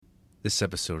This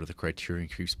episode of the Criterion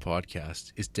Creeps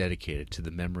podcast is dedicated to the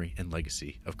memory and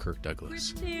legacy of Kirk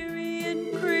Douglas.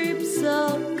 Criterion Creeps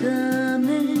are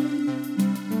coming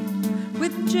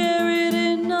with Jared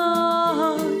and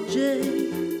RJ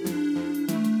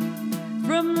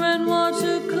from Renoir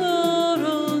to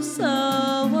Kurosawa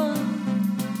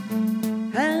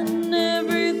and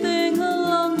everything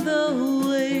along the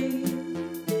way.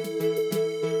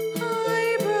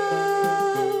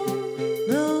 Highbrow,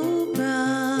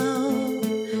 lowbrow,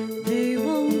 they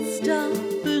won't stop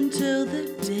until they're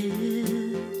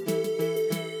dead.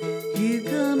 Here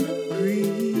come the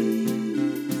creeps.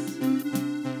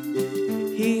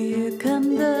 Here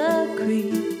come the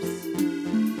creeps.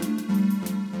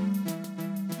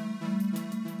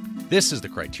 This is the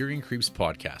Criterion Creeps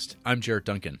podcast. I'm Jared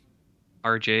Duncan.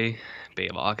 RJ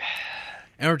Baylog.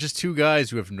 And we're just two guys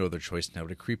who have no other choice now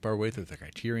to creep our way through the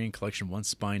Criterion Collection one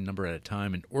spine number at a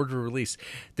time in order of release.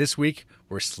 This week,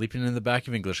 we're sleeping in the back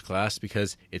of English class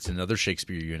because it's another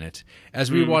Shakespeare unit.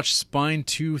 As we watch Spine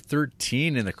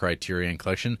 213 in the Criterion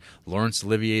Collection, Laurence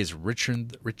Olivier's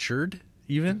Richard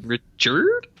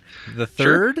the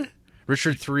Third? Sure.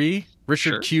 Richard III?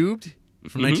 Richard Sure. Cubed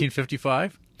from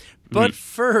 1955? But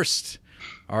first,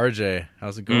 RJ,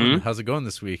 how's it going? How's it going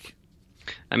this week?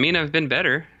 I mean, I've been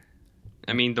better.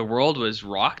 I mean, the world was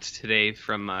rocked today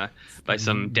by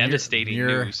some devastating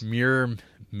news Mere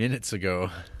minutes ago.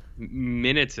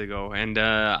 minutes ago, and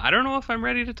I don't know if I'm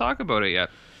ready to talk about it yet.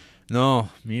 No,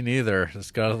 me neither.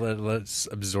 Just gotta let's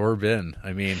absorb in.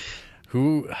 I mean,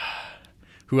 who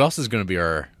else is going to be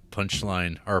our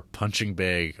punchline, our punching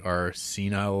bag, our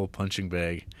senile punching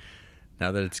bag?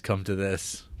 Now that it's come to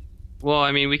this. Well,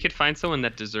 I mean, we could find someone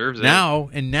that deserves it. Now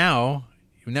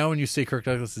when you say Kirk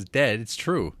Douglas is dead, it's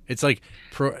true. It's like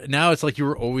now it's like you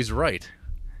were always right.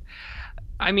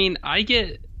 I mean,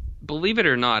 believe it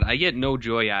or not, I get no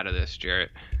joy out of this,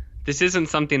 Jarrett. This isn't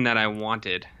something that I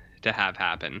wanted to have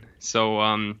happen. So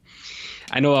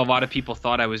I know a lot of people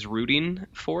thought I was rooting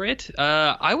for it.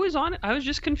 I was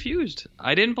just confused.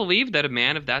 I didn't believe that a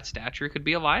man of that stature could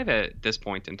be alive at this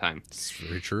point in time. It's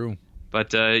very true.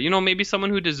 But maybe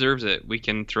someone who deserves it, we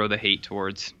can throw the hate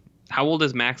towards. How old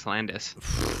is Max Landis?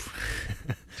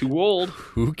 Too old.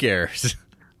 Who cares?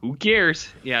 Who cares?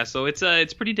 Yeah, so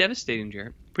it's pretty devastating,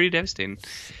 Jared. Pretty devastating.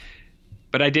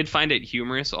 But I did find it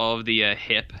humorous, all of the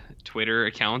hip Twitter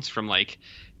accounts from like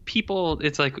people.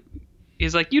 It's like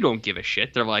you don't give a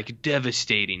shit. They're like,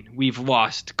 devastating. We've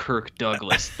lost Kirk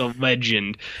Douglas, the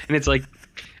legend, and it's like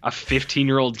a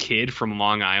 15-year-old kid from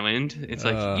Long Island. It's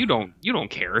like you don't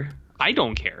care. I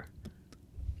don't care.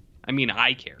 I mean,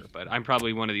 I care, but I'm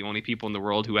probably one of the only people in the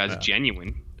world who has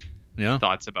genuine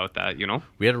thoughts about that,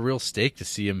 We had a real stake to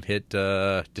see him hit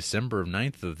December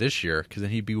 9th of this year, because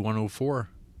then he'd be 104.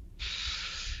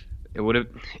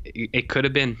 It could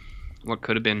have been. What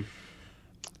could have been?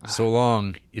 So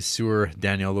long, Isur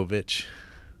Danielovich.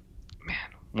 Man,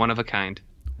 one of a kind.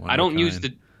 I don't use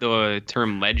the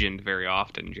term legend very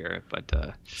often, Jarrett,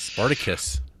 but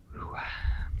Spartacus.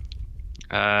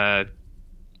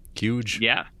 Huge.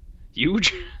 Yeah.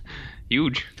 Huge.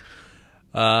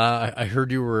 I heard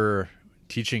you were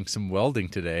teaching some welding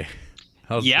today.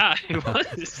 Yeah, it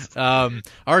was.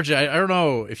 RJ, I don't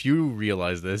know if you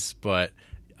realize this, but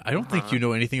I don't think you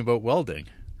know anything about welding.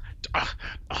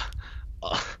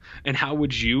 And how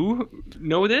would you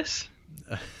know this?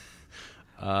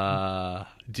 You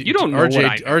don't know RJ, what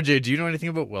I know. RJ, do you know anything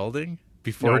about welding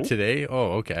before No. today?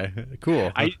 Oh, okay.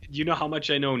 Cool. You know how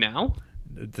much I know now?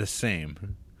 The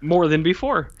same. More than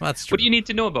before. That's true. What do you need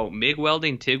to know about? MIG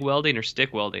welding, TIG welding, or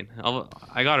stick welding?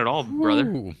 I got it all, brother.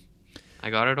 Ooh.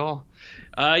 I got it all.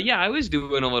 Yeah, I was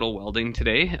doing a little welding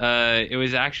today. It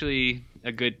was actually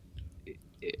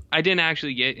I didn't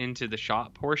actually get into the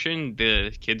shop portion. The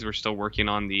kids were still working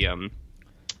on the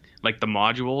the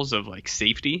modules of like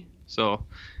safety. So,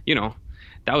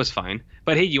 that was fine.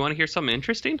 But hey, you want to hear something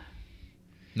interesting?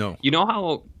 No. You know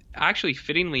how, actually,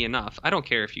 fittingly enough, I don't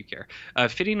care if you care.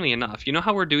 Fittingly enough, you know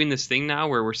how we're doing this thing now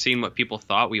where we're seeing what people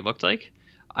thought we looked like?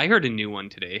 I heard a new one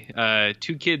today.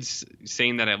 Two kids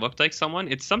saying that I looked like someone.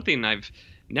 It's something I've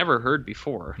never heard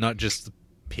before. Not just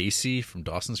Pacey from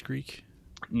Dawson's Creek?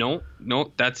 No,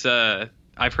 that's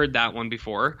I've heard that one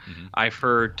before. Mm-hmm. I've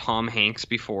heard Tom Hanks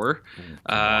before.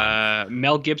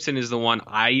 Mel Gibson is the one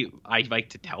I like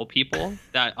to tell people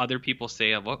that other people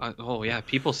say I look. Oh yeah,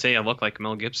 people say I look like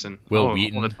Mel Gibson. Will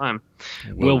Wheaton all the time.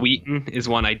 Will Wheaton is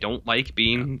one I don't like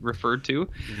being referred to.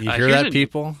 You hear that,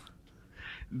 people?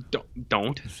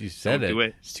 Don't. You said Don't do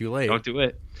it. It's too late. Don't do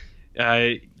it.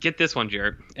 Get this one,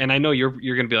 Jared. And I know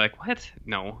you're gonna be like, what?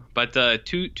 No, but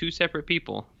two separate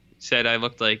people said I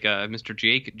looked like Mr.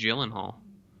 Jake Gyllenhaal.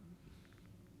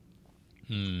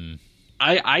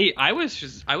 I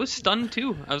was stunned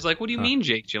too. I was like, "What do you mean,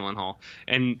 Jake Gyllenhaal?"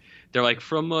 And they're like,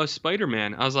 "From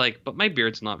Spider-Man." I was like, "But my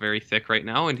beard's not very thick right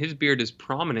now, and his beard is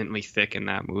prominently thick in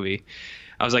that movie."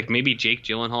 I was like, "Maybe Jake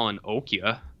Gyllenhaal and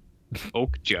Okja,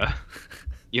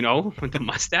 you know, with the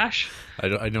mustache."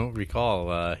 I don't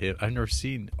recall him. I've never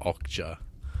seen Okja.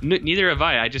 Neither have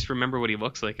I. I just remember what he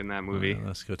looks like in that movie.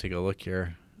 Let's go take a look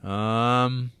here.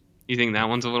 You think that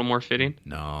one's a little more fitting?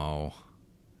 No.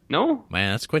 No?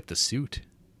 Man, that's quite the suit.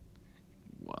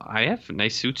 Well, I have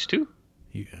nice suits too.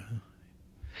 Yeah.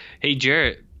 Hey,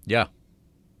 Jarrett. Yeah.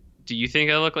 Do you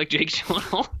think I look like Jake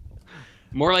Gyllenhaal?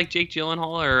 More like Jake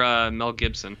Gyllenhaal or Mel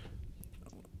Gibson?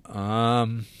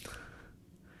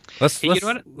 Let's Hey, you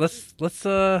know let's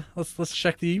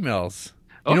check the emails.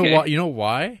 Okay. You know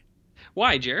why?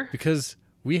 Why, Jer? Because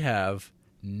we have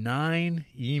 9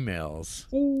 emails.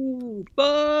 Ooh,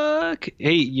 fuck.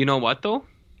 Hey, you know what though?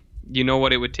 You know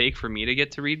what it would take for me to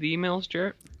get to read the emails,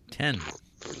 Jarrett? 10.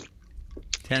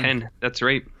 10. That's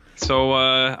right. So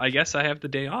I guess I have the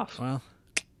day off. Well,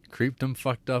 creeped them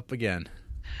fucked up again.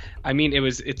 I mean, it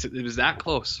was that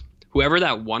close. Whoever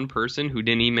that one person who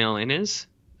didn't email in is,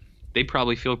 they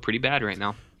probably feel pretty bad right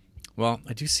now. Well,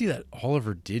 I do see that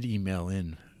Oliver did email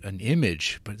in an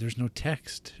image, but there's no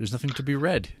text. There's nothing to be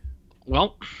read.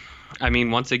 Well, I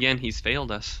mean, once again, he's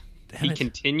failed us. Damn He it.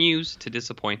 continues to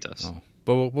disappoint us. Oh,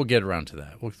 but we'll get around to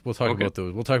that. We'll talk Okay. about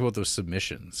those. We'll talk about those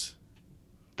submissions.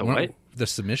 The what? The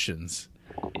submissions.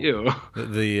 Ew.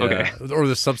 The Okay. or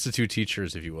the substitute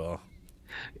teachers, if you will.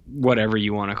 Whatever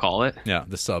you want to call it. Yeah,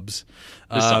 the subs.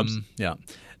 The subs. Yeah.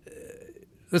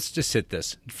 Let's just hit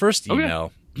this. First Okay.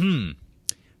 email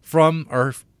from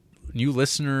our new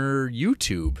listener,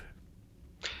 YouTube.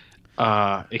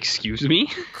 Excuse me?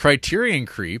 Criterion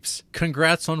Creeps.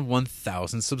 Congrats on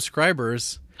 1,000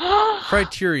 subscribers.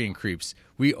 Criterion Creeps.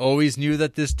 We always knew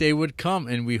that this day would come,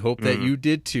 and we hope that you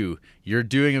did too. You're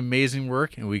doing amazing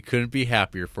work, and we couldn't be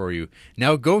happier for you.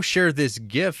 Now go share this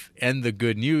GIF and the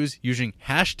good news using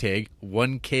hashtag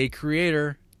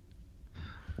 1KCreator.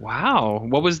 Wow.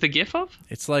 What was the gif of?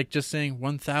 It's like just saying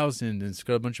 1,000, and it's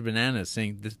got a bunch of bananas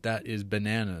saying that is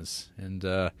bananas. And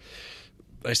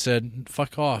I said,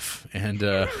 fuck off. And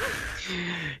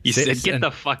You said, get the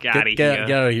fuck out of here.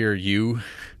 Get out of here, you.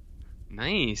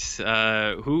 Nice.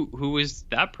 Who is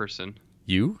that person?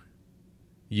 You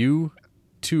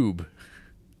tube.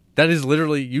 That is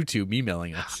literally YouTube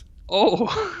emailing us.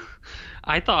 Oh,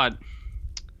 I thought.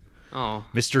 Oh,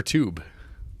 Mr. Tube.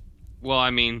 well, I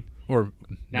mean, Or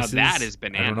now Mrs. that is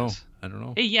bananas. I don't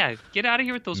know. Hey, yeah, get out of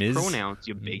here with those Ms. pronouns,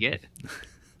 you bigot.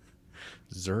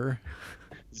 Zer.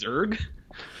 Zerg?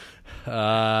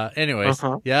 Anyways,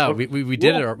 Uh-huh. yeah, we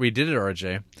did it. We did it,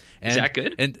 RJ. And, Is that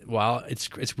good? And wow,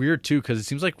 it's weird too because it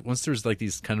seems like once there's like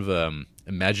these kind of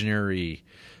imaginary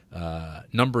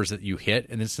numbers that you hit,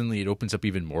 and then suddenly it opens up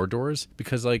even more doors.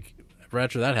 Because like right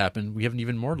after that happened, we have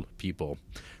even more people.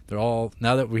 They're all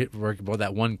now that we're about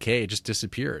that 1K, it just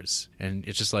disappears, and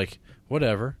it's just like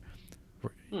whatever.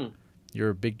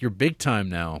 You're big time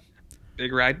now.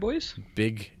 Big ride boys?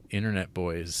 Big internet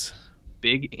boys.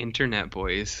 Big internet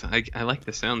boys. I like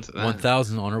the sounds of that.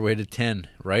 1,000 on our way to 10,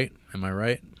 right? Am I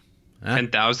right? Huh?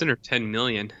 10,000 or 10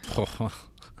 million?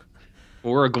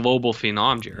 We're a global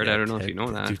phenom, Jared. I don't know if you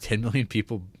know that. Do 10 million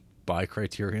people buy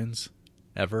Criterions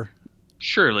ever?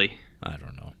 Surely. I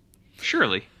don't know.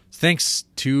 Surely. Thanks,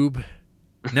 Tube.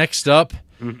 Next up,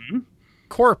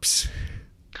 Corpse.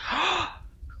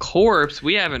 Corpse.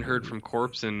 We haven't heard from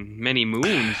Corpse in many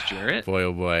moons, Jarrett. Boy,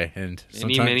 oh boy. And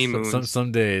Many moons.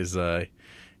 some days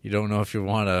you don't know if you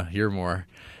want to hear more.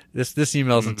 This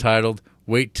email is entitled,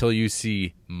 Wait Till You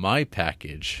See My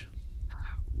Package.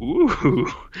 Ooh.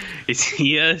 Is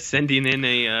he sending in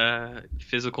a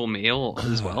physical mail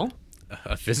as well?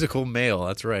 A physical mail,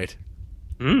 that's right.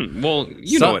 Well,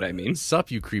 you know what I mean.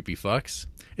 Sup, you creepy fucks.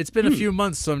 It's been a few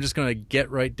months, so I'm just going to get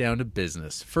right down to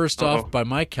business. First off, by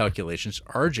my calculations,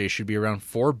 RJ should be around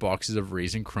 4 boxes of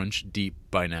Raisin Crunch deep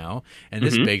by now. And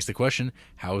this begs the question,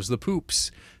 how's the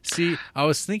poops? See, I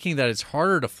was thinking that it's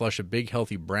harder to flush a big,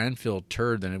 healthy, bran-filled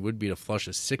turd than it would be to flush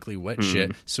a sickly, wet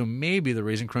shit. So maybe the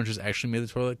Raisin Crunch has actually made the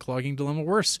toilet clogging dilemma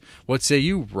worse. What say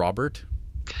you, Robert?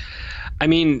 I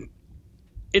mean,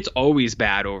 it's always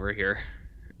bad over here.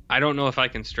 I don't know if I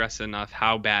can stress enough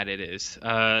how bad it is.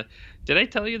 Did I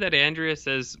tell you that Andrea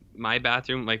says my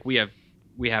bathroom, like we have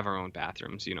our own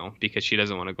bathrooms, you know, because she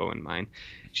doesn't want to go in mine.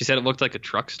 She said it looked like a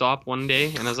truck stop one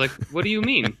day, and I was like, "What do you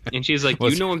mean?" And she's like,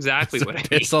 "You know exactly what I mean."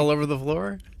 Piss all over the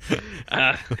floor?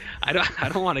 I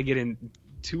don't want to get in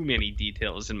too many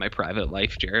details in my private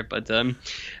life, Jarrett, but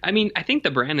I mean, I think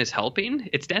the brand is helping.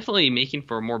 It's definitely making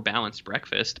for a more balanced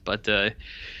breakfast, but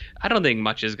I don't think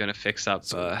much is going to fix up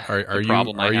Are the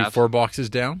problem I you have. 4 boxes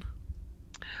down?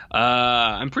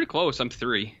 I'm pretty close. I'm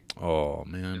 3. Oh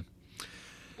man.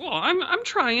 Well, I'm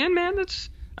trying, man.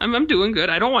 I'm doing good.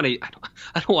 I don't want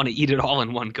to eat it all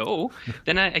in one go.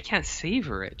 Then I can't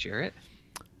savor it, Jarrett.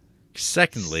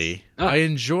 Secondly, I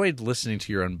enjoyed listening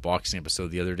to your unboxing episode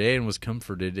the other day and was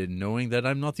comforted in knowing that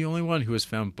I'm not the only one who has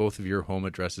found both of your home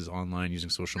addresses online using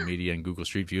social media and Google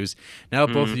Street Views. Now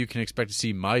both of you can expect to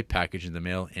see my package in the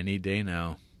mail any day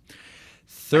now.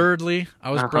 Thirdly,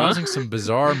 I was browsing some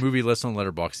bizarre movie lists on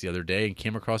Letterboxd the other day and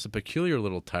came across a peculiar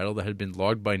little title that had been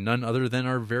logged by none other than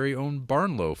our very own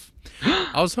Barnloaf.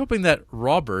 I was hoping that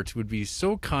Robert would be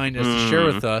so kind as to share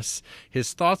with us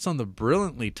his thoughts on the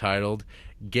brilliantly titled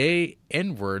Gay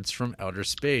N-Words from Outer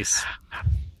Space.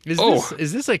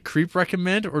 Is this a creep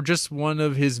recommend or just one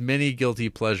of his many guilty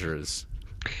pleasures?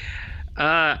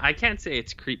 I can't say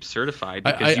it's creep certified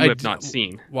because you have not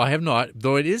seen. Well, I have not,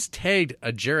 though it is tagged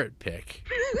a Jarrett pick,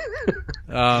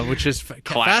 which is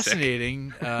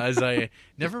fascinating, as I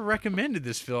never recommended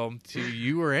this film to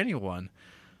you or anyone.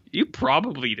 You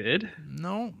probably did.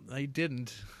 No, I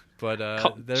didn't. But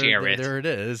Jarrett. there it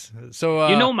is. So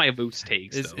you know my loose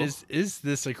takes. Is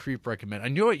this a creep recommend? I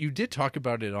know it. You did talk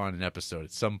about it on an episode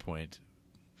at some point.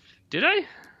 Did I?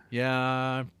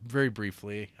 Yeah, very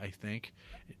briefly, I think.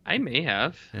 I may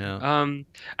have. Yeah.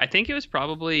 I think it was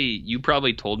you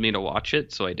probably told me to watch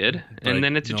it, so I did. And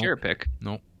then it's a Jarrett pick.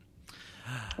 No.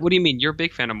 What do you mean? You're a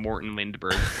big fan of Morton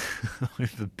Lindbergh.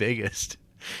 The biggest.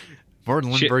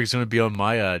 Morton Lindbergh's going to be on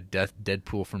my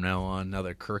Deadpool from now on, now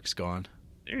that Kirk's gone.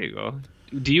 There you go.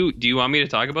 Do you want me to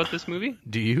talk about this movie?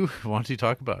 Do you want to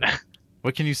talk about it?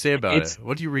 What can you say about it?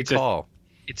 What do you recall?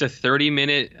 It's a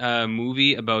 30-minute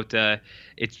movie about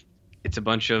it's a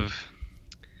bunch of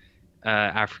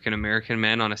African American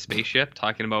men on a spaceship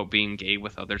talking about being gay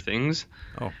with other things.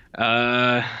 Oh.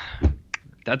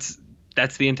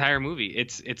 That's the entire movie.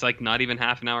 It's like not even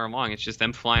half an hour long. It's just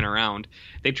them flying around.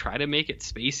 They try to make it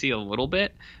spacey a little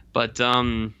bit, but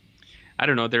I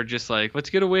don't know. They're just like,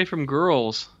 let's get away from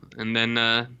girls, and then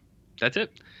that's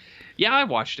it. Yeah, I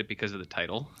watched it because of the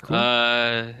title, cool.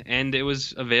 And it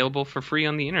was available for free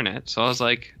on the internet. So I was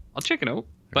like, I'll check it out.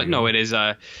 But no, it is.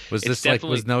 Was this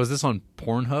was this on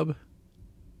Pornhub?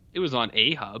 It was on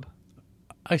A Hub.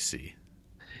 I see.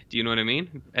 Do you know what I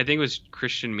mean? I think it was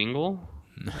Christian Mingle.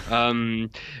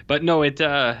 But no, it's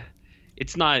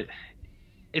not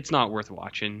worth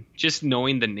watching. Just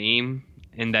knowing the name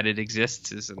and that it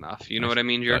exists is enough. You know what I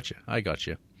mean, Jared? Gotcha. I got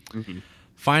you. Mm-hmm.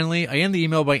 Finally, I end the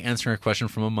email by answering a question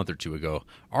from a month or two ago.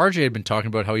 RJ had been talking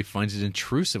about how he finds it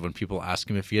intrusive when people ask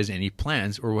him if he has any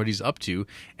plans or what he's up to,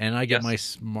 and I get my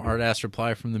smart-ass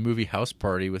reply from the movie House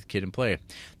Party with Kid and Play.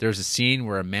 There's a scene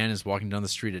where a man is walking down the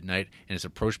street at night and is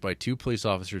approached by 2 police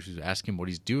officers who ask him what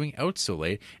he's doing out so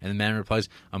late, and the man replies,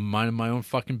 "I'm minding my own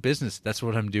fucking business. That's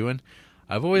what I'm doing."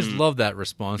 I've always loved that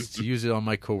response to use it on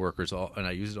my coworkers, and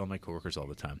I use it on my coworkers all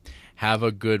the time. Have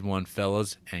a good one,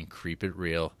 fellas, and keep it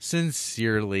real.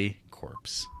 Sincerely,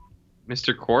 Corpse.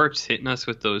 Mr. Corpse hitting us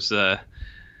with those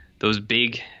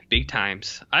big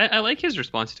times. I like his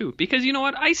response too, because you know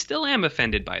what? I still am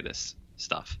offended by this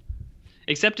stuff.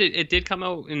 Except it did come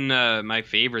out in my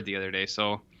favor the other day.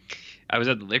 So I was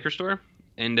at the liquor store,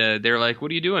 and they were like, "What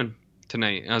are you doing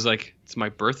tonight?" And I was like, "It's my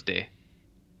birthday,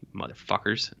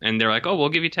 motherfuckers." And they're like, "Oh, we'll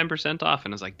give you 10% off."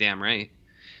 And I was like, "Damn right."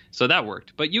 So that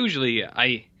worked. But usually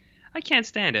I can't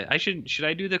stand it. Should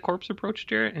I do the Corpse approach,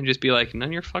 Jarrett, and just be like, "None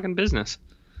of your fucking business"?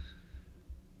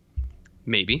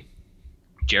 Maybe.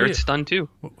 Jarrett's stunned too.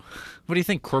 What do you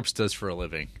think Corpse does for a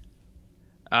living?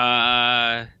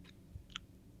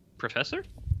 Professor?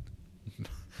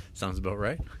 Sounds about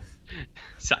right.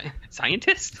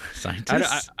 Scientist?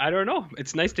 Scientist? I don't know.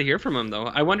 It's nice to hear from him, though.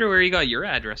 I wonder where you got your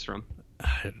address from.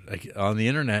 On the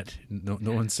internet. No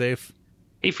one's safe.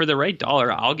 Hey, for the right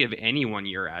dollar, I'll give anyone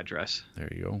your address. There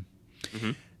you go.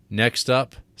 Mm-hmm. Next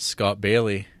up, Scott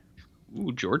Bailey.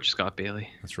 Ooh, George Scott Bailey.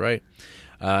 That's right.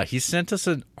 He sent us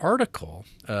an article,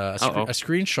 a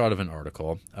screenshot of an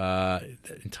article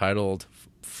entitled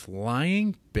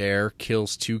 "Flying Bear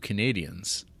Kills 2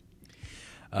 Canadians."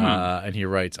 And he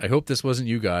writes, "I hope this wasn't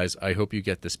you guys. I hope you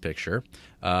get this picture."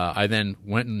 I then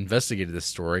went and investigated this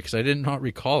story because I did not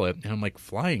recall it. And I'm like,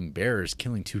 flying bears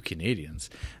killing 2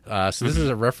 Canadians. So this is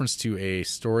a reference to a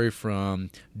story from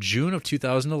June of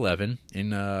 2011 in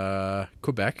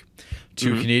Quebec.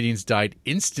 2 Canadians died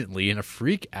instantly in a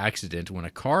freak accident when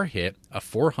a car hit a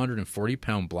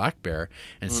 440-pound black bear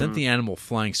and sent the animal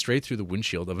flying straight through the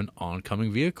windshield of an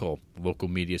oncoming vehicle, local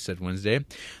media said Wednesday.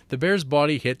 The bear's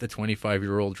body hit the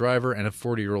 25-year-old driver and a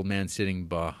 40-year-old man sitting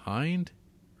behind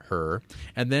her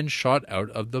and then shot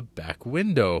out of the back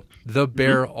window. The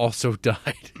bear also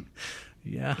died.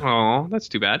 Yeah. Oh, that's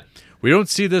too bad. We don't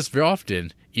see this very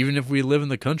often, even if we live in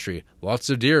the country. Lots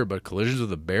of deer, but collisions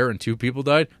with a bear and 2 people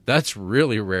died? That's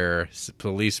really rare,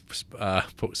 police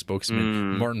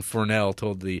spokesman Martin Fornell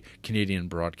told the Canadian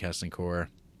Broadcasting Corps.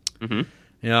 Mm-hmm.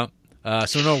 Yeah.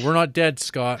 So, no, we're not dead,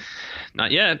 Scott.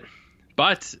 Not yet.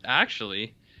 But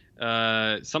actually,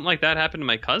 something like that happened to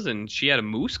my cousin. She had a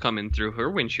moose coming through her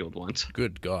windshield once.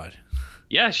 Good God.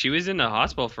 Yeah, she was in the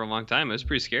hospital for a long time. It was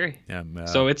pretty scary. Yeah,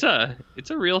 So it's a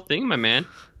real thing, my man.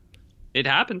 It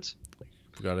happens.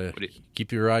 We gotta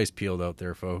keep your eyes peeled out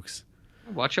there, folks.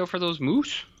 Watch out for those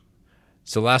moose.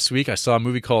 So last week I saw a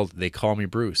movie called They Call Me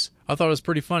Bruce. I thought it was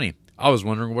pretty funny. I was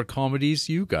wondering what comedies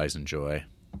you guys enjoy.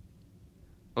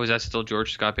 Oh, is that still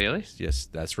George Scott Bailey? Yes,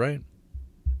 that's right.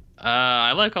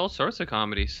 I like all sorts of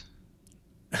comedies.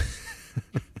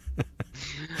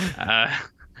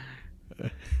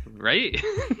 Right?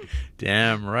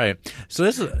 Damn right. So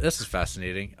this is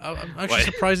fascinating. I'm actually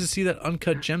surprised to see that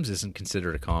Uncut Gems isn't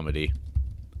considered a comedy.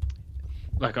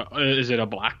 Like, is it a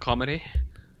black comedy?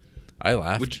 I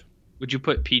laughed. Would you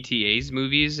put PTA's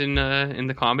movies in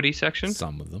the comedy section?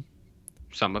 Some of them.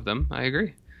 Some of them. I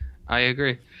agree.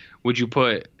 Would you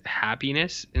put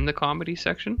Happiness in the comedy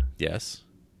section? Yes.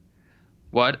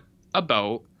 What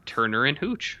about Turner and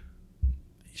Hooch?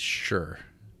 Sure.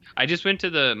 I just went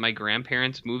to my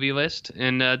grandparents' movie list,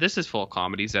 and this is full of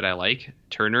comedies that I like.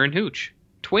 Turner and Hooch.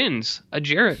 Twins, a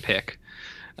Jarrett pick.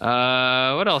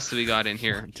 What else do we got in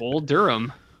here? Old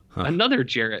Durham, another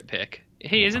Jarrett pick.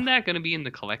 Hey, isn't that going to be in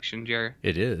the collection, Jarrett?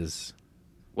 It is.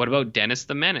 What about Dennis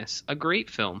the Menace? A great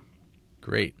film.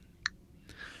 Great.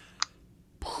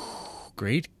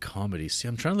 Great comedy. See,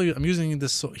 I'm using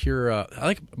this here. I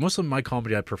like most of my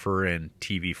comedy I prefer in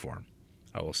TV form,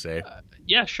 I will say.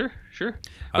 Yeah, sure.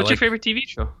 What's your favorite TV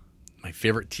show? My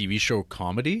favorite TV show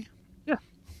comedy? Yeah.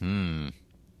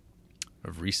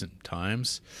 Of recent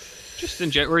times? Just in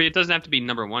general, it doesn't have to be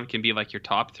number one. It can be like your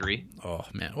top 3. Oh,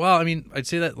 man. Well, I mean, I'd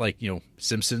say that, like,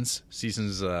 Simpsons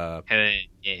seasons, Yeah.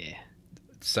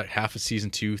 half of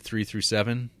season 2, 3 through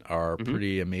 7 are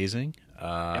pretty amazing.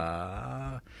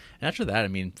 And after that, I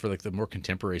mean, for like the more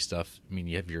contemporary stuff, I mean,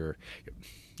 you have your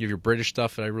British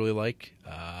stuff that I really like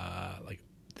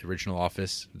the original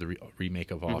Office, the remake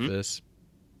of Office.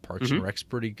 Parks and Rec's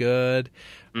pretty good.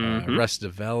 Arrested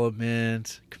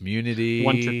Development, Community,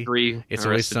 1 to 3. It's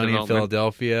Always Sunny in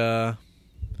Philadelphia.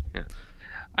 Yeah,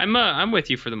 I'm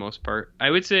with you for the most part. I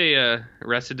would say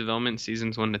Arrested Development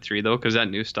seasons 1 to 3 though, because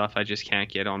that new stuff I just can't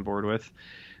get on board with.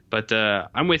 But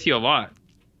I'm with you a lot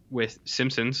with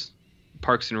Simpsons,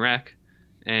 Parks and Rec,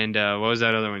 and what was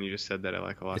that other one you just said that I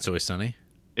like a lot? It's Always Sunny.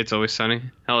 It's Always Sunny.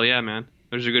 Hell yeah, man.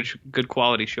 Those are good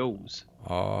quality shows.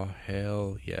 Oh,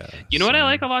 hell yeah. You know what I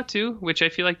like a lot too, which I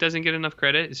feel like doesn't get enough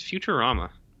credit, is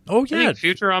Futurama. Oh, yeah. I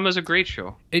think Futurama is a great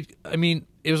show. It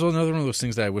was another one of those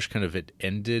things that I wish kind of it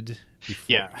ended before.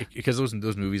 Yeah. Because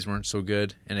those movies weren't so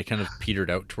good, and it kind of petered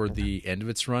out toward the end of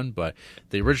its run, but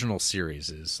the original series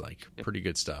is, like, pretty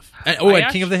good stuff. And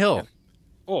King of the Hill.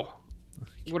 Oh,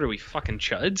 what are we, fucking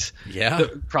chuds? Yeah.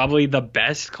 Probably the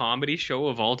best comedy show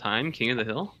of all time, King of the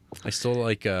Hill. I still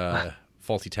like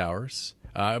Faulty Towers.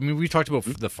 I mean, we talked about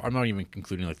I'm not even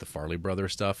including like the Farley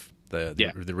Brothers stuff.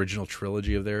 The original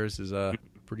trilogy of theirs is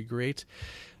pretty great.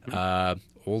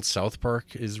 Old South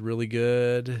Park is really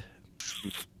good.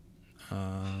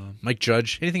 Mike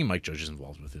Judge, anything Mike Judge is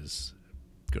involved with is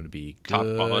going to be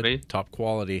good. Top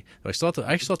quality. But I still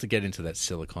have to get into that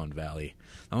Silicon Valley.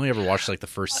 I only ever watched like the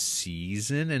first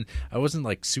season, and I wasn't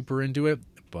like super into it.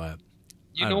 But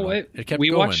you know what? It kept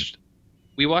going.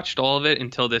 We watched all of it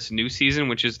until this new season,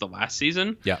 which is the last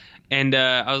season. Yeah. And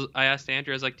I asked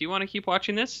Andrea, I was like, "Do you want to keep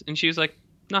watching this?" And she was like,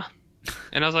 "Nah."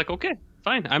 And I was like, "Okay,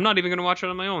 fine. I'm not even going to watch it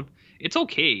on my own. It's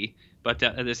okay, but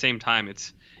at the same time,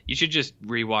 you should just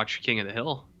rewatch King of the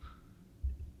Hill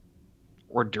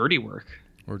or Dirty Work.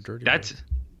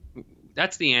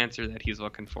 That's the answer that he's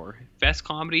looking for. Best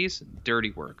comedies,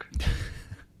 Dirty Work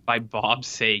by Bob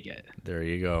Saget. There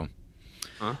you go.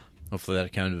 Huh? Hopefully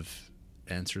that kind of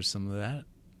answers some of that.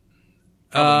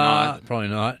 Probably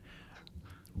not.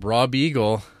 Rob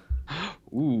Eagle.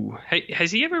 Ooh. Hey, has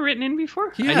he ever written in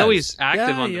before? I know he's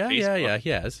active on the Facebook. Yeah, he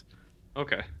has.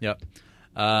 Okay. Yep.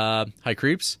 Hi,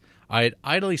 Creeps. I had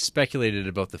idly speculated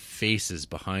about the faces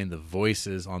behind the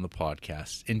voices on the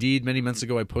podcast. Indeed, many months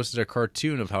ago, I posted a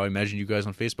cartoon of how I imagined you guys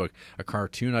on Facebook, a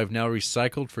cartoon I've now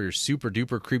recycled for your Super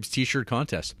Duper Creeps t-shirt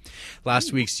contest.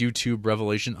 Last week's YouTube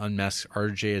revelation unmasks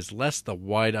RJ as less the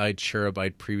wide-eyed cherub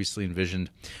I'd previously envisioned,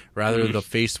 rather the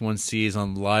face one sees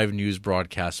on live news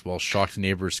broadcasts while shocked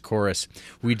neighbors chorus.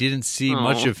 We didn't see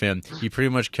much of him. He pretty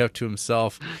much kept to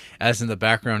himself, as in the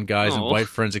background guys in white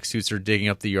forensic suits are digging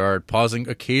up the yard, pausing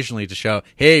occasionally to shout,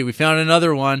 "Hey, we found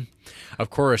another one." Of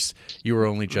course, you were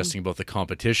only jesting about the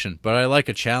competition, but I like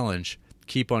a challenge.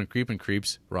 Keep on creeping,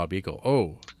 creeps. Rob Eagle.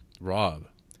 Oh, Rob,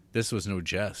 this was no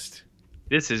jest.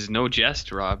 This is no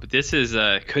jest, Rob. This is,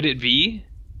 could it be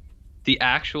the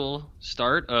actual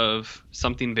start of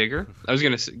something bigger? I was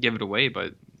going to give it away,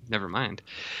 but never mind.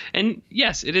 And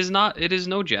yes, it is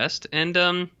no jest. And,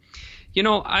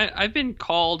 I've been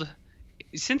called,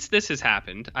 since this has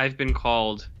happened, I've been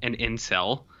called an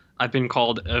incel. I've been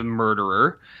called a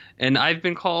murderer, and I've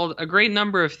been called a great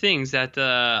number of things that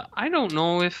I don't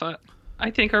know if I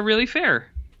think are really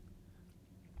fair.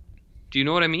 Do you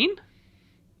know what I mean?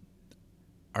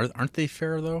 Aren't they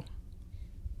fair, though?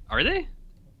 Are they?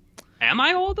 Am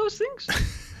I all those things?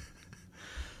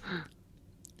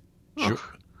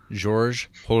 George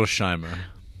Holsheimer.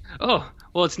 Oh,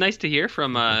 well, it's nice to hear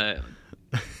from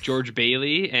George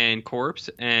Bailey and Corpse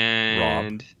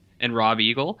and Rob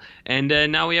Eagle. And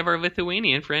now we have our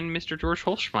Lithuanian friend, Mr. George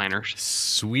Holsheimer.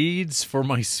 Swedes for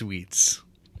my sweets.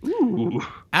 Ooh.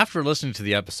 After listening to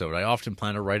the episode, I often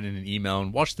plan to write in an email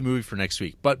and watch the movie for next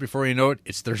week. But before you know it,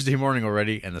 it's Thursday morning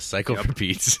already, and the cycle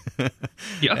repeats.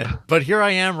 Yep. But here I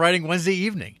am writing Wednesday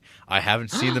evening. I haven't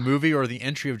seen the movie or the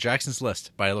entry of Jackson's List,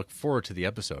 but I look forward to the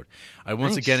episode. I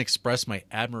once again express my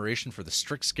admiration for the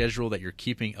strict schedule that you're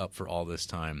keeping up for all this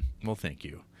time. Well, thank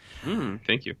you.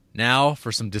 Thank you. Now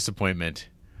for some disappointment.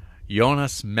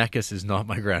 Jonas Mekas is not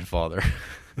my grandfather.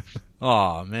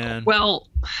 Aw, man. Well,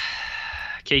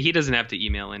 okay, he doesn't have to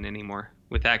email in anymore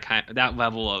with that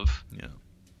level of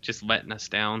just letting us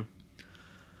down.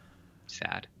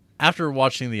 Sad. After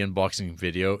watching the unboxing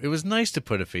video, it was nice to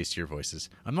put a face to your voices.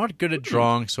 I'm not good at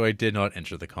drawing, so I did not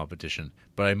enter the competition,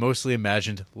 but I mostly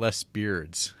imagined less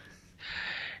beards.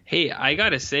 Hey, I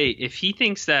gotta say, if he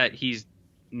thinks that he's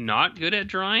not good at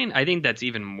drawing, I think that's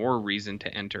even more reason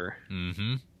to enter.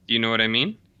 Mm-hmm. Do you know what I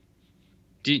mean?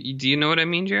 Do you know what I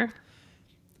mean, Jer?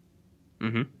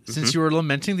 Mm-hmm. Since you were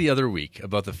lamenting the other week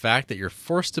about the fact that you're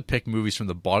forced to pick movies from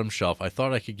the bottom shelf, I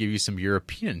thought I could give you some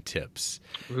European tips.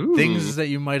 Ooh. Things that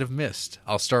you might have missed.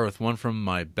 I'll start with one from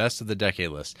my best of the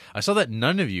decade list. I saw that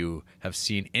none of you have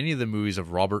seen any of the movies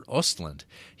of Robert Östlund.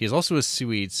 He is also a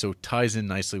Swede, so ties in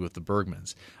nicely with the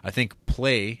Bergmans. I think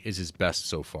Play is his best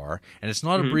so far, and it's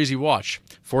not a breezy watch.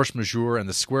 Force Majeure and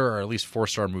The Square are at least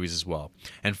 4-star movies as well.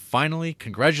 And finally,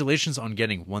 congratulations on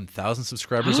getting 1,000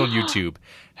 subscribers on YouTube.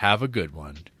 Have a good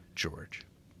one, George.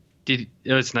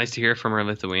 It's nice to hear from our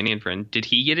Lithuanian friend. Did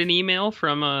he get an email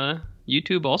from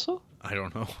YouTube also? I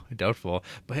don't know. Doubtful.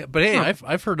 But hey,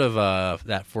 I've heard of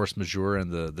that Force Majeure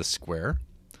and the Square.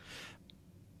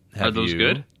 Are those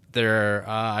good?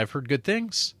 I've heard good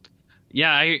things.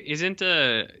 Yeah,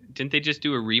 didn't they just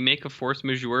do a remake of Force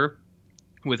Majeure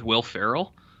with Will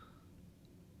Ferrell?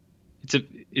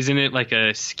 Isn't it like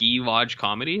a ski lodge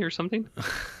comedy or something?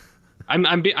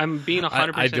 I'm being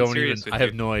 100% serious. I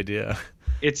have no idea.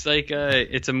 It's like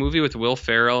it's a movie with Will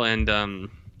Ferrell and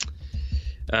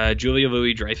Julia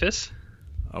Louis-Dreyfus.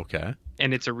 Okay.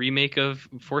 And it's a remake of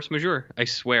Force Majeure. I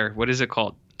swear. What is it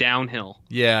called? Downhill.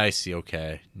 Yeah, I see.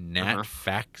 Okay. Nat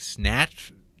Faxon?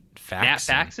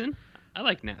 I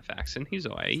like Nat Faxon. He's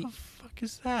alright. What the fuck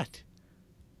is that?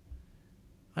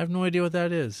 I have no idea what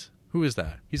that is. Who is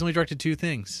that? He's only directed 2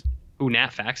 things. Who,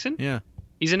 Nat Faxon? Yeah.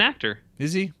 He's an actor.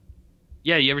 Is he?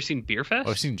 Yeah, you ever seen Beer Fest?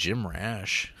 Oh, I've seen Jim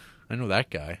Rash. I know that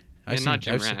guy. Not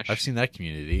Jim Rash. I've seen that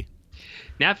Community.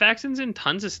 Nat Faxon's in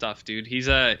tons of stuff, dude. He's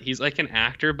like an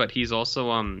actor, but he's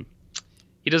also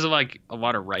he does like a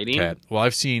lot of writing. Okay. Well,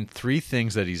 I've seen 3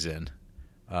 things that he's in.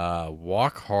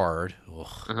 Walk Hard.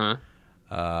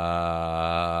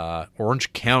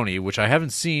 Orange County, which I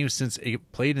haven't seen since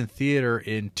it played in theater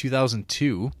in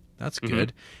 2002. That's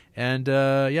good. And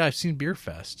I've seen Beer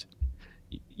Fest.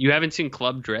 You haven't seen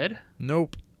Club Dread?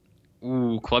 Nope.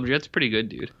 Ooh, Club Dread's pretty good,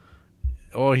 dude.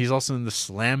 Oh, he's also in the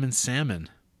Slam and Salmon.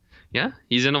 Yeah,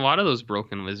 he's in a lot of those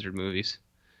Broken Lizard movies.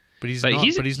 But he's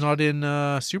not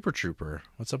in Super Trooper.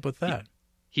 What's up with that?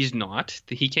 He's not.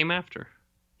 He came after.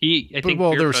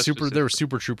 There was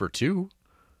Super Trooper 2.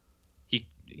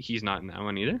 He's not in that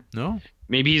one either. No.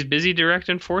 Maybe he's busy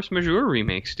directing Force Majeure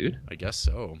remakes, dude. I guess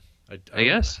so. I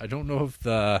guess. I don't know if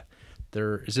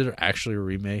is it actually a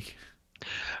remake?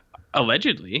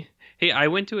 Allegedly. Hey, I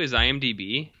went to his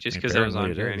IMDb just because I was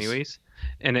on Apparently here it is. anyways.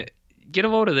 And get a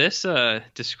load of this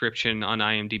description on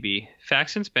IMDb.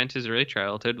 Faxon spent his early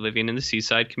childhood living in the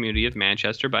seaside community of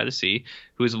Manchester by the Sea,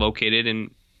 which is located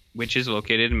in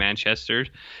Manchester,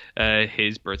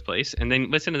 his birthplace. And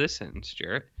then listen to this sentence,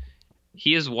 Jarrett.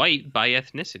 He is white by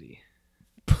ethnicity.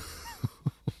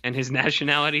 And his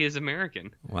nationality is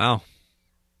American. Wow.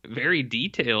 Very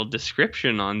detailed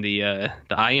description on the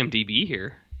IMDb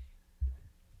here.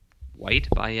 White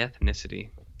by ethnicity.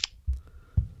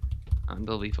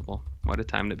 Unbelievable. What a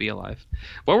time to be alive.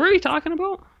 What were we talking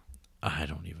about? I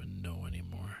don't even know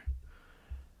anymore.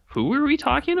 Who were we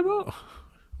talking about?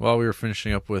 Well, we were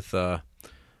finishing up with George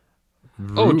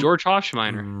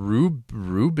Hofschmeiner.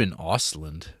 Ruben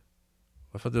Ostlund.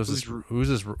 I thought this was who's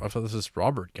this? I thought this was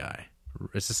Robert guy.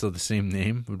 Is this the same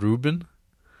name? Ruben?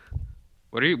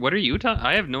 What are you talking?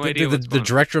 I have no idea. The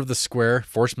director of The Square,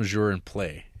 Force Majeure, and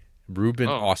Play. Ruben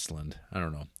Ostlund. I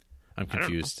don't know. I'm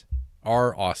confused.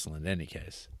 R. Ostlund. Any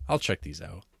case, I'll check these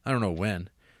out. I don't know when.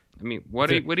 I mean,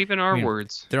 what even are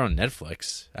words? They're on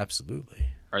Netflix. Absolutely.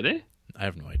 Are they? I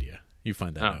have no idea. You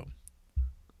find that out.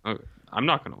 Okay. I'm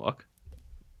not gonna look.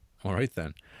 All right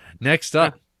then. Next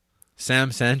up,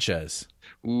 Sam Sanchez.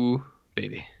 Ooh,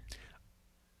 baby.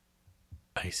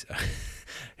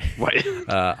 What?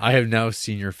 I have now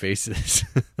seen your faces.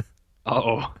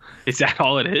 Oh, is that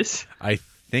all it is? I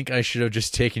think I should have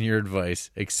just taken your advice,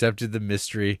 accepted the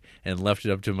mystery, and left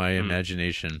it up to my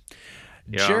imagination.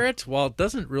 Yeah. Jarrett, while it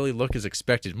doesn't really look as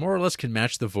expected, more or less can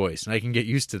match the voice, and I can get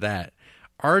used to that.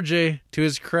 RJ, to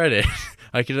his credit,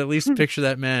 I could at least picture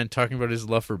that man talking about his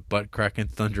love for butt-cracking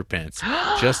Thunderpants,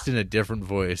 just in a different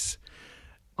voice.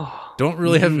 Don't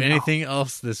really have anything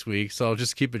else this week, so I'll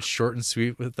just keep it short and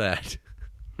sweet with that.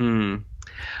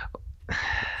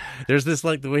 There's this,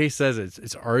 like, the way he says it,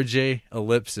 it's RJ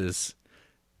ellipsis,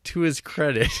 to his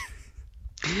credit.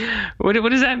 What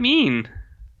does that mean?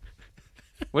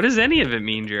 What does any of it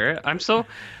mean, Jarrett? I'm so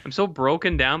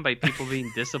broken down by people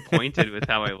being disappointed with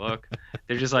how I look.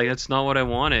 They're just like, that's not what I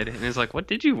wanted. And it's like, what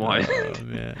did you want? Oh,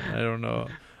 man, I don't know.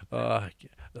 I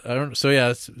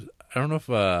don't know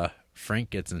if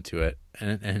Frank gets into it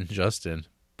and Justin,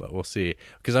 but we'll see.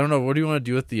 Because I don't know, what do you want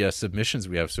to do with the submissions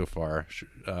we have so far?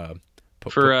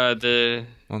 The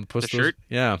shirt?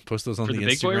 Yeah, post those on the Instagram.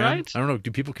 Big Boy Rides? I don't know.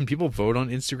 Can people vote on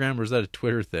Instagram, or is that a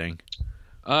Twitter thing?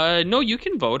 No, you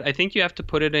can vote. I think you have to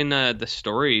put it in the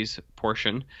stories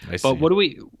portion. But what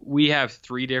do we have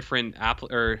 3 different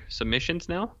submissions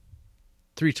now?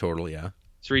 3 total, yeah.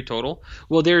 3 total.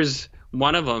 Well, there's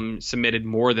one of them submitted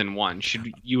more than one.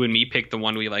 Should you and me pick the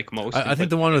one we like most? I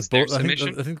think the one with both. I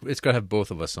think it's got to have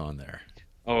both of us on there.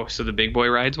 Oh, so the Big Boy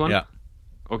Rides one? Yeah.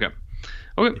 Okay.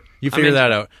 You figure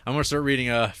that out. I'm gonna start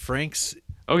reading Frank's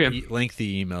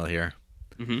lengthy email here.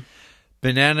 Mm-hmm.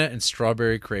 Banana and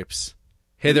strawberry crepes.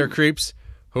 Hey there, creeps.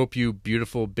 Hope you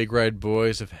beautiful Big Ride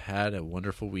boys have had a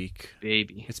wonderful week.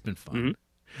 Baby. It's been fun. Mm-hmm.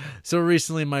 So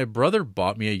recently my brother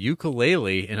bought me a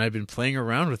ukulele and I've been playing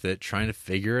around with it trying to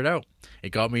figure it out.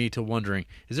 It got me to wondering,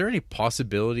 is there any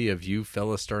possibility of you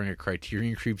fellas starting a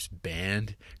Criterion Creeps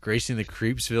band, gracing the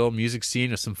Creepsville music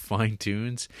scene with some fine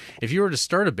tunes? If you were to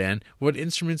start a band, what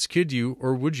instruments could you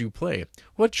or would you play?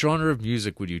 What genre of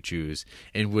music would you choose?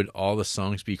 And would all the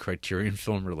songs be Criterion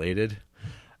film related?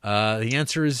 The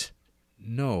answer is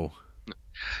no.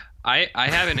 I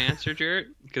have an answer, Jarrett,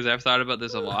 because I've thought about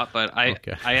this a lot, but I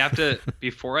have to,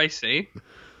 before I say,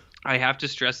 I have to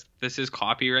stress this is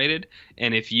copyrighted,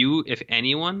 and if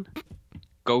anyone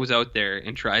goes out there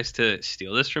and tries to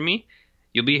steal this from me,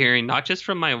 you'll be hearing not just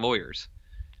from my lawyers,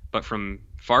 but from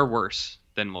far worse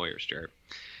than lawyers, Jarrett.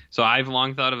 So I've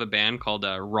long thought of a band called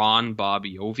Ron Bob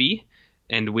Jovi,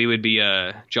 and we would be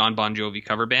a John Bon Jovi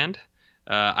cover band.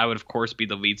 I would, of course, be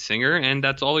the lead singer, and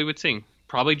that's all we would sing.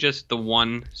 Probably just the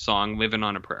one song, Living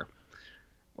on a Prayer,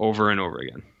 over and over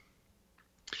again.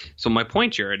 So my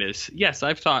point, Jared, is, yes,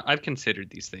 I've considered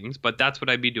these things, but that's what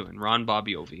I'd be doing. Ron Bob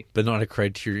Jovi. But not a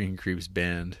Criterion Creeps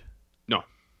band. No.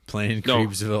 Playing in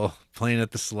Creepsville, playing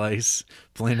at the Slice,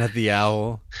 playing at the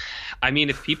Owl. I mean,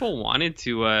 if people wanted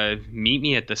to meet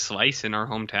me at the Slice in our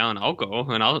hometown, I'll go,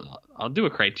 and I'll do a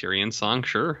Criterion song,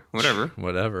 sure, whatever.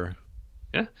 Whatever.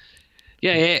 Yeah.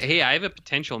 Yeah, hey, I have a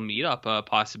potential meetup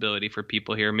possibility for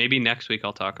people here. Maybe next week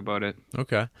I'll talk about it.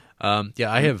 Okay.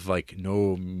 Yeah, I have like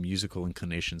no musical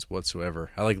inclinations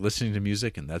whatsoever. I like listening to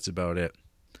music, and that's about it.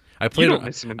 You don't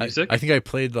listen to music? I think I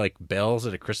played like bells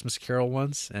at a Christmas Carol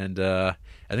once, and I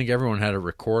think everyone had a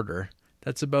recorder.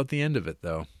 That's about the end of it,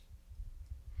 though.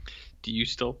 Do you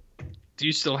still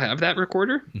have that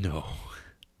recorder? No.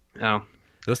 Oh.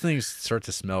 Those things start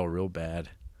to smell real bad.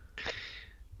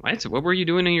 What were you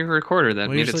doing in your recorder that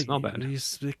Well, made it smell bad?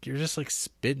 You're just like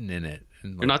spitting in it.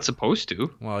 And, You're not supposed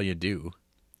to. Well, you do.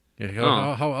 Yeah,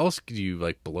 Oh. how else do you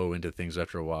like blow into things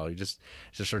after a while? It just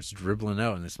starts dribbling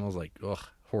out, and it smells like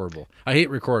horrible. I hate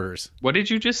recorders. What did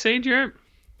you just say, Jarrett?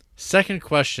 Second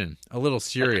question, a little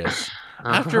serious.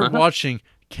 After watching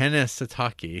Kenneth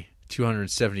Satake,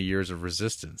 270 Years of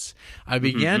Resistance, I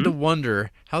began to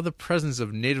wonder how the presence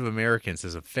of Native Americans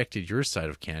has affected your side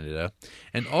of Canada,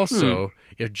 and also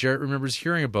if Jarrett remembers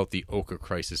hearing about the Oka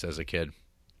crisis as a kid.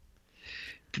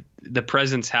 The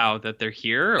presence, how that they're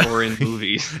here or in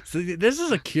movies? So this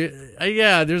is a kid.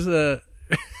 Yeah, there's an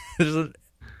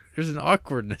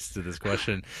awkwardness to this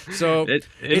question. So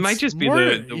it might just be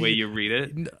the way you read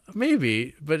it.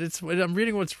 Maybe, but I'm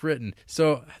reading what's written.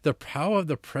 So how have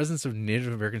the presence of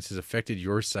Native Americans has affected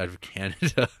your side of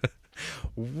Canada?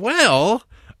 Well,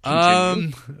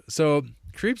 so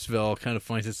Creepsville kind of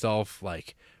finds itself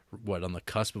like on the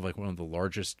cusp of like one of the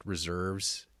largest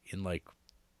reserves in like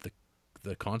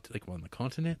the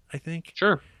continent, I think.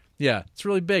 Sure. Yeah, it's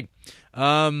really big.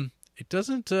 It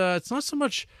doesn't. It's not so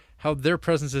much how their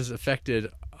presence has affected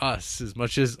us as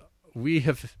much as we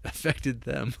have affected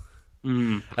them.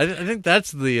 I think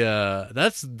that's the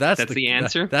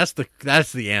answer. That's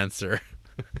the answer.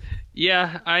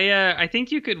 Yeah, I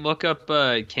think you could look up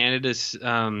Canada's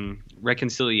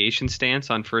reconciliation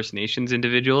stance on First Nations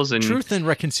individuals and Truth and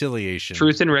Reconciliation.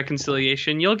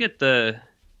 You'll get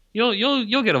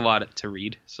you'll get a lot to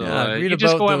read. So you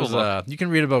just go have a look. You can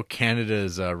read about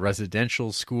Canada's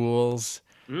residential schools.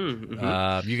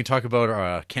 Mm-hmm. You can talk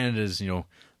about Canada's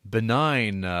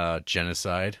benign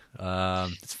genocide.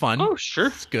 It's fun. Oh, sure.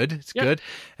 It's good. It's good.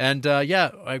 And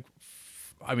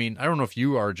I mean, I don't know if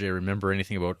you, RJ, remember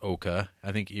anything about Oka.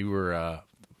 I think you were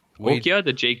Okja,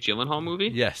 the Jake Gyllenhaal movie?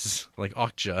 Yes, like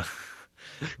Okja.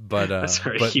 But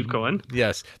sorry, keep going.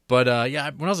 Yes, but yeah,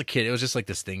 when I was a kid, it was just like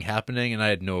this thing happening, and I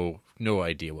had no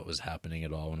idea what was happening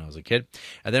at all when I was a kid.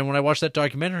 And then when I watched that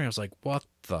documentary, I was like, "What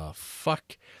the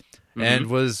fuck?" And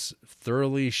was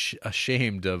thoroughly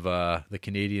ashamed of the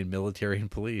Canadian military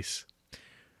and police.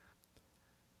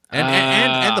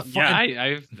 And the fun.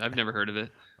 I've never heard of it.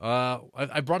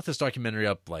 I brought this documentary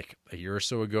up like a year or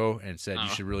so ago and said you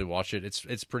should really watch it.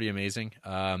 It's pretty amazing.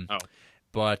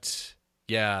 But.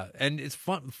 Yeah, and it's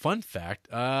fun fact,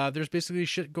 there's basically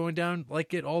shit going down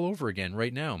like it all over again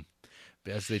right now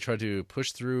as they try to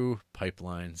push through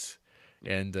pipelines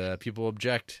and people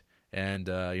object. And,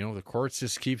 the courts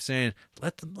just keep saying,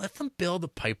 let them build the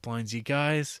pipelines, you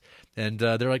guys. And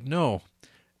they're like, no.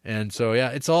 And so, yeah,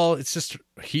 it's just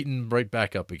heating right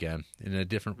back up again in a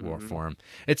different war form.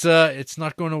 It's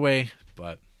not going away,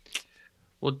 but.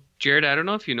 Well, Jared, I don't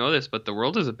know if you know this, but the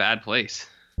world is a bad place.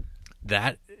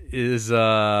 That is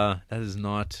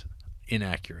not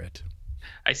inaccurate.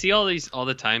 I see all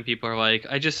the time. People are like,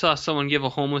 I just saw someone give a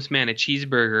homeless man a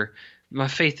cheeseburger. My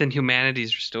faith in humanity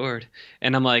is restored.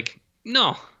 And I'm like,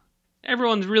 no,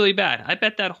 everyone's really bad. I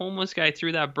bet that homeless guy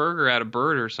threw that burger at a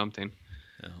bird or something.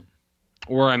 Yeah.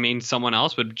 Or, I mean, someone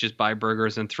else would just buy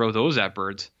burgers and throw those at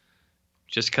birds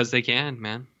just because they can,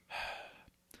 man.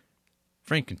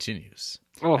 Frank continues.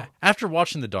 Oh. After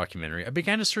watching the documentary, I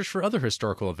began to search for other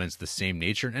historical events of the same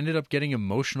nature and ended up getting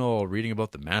emotional reading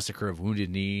about the massacre of Wounded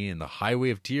Knee and the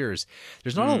Highway of Tears.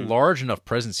 There's not a large enough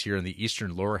presence here in the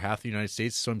eastern lower half of the United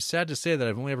States, so I'm sad to say that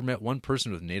I've only ever met one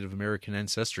person with Native American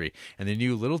ancestry, and they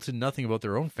knew little to nothing about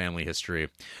their own family history.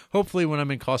 Hopefully, when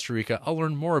I'm in Costa Rica, I'll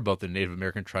learn more about the Native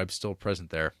American tribes still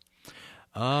present there.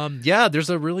 Yeah,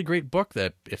 there's a really great book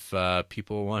that if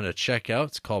people want to check out,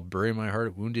 it's called Bury My Heart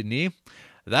at Wounded Knee.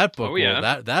 That book,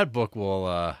 that book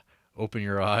will open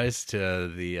your eyes to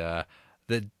the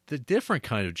different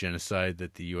kind of genocide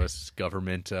that the U.S.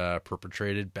 government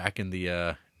perpetrated back in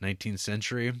the 19th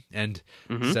century and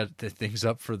set things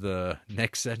up for the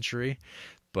next century.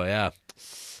 But yeah,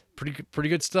 pretty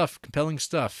good stuff, compelling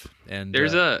stuff. And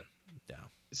there's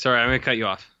sorry, I'm gonna cut you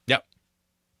off. Yep.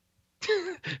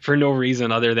 For no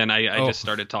reason other than I just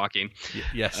started talking.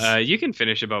 Yes. You can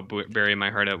finish about Bury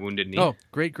My Heart at Wounded Knee. Oh,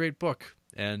 great book.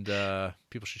 And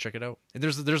people should check it out. And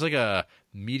there's like a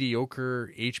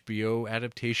mediocre HBO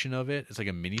adaptation of it. It's like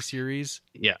a miniseries.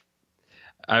 Yeah,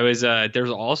 I was. There's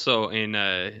also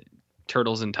in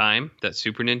Turtles in Time, that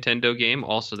Super Nintendo game,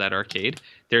 also that arcade.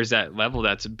 There's that level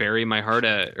that's Bury My Heart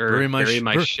at Bury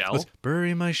My Shell.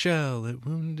 Bury My Shell at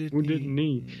Wounded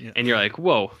Knee. Yeah. And you're like,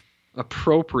 whoa.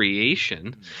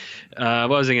 Appropriation. What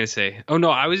was I going to say? Oh no,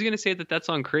 I was going to say that's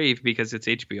on Crave because it's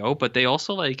HBO, but they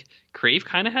also like Crave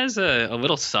kind of has a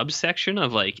little subsection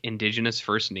of like Indigenous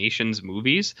First Nations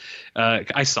movies.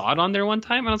 I saw it on there one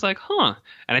time and I was like, huh.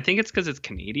 And I think it's because it's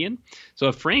Canadian. So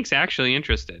if Frank's actually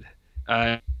interested,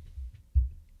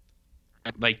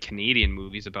 like Canadian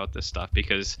movies about this stuff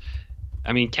because,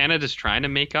 I mean, Canada's trying to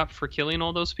make up for killing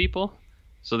all those people,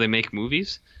 so they make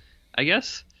movies, I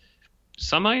guess.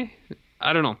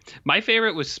 I don't know. My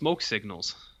favorite was Smoke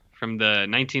Signals from the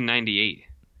 1998.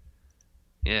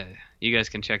 Yeah, you guys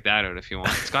can check that out if you want.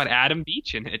 It's got Adam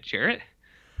Beach in it, Jarrett.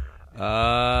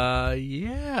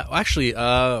 Yeah. Actually,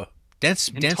 Dance.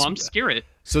 Tom Skerritt.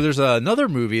 So there's another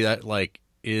movie that like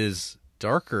is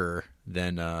darker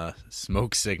than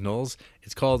Smoke Signals.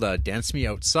 It's called Dance Me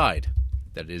Outside.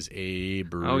 That is a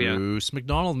Bruce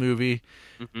McDonald movie,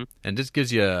 and this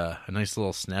gives you a nice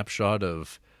little snapshot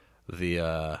of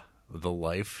the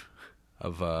life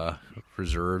of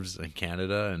reserves in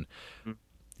Canada, and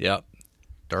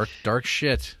dark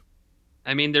shit.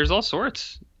 I mean, there's all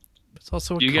sorts. It's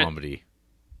also a comedy.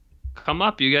 Come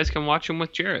up, you guys can watch them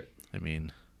with Jarrett. I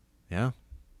mean, yeah.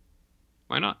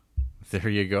 Why not? There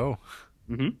you go,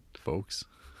 folks.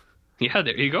 Yeah,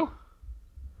 there you go.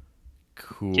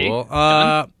 Cool.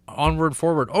 Okay, Onward,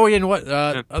 forward. Oh, you know what?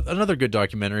 Another good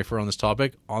documentary for on this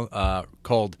topic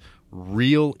called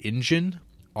Real Engine,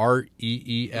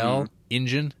 REEL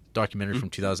Engine, documentary from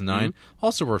 2009.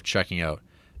 Also worth checking out.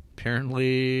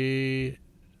 Apparently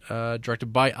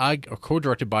co-directed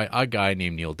by a guy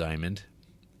named Neil Diamond.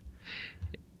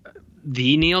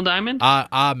 The Neil Diamond?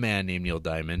 A man named Neil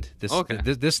Diamond.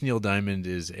 This Neil Diamond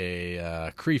is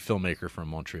a Cree filmmaker from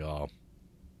Montreal.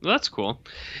 Well, that's cool.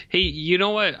 Hey, you know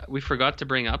what we forgot to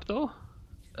bring up, though?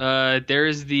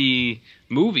 There's the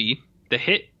movie, the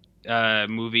hit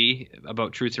movie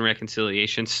about truth and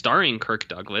reconciliation starring Kirk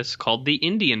Douglas called The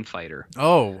Indian Fighter.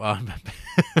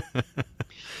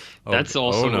 That's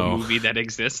also a movie that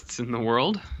exists in the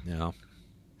world. Yeah.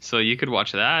 So you could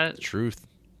watch that. Truth.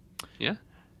 Yeah.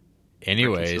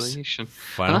 Anyways,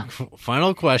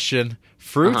 final question.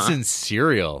 Fruits and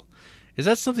cereal. Is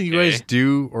that something you guys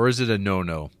do, or is it a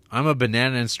no-no? I'm a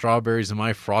banana and strawberries and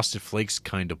my Frosted Flakes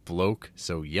kind of bloke,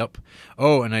 so yep.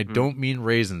 Oh, and I don't mean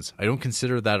raisins. I don't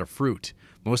consider that a fruit,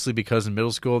 mostly because in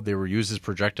middle school they were used as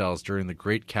projectiles during the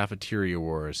Great Cafeteria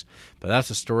Wars. But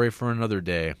that's a story for another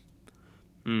day.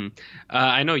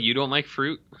 I know you don't like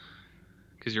fruit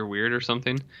because you're weird or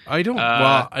something. I don't.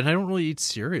 And I don't really eat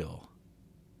cereal.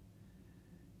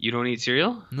 You don't eat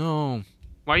cereal? No.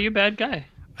 Why are you a bad guy?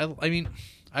 I mean,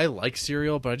 I like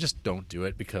cereal, but I just don't do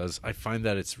it because I find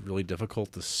that it's really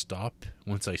difficult to stop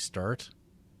once I start.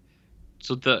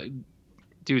 So the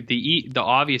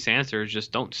obvious answer is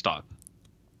just don't stop.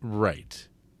 Right.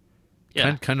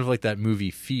 Yeah. Kind of like that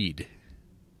movie Feed.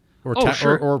 Or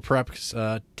sure. or perhaps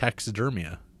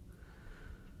Taxidermia.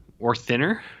 Or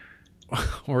thinner.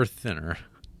 Or thinner.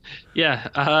 Yeah,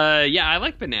 I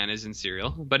like bananas in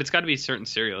cereal, but it's got to be certain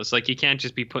cereals. Like you can't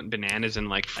just be putting bananas in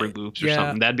like Fruit Loops or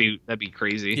something. That'd be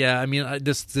crazy. Yeah, I mean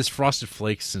this Frosted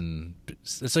Flakes and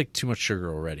it's like too much sugar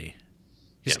already.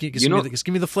 Just give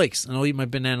me the flakes and I'll eat my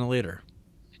banana later.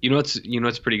 You know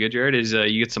what's pretty good, Jared, is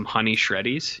you get some honey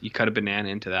shreddies. You cut a banana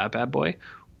into that bad boy.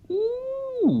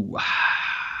 Ooh.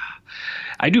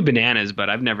 I do bananas, but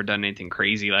I've never done anything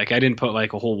crazy. Like I didn't put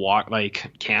like a whole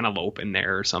cantaloupe in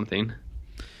there or something.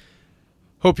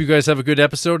 Hope you guys have a good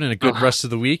episode and a good rest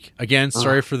of the week. Again,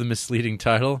 sorry for the misleading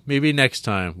title. Maybe next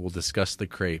time we'll discuss the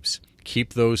crepes.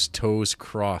 Keep those toes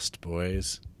crossed,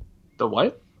 boys. The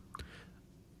what?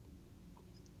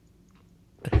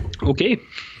 Okay.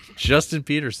 Justin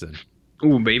Peterson.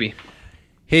 Ooh, baby.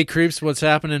 Hey, creeps, what's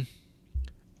happening?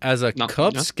 As a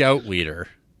Cub Scout leader,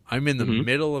 I'm in the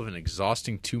middle of an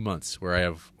exhausting 2 months where I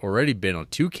have already been on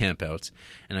 2 campouts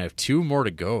and I have 2 more to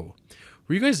go.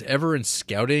 Were you guys ever in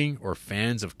scouting or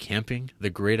fans of camping, the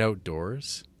great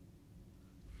outdoors?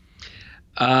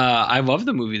 I love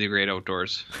the movie The Great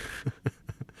Outdoors.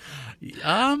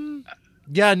 Yeah,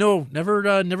 no,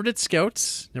 never did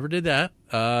scouts. Never did that.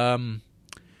 I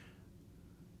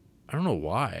don't know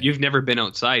why. You've never been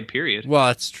outside, period. Well,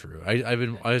 that's true.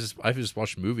 I've just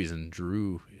watched movies and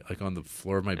drew like on the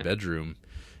floor of my bedroom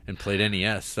and played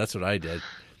NES. That's what I did.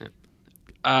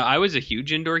 I was a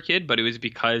huge indoor kid, but it was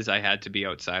because I had to be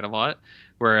outside a lot.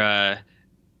 Where,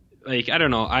 like, I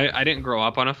don't know, I didn't grow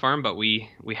up on a farm, but we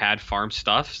had farm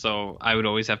stuff, so I would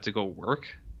always have to go work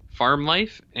farm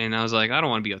life, and I was like, I don't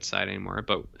want to be outside anymore.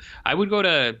 But I would go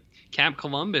to Camp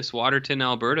Columbus, Waterton,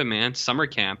 Alberta, man, summer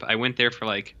camp. I went there for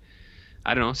like,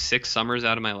 I don't know, 6 summers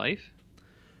out of my life.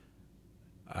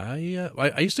 I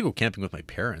used to go camping with my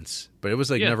parents, but it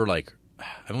was like never like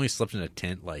I've only slept in a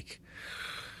tent like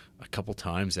a couple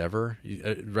times ever.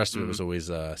 The rest of it was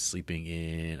always sleeping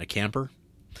in a camper.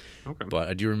 Okay. But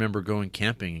I do remember going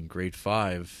camping in grade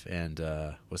 5, and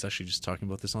was actually just talking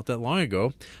about this not that long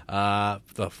ago.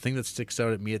 The thing that sticks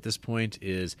out at me at this point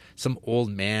is some old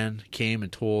man came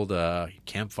and told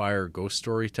campfire ghost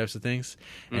story types of things,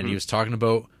 and he was talking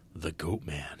about the Goat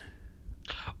Man.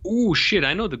 Ooh, shit!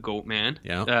 I know the Goat Man.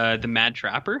 Yeah. The Mad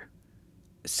Trapper.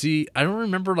 See, I don't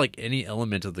remember like any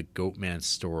element of the Goat Man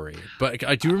story, but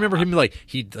I do remember him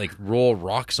he'd like roll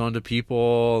rocks onto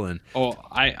people and. Oh,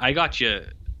 I got you.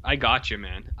 I got you,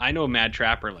 man. I know Mad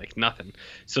Trapper like nothing.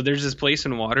 So there's this place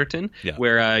in Waterton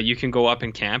where you can go up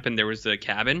and camp, and there was a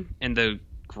cabin, and the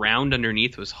ground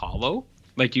underneath was hollow.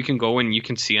 Like you can go and you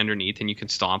can see underneath, and you can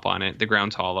stomp on it. The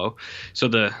ground's hollow. So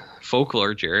the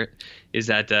folklore, Jarrett, is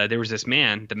that there was this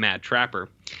man, the Mad Trapper,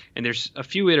 and there's a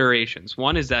few iterations.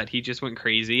 One is that he just went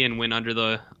crazy and went under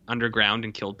the underground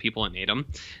and killed people and ate them.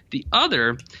 The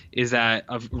other is that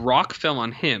a rock fell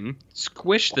on him,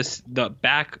 squished the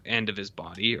back end of his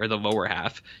body, or the lower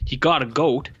half. He got a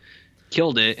goat,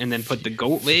 killed it, and then put the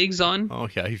goat legs on. Oh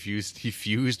yeah, he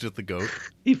fused with the goat.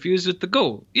 He fused with the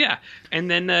goat, yeah,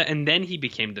 and then he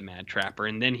became the Mad Trapper,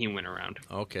 and then he went around.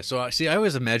 Okay, so I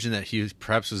always imagine that he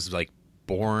perhaps was like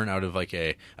born out of like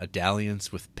a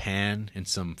dalliance with Pan and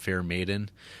some fair maiden,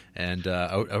 and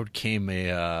out came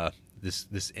a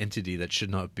this entity that should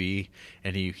not be,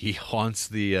 and he haunts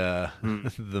the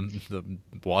the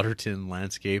Waterton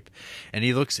landscape, and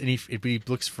he looks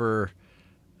for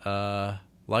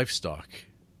livestock.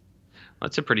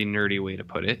 That's a pretty nerdy way to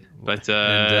put it, but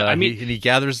I mean, he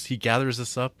gathers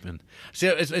this up, and see,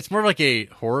 it's more like a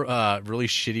horror, really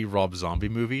shitty Rob Zombie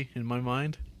movie in my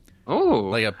mind. Oh,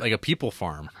 like a people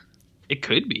farm. It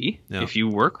could be if you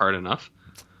work hard enough.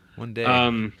 One day.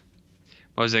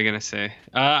 What was I gonna say?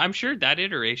 I'm sure that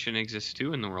iteration exists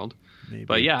too in the world. Maybe.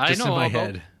 But yeah, just I know in my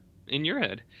about, head. In your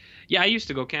head. Yeah, I used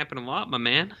to go camping a lot, my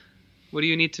man. What do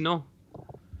you need to know?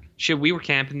 Shit, we were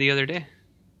camping the other day.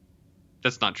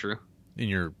 That's not true. In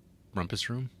your rumpus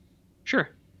room? Sure.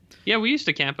 Yeah, we used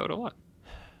to camp out a lot.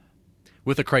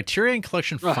 With the Criterion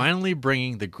Collection finally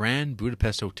bringing the Grand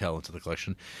Budapest Hotel into the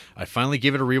collection, I finally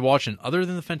gave it a rewatch, and other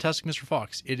than The Fantastic Mr.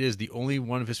 Fox, it is the only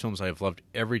one of his films I have loved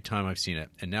every time I've seen it,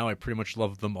 and now I pretty much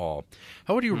love them all.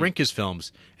 How would you rank his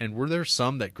films, and were there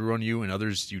some that grew on you and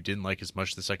others you didn't like as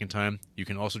much the second time? You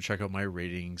can also check out my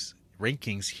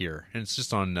rankings here, and it's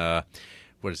just on...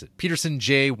 what is it? Peterson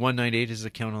J198 is his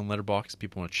account on Letterboxd.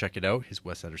 People want to check it out. His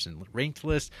Wes Anderson ranked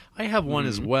list. I have one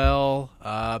as well.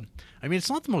 I mean,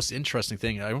 it's not the most interesting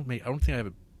thing. I don't think I have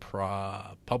it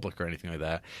public or anything like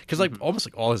that. Because almost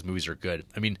like all his movies are good.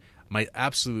 I mean, my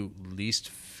absolute least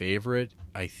favorite,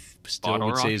 I still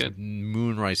would say, is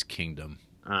Moonrise Kingdom.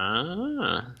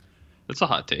 That's a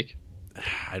hot take.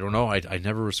 I don't know. I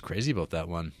never was crazy about that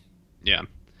one. Yeah.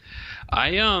 I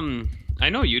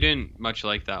know you didn't much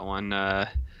like that one. I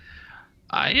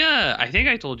think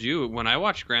I told you when I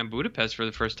watched Grand Budapest for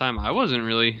the first time, I wasn't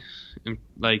really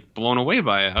like blown away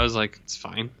by it. I was like, it's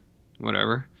fine,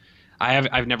 whatever.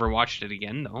 I've never watched it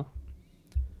again though.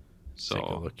 So take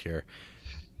a look here.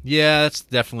 Yeah, that's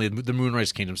definitely the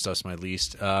Moonrise Kingdom stuff's my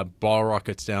least. Ball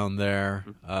Rocket's down there.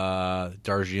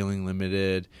 Darjeeling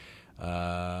Limited. Then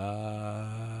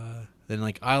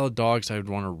like Isle of Dogs, I would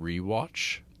want to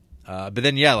rewatch. But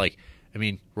then I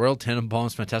mean, Royal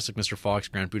Tenenbaums, Fantastic Mr. Fox,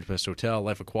 Grand Budapest Hotel,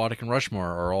 Life Aquatic, and Rushmore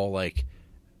are all like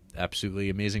absolutely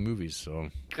amazing movies. So,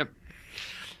 yep.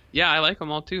 Yeah, I like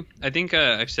them all too. I think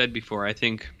I've said before, I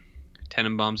think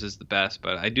Tenenbaums is the best,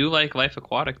 but I do like Life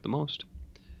Aquatic the most.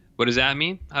 What does that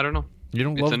mean? I don't know. You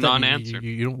don't love that non-answer.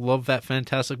 You don't love that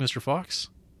Fantastic Mr. Fox?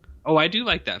 Oh, I do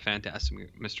like that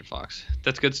Fantastic Mr. Fox.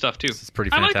 That's good stuff too. It's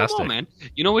pretty fantastic. I like them all, man.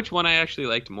 You know which one I actually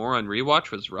liked more on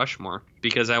rewatch was Rushmore,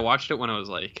 because I watched it when I was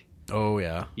like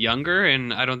younger,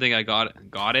 and I don't think I got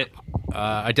it.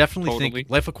 I definitely think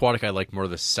Life Aquatic I liked more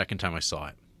the second time I saw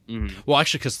it. Mm-hmm. Well,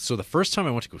 actually, because the first time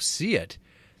I went to go see it,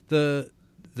 the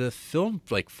film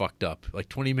like fucked up like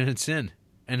 20 minutes in,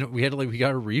 and we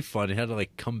got a refund and had to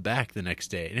come back the next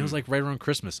day, and it was like right around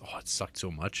Christmas. Oh, it sucked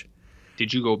so much.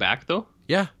 Did you go back though?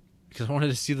 Yeah, because I wanted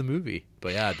to see the movie.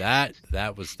 But yeah,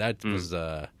 that was not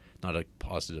a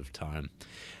positive time.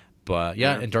 But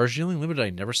yeah, and Darjeeling Limited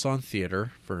I never saw in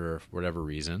theater for whatever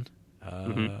reason.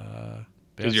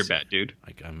 Because you're a bad dude.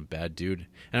 I'm a bad dude.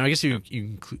 And I guess you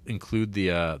include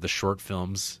the short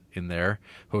films in there.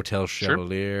 Hotel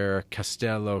Chevalier,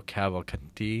 Castello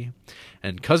Cavalcanti,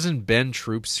 and Cousin Ben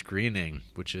Troop Screening,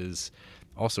 which is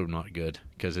also not good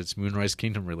because it's Moonrise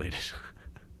Kingdom related.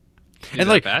 And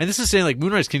this is saying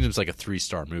Moonrise Kingdom's like a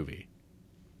 3-star movie.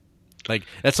 Like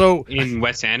that's so In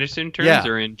Wes Anderson terms Yeah.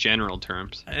 or in general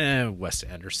terms? Wes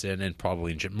Anderson, and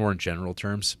probably more in general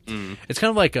terms. Mm. It's kind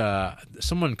of like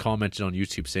someone commented on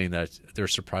YouTube saying that they're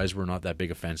surprised we're not that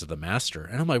big of fans of The Master,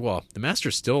 and I'm like, well, The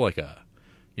Master's still like a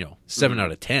 7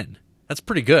 out of 10. That's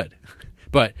pretty good,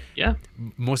 but Yeah.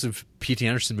 most of P.T.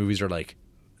 Anderson movies are like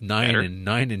 9 Better. and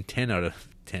 9 and 10 out of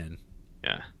 10.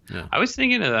 Yeah. Yeah. I was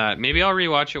thinking of that. Maybe I'll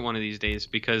rewatch it one of these days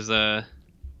because a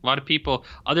lot of people,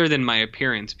 other than my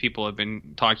appearance, people have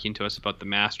been talking to us about The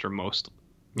Master most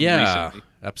Yeah, recently.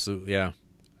 absolutely, yeah.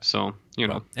 So, you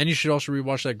know. And you should also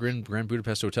rewatch that Grand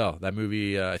Budapest Hotel. That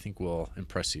movie, I think, will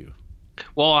impress you.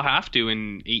 Well, I'll have to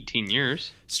in 18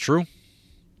 years. It's true.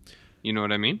 You know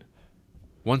what I mean?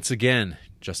 Once again,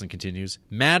 Justin continues,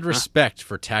 mad respect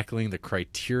for tackling the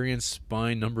Criterion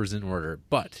spine numbers in order.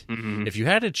 But if you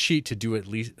had to cheat to do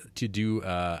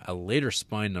a later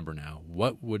spine number now,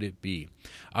 what would it be?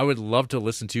 I would love to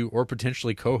listen to or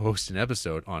potentially co-host an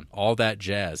episode on All That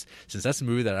Jazz, since that's a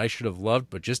movie that I should have loved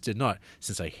but just did not,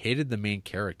 since I hated the main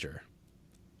character.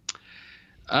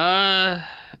 I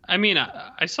mean,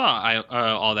 I saw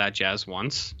All That Jazz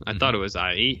once. I thought it was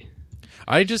IE.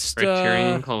 I just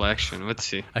Criterion Collection. Let's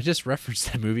see. I just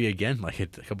referenced that movie again like a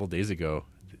couple days ago.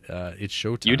 It's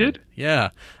Showtime. You did?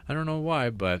 Yeah. I don't know why,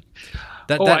 but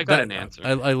I got an answer.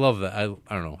 I love that. I don't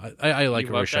know. I like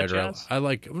You Roy love that Scheider.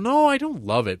 jazz? No, I don't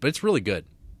love it, but it's really good.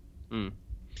 Do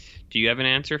you have an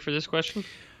answer for this question?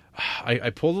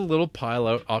 I pulled a little pile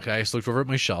out. Okay, I just looked over at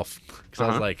my shelf because I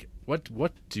was like, what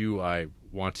do I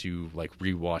want to like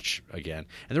rewatch again?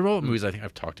 And they're all movies I think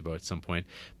I've talked about at some point,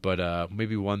 but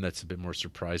maybe one that's a bit more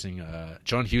surprising.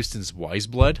 John Huston's Wise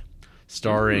Blood,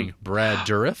 starring Brad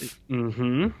Dourif.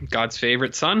 Mm-hmm. God's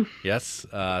favorite son. Yes,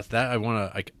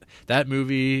 that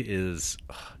movie is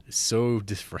so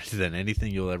different than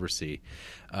anything you'll ever see.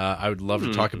 I would love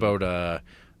to talk about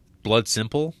Blood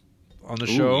Simple on the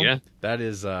show. Yeah. That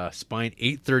is spine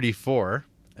 834,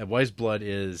 and Wise Blood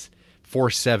is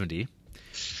 470.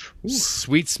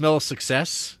 Sweet Smell of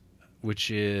Success, which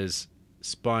is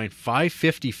spine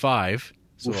 555,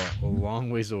 so a long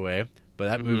ways away. But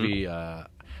that movie,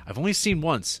 I've only seen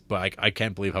once, but I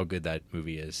can't believe how good that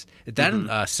movie is. That in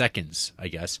seconds, I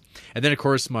guess. And then, of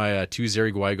course, my two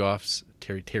Terry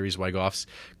Zweigoffs,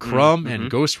 Crumb and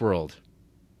Ghost World.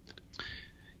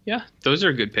 Yeah, those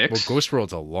are good picks. Well, Ghost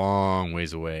World's a long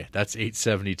ways away. That's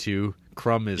 872.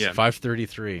 Crumb is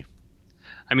 533.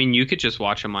 I mean, you could just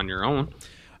watch them on your own.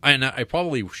 And I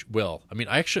probably will. I mean,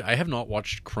 I have not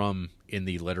watched Crumb in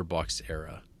the Letterboxd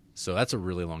era, so that's a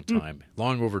really long time,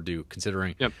 long overdue.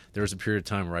 Considering there was a period of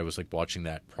time where I was like watching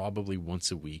that probably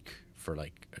once a week for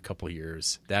like a couple of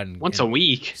years. Once a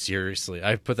week. Seriously,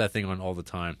 I put that thing on all the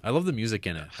time. I love the music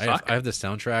in it. I have the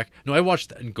soundtrack. No, I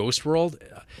watched in Ghost World.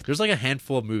 There's like a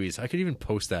handful of movies. I could even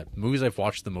post that movies I've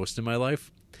watched the most in my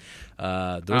life.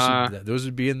 Those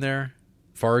would be in there.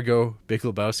 Fargo, Big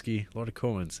Lebowski, a lot of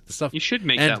Coens. The stuff You should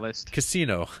make and that list.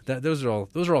 Casino. Those are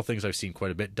all things I've seen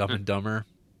quite a bit. Dumb and Dumber.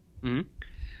 Mm-hmm.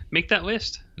 Make that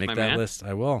list. Make my that man. list.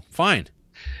 I will. Fine.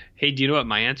 Hey, do you know what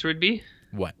my answer would be?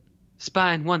 What?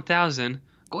 Spine 1000.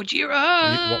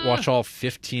 Gojira. Watch all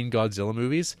 15 Godzilla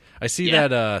movies. I see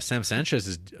that Sam Sanchez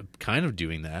is kind of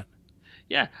doing that.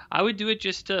 Yeah, I would do it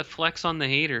just to flex on the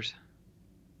haters.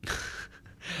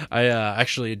 I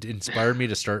actually, it inspired me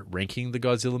to start ranking the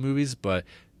Godzilla movies, but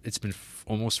it's been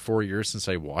almost 4 years since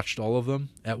I watched all of them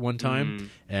at one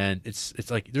time, and it's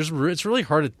like it's really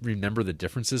hard to remember the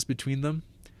differences between them.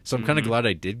 So I'm kind of glad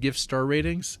I did give star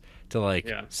ratings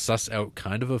to suss out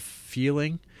kind of a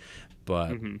feeling.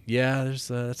 But there's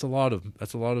that's a lot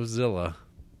of Zilla.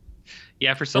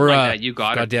 Yeah, for something like that, you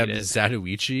got to goddamn beat it.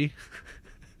 Zatoichi.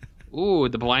 Ooh,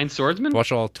 the Blind Swordsman.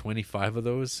 Watch all 25 of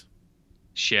those.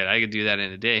 Shit, I could do that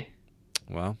in a day.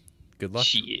 Well, good luck.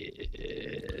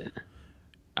 Shit.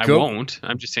 I won't.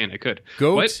 I'm just saying I could.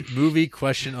 Goat movie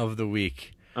question of the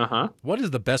week. Uh-huh. What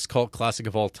is the best cult classic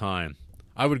of all time?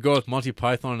 I would go with Monty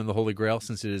Python and the Holy Grail,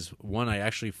 since it is one I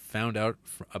actually found out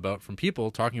about from people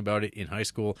talking about it in high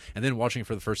school, and then watching it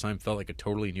for the first time felt like a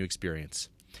totally new experience.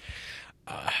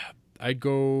 I'd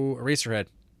go Eraserhead.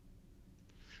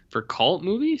 For cult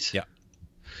movies? Yeah.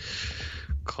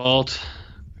 Cult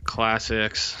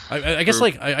classics. I guess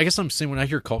I guess I'm saying when I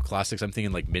hear cult classics, I'm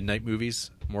thinking like midnight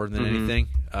movies more than anything.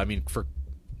 I mean, for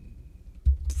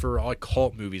all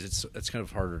cult movies, it's kind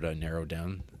of harder to narrow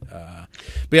down. But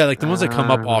yeah, like the ones that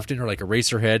come up often are like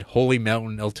Eraserhead, Holy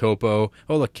Mountain, El Topo.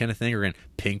 Oh, look, Kenneth Anger again.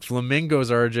 Pink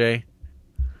Flamingos, RJ.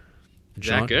 Is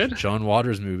that good? John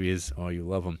Waters movies. Oh, you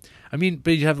love them. I mean,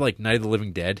 but you have like Night of the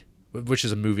Living Dead, which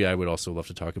is a movie I would also love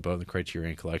to talk about in the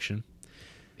Criterion Collection.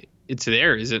 It's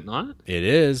there, is it not? It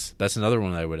is. That's another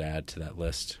one I would add to that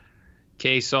list.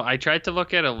 Okay, so I tried to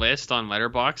look at a list on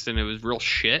Letterboxd and it was real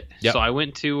shit. Yep. So I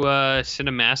went to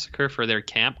Cinemassacre for their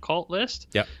camp cult list.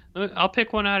 Yep. I'll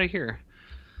pick one out of here.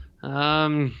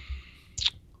 Ernest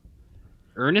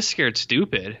Scared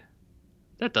Stupid.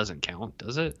 That doesn't count,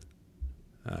 does it?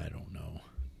 I don't know.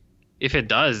 If it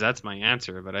does, that's my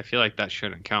answer, but I feel like that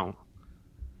shouldn't count.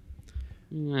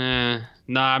 No,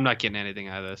 I'm not getting anything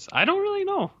out of this. I don't really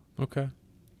know. Okay.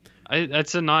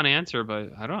 That's a non-answer,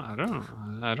 but I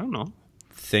don't know.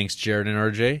 Thanks, Jared and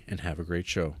RJ, and have a great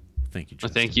show. Thank you, Well,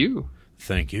 Justin. thank you.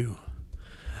 Thank you.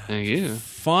 Thank you.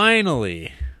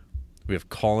 Finally, we have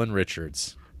Colin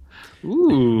Richards.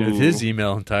 Ooh. With his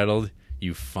email entitled,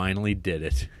 "You finally did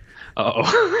it."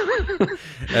 Uh-oh.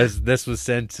 As this was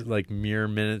sent like mere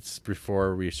minutes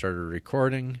before we started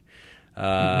recording.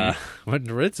 What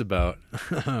it's about.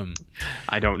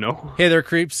 I don't know. Hey there,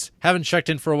 creeps. Haven't checked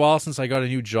in for a while since I got a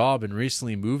new job and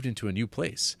recently moved into a new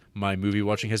place. My movie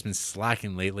watching has been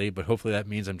slacking lately, but hopefully that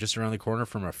means I'm just around the corner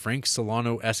from a Frank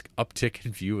Solano-esque uptick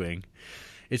in viewing.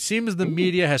 It seems the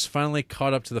media has finally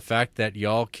caught up to the fact that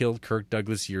y'all killed Kirk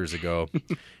Douglas years ago.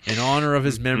 In honor of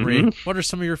his memory, what are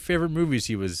some of your favorite movies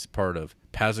he was part of?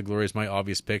 Paths of Glory is my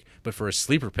obvious pick, but for a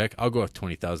sleeper pick, I'll go with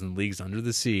 20,000 Leagues Under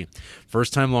the Sea.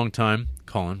 First time, long time,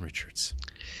 Colin Richards.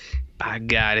 By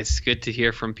God, it's good to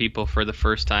hear from people for the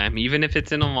first time, even if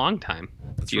it's in a long time.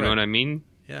 Do you know what I mean?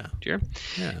 Yeah. Jared?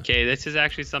 Yeah. Okay, this is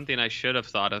actually something I should have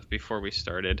thought of before we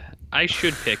started. I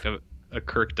should pick a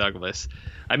Kirk Douglas.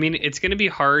 I mean, it's going to be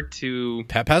hard to...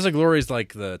 Paths of Glory is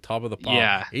like the top of the pop.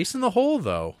 Yeah. Ace in the Hole,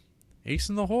 though. Ace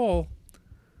in the Hole.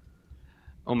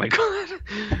 Oh my God,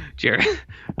 Jared!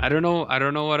 I don't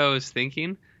know what I was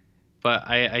thinking, but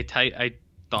I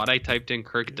thought I typed in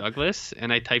Kirk Douglas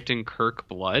and I typed in Kirk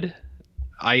Blood.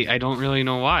 I don't really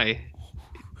know why.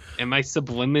 Am I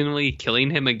subliminally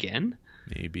killing him again?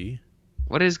 Maybe.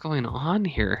 What is going on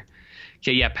here?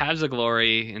 Okay, yeah, Paths of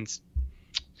Glory, and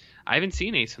I haven't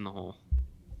seen Ace in the Hole.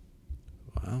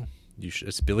 Wow.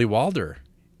 It's Billy Wilder.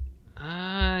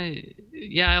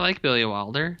 Yeah, I like Billy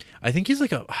Wilder. I think he's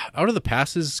like Out of the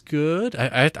Past is good.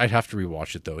 I'd have to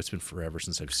rewatch it though. It's been forever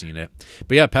since I've seen it.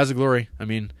 But yeah, Paths of Glory. I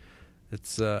mean,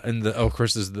 it's and of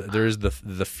course there is the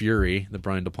Fury, the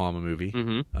Brian De Palma movie,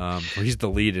 where he's the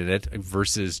lead in it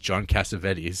versus John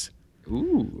Cassavetes.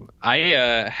 Ooh, I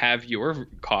have your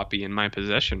copy in my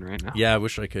possession right now. Yeah, I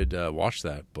wish I could watch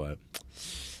that, but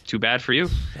too bad for you.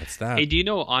 That's that. Hey, do you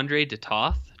know Andre de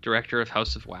Toth, director of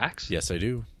House of Wax? Yes, I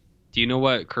do. Do you know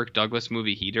what Kirk Douglas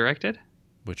movie he directed?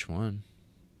 Which one?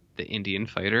 The Indian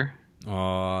Fighter.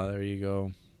 Oh, there you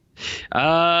go.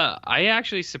 I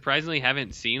actually surprisingly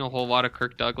haven't seen a whole lot of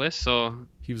Kirk Douglas, so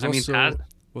He was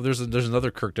well, there's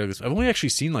another Kirk Douglas. I've only actually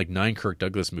seen like 9 Kirk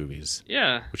Douglas movies.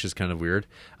 Yeah. Which is kind of weird.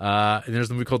 And there's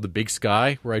the movie called The Big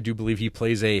Sky, where I do believe he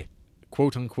plays a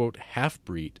quote unquote half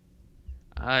breed.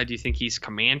 Do you think he's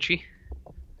Comanche?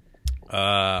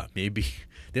 Maybe.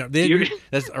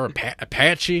 That's or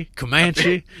Apache,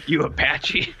 Comanche. You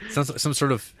Apache? Sounds like some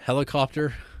sort of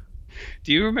helicopter.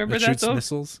 Do you remember that shoots though?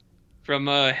 Missiles. From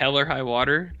Hell or High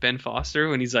Water, Ben Foster,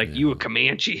 when he's like, "You a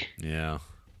Comanche?" Yeah.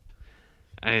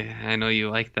 I know you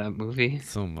like that movie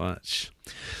so much.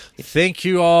 Thank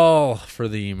you all for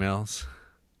the emails.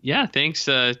 Yeah, thanks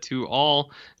to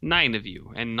all 9 of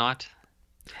you and not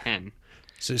 10.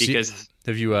 So, because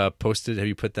have you posted? Have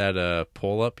you put that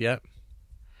poll up yet?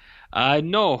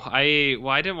 No, I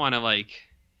didn't want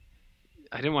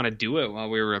to do it while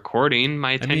we were recording.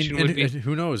 My attention would be.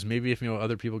 Who knows? Maybe if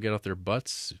other people get off their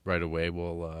butts right away,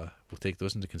 we'll take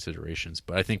those into considerations.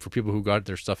 But I think for people who got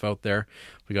their stuff out there,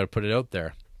 we got to put it out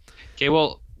there. Okay,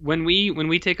 well, when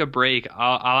we take a break,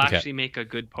 I'll actually make a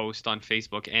good post on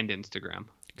Facebook and Instagram.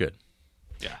 Good.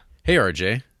 Yeah. Hey,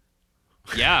 RJ.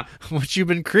 Yeah. What you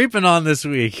been creeping on this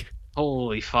week?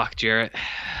 Holy fuck, Jarrett.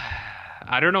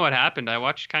 I don't know what happened. I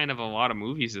watched kind of a lot of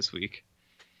movies this week.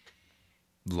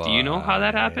 Do you know how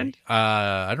that happened?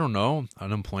 I don't know.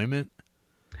 Unemployment?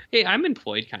 Hey, I'm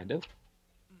employed, kind of.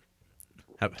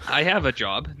 I have a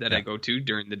job that I go to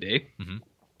during the day. Mm-hmm.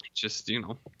 It's just,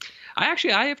 I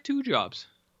have 2 jobs.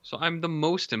 So I'm the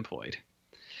most employed.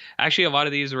 Actually, a lot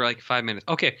of these were like 5 minutes.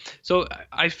 Okay, so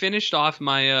I finished off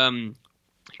my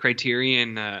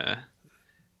Criterion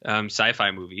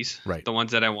sci-fi movies, right? The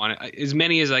ones that I wanted, as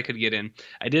many as I could get in.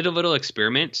 I did a little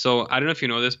experiment. So I don't know if you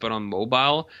know this, but on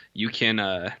mobile, you can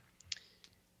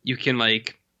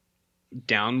like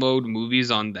download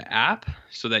movies on the app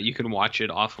so that you can watch it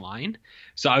offline.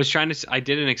 So I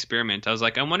did an experiment. I was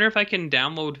like, I wonder if I can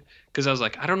download, because I was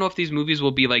like, I don't know if these movies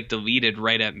will be like deleted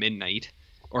right at midnight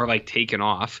or like taken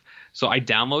off. So I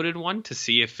downloaded one to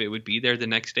see if it would be there the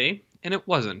next day, and it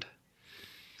wasn't.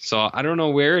 So I don't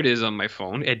know where it is on my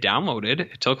phone. It downloaded.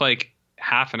 It took like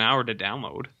half an hour to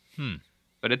download.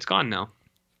 But it's gone now.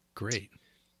 Great.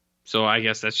 So I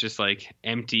guess that's just like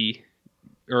empty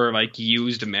or like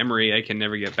used memory I can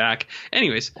never get back.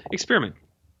 Anyways, Experiment.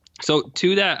 So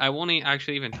to that, I won't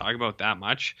actually even talk about that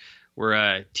much.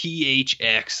 We're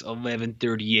THX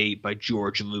 1138 by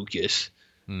George Lucas.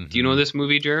 Do you know this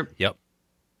movie, Jared? Yep.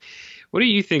 What do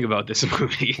you think about this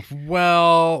movie?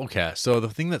 Well, okay. So the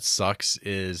thing that sucks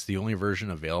is the only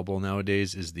version available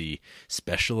nowadays is the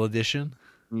special edition.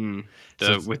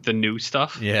 With the new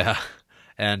stuff? Yeah.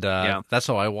 And that's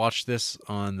how I watched this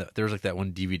on there was like that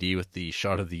one DVD with the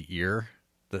shot of the ear.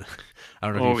 I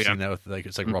don't know if you've seen that with like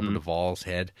it's like Robert Duvall's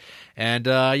head. And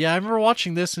I remember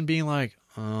watching this and being like,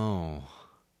 oh,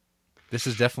 this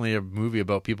is definitely a movie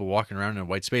about people walking around in a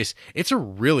white space. It's a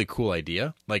really cool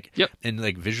idea. Like, and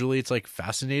like visually it's like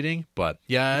fascinating, but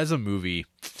yeah, as a movie,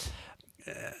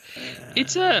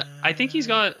 it's I think he's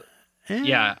got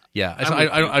I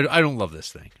don't love this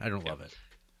thing. I don't love it.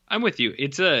 I'm with you.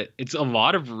 It's a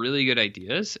lot of really good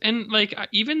ideas, and like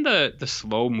even the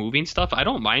slow moving stuff, I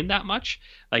don't mind that much.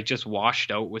 Like just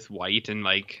washed out with white and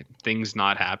like things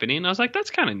not happening. I was like,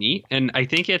 that's kind of neat, and I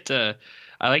think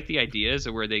I like the ideas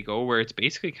of where they go, where it's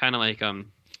basically kind of like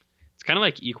it's kind of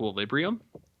like Equilibrium.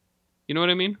 You know what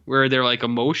I mean? Where they're like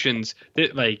emotions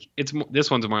that like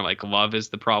this one's more like love is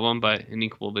the problem, but in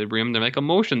Equilibrium they're like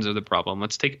emotions are the problem.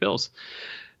 Let's take pills.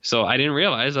 So I didn't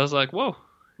realize. I was like, whoa.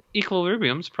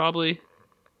 Equilibrium's probably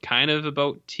kind of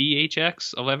about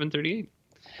THX 1138.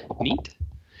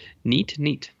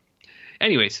 Neat.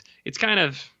 Anyways, it's kind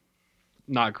of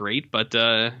not great, but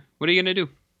what are you gonna do?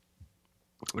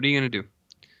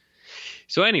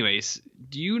 So, anyways,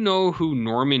 do you know who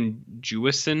Norman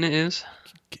Jewison is?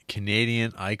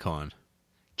 Canadian icon,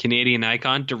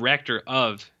 director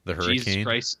of The Hurricane, Jesus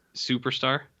Christ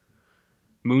Superstar,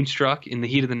 Moonstruck, In the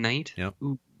Heat of the Night. Yep.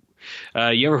 Ooh.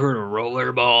 You ever heard of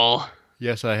Rollerball?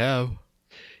 Yes, I have.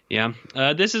 Yeah.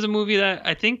 This is a movie that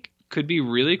I think could be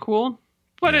really cool,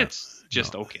 but it's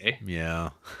just okay.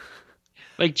 Yeah.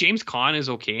 Like James Caan is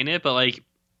okay in it, but like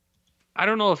I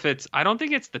don't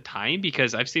think it's the time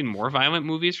because I've seen more violent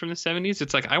movies from the 70s.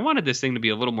 It's like I wanted this thing to be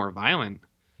a little more violent.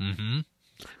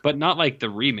 But not like the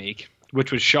remake,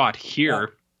 which was shot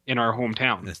here in our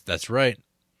hometown. That's right.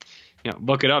 Yeah,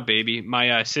 look it up, baby.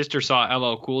 My sister saw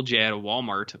LL Cool J at a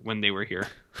Walmart when they were here,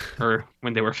 or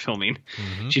when they were filming.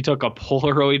 She took a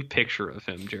Polaroid picture of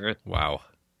him, Jarrett. Wow.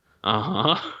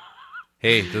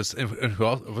 Hey, who else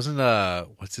wasn't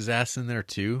what's his ass in there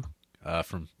too?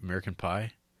 From American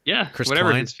Pie. Yeah, Chris whatever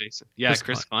Klein? his face. Yeah,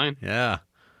 Chris Klein. Yeah,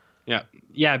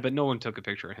 but no one took a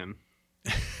picture of him.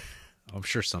 I'm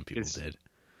sure some people did.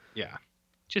 Yeah,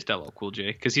 just LL Cool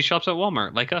J because he shops at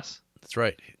Walmart like us. That's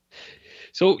right.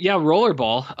 So yeah,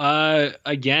 Rollerball.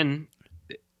 Again,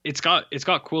 it's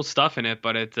got cool stuff in it,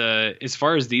 but as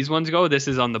far as these ones go, this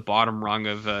is on the bottom rung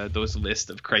of those list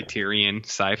of Criterion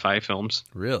sci-fi films.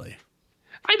 Really?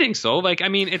 I think so. Like, I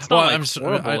mean, it's not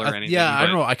horrible or anything. Yeah, I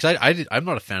don't know. Because I'm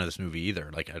not a fan of this movie either.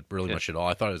 Like, really much at all.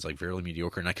 I thought it was like fairly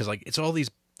mediocre. Because like it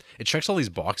checks all these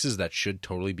boxes that should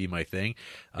totally be my thing.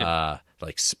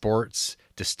 Like sports,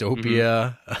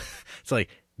 dystopia. It's like,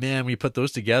 man, when you put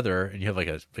those together and you have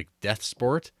like death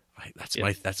sport,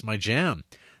 that's my jam.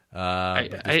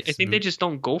 I think they just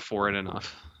don't go for it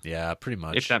enough. Yeah, pretty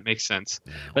much. If that makes sense.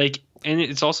 Yeah. Like, and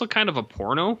it's also kind of a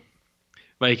porno.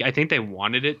 Like, I think they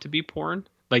wanted it to be porn.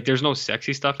 Like, there's no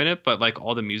sexy stuff in it, but like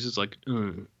all the music's like,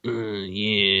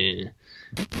 yeah.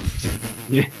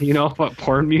 You know what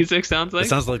porn music sounds like? It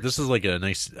sounds like this is like a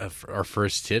nice our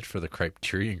first hit for the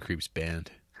Criterion Creeps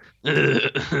band.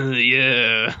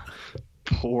 Yeah,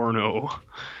 porno.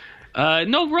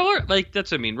 No,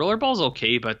 that's what I mean. Rollerball's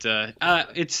okay, but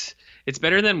it's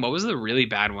better than what was the really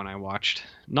bad one I watched?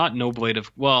 Not No Blade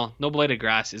of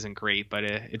Grass isn't great, but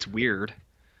it's weird.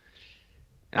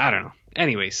 I don't know.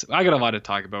 Anyways, I got a lot to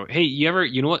talk about. Hey,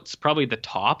 you know what's probably the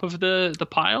top of the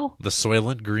pile? The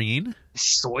Soylent Green.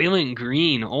 Soylent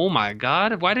Green. Oh my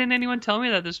God! Why didn't anyone tell me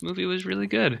that this movie was really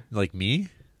good? Like me?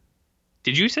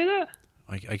 Did you say that?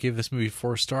 I gave this movie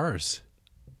 4 stars.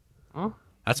 Oh,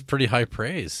 that's pretty high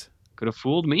praise. Could have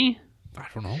fooled me. I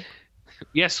don't know.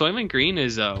 Yeah, Soylent Green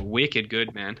is wicked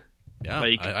good, man. Yeah,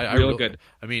 like real good.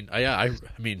 I mean,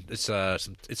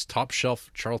 it's top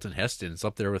shelf Charlton Heston. It's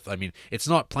up there with. I mean, it's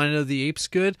not Planet of the Apes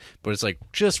good, but it's like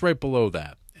just right below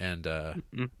that. And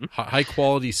high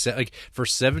quality set like for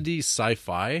 70s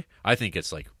sci-fi. I think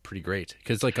it's like pretty great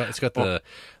because like it's got the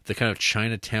kind of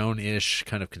Chinatown-ish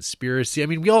kind of conspiracy. I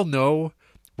mean, we all know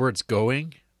where it's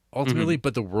going ultimately,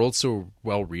 but the world's so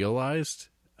well realized.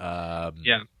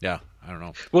 Yeah, I don't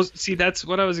know. Well, see, that's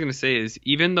what I was gonna say. Is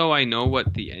even though I know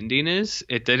what the ending is,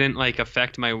 it didn't like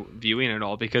affect my viewing at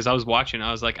all because I was watching.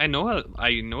 I was like, I know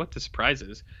what the surprise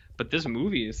is, but this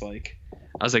movie is like,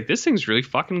 I was like, this thing's really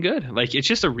fucking good. Like, it's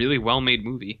just a really well made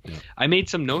movie. Yeah. I made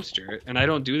some notes, Jared, and I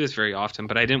don't do this very often,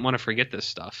 but I didn't want to forget this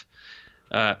stuff.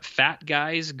 Fat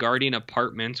guys guarding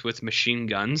apartments with machine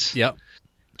guns. Yep.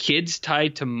 Kids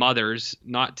tied to mothers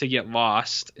not to get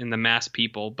lost in the mass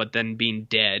people, but then being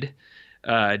dead.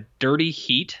 Dirty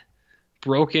heat,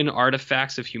 broken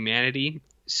artifacts of humanity,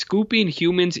 scooping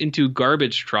humans into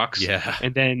garbage trucks, Yeah.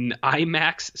 and then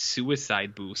IMAX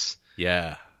suicide booths.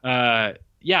 Yeah.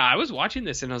 Yeah, I was watching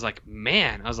this and I was like,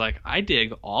 man, I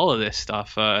dig all of this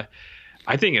stuff. I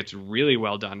think it's really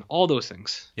well done. All those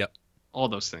things. Yep. All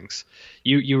those things.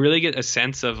 You really get a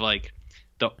sense of like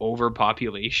the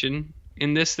overpopulation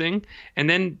in this thing, and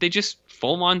then they just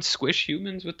full on squish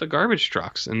humans with the garbage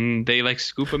trucks and they like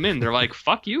scoop them in. They're like,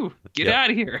 fuck you, get Yep. out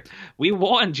of here, we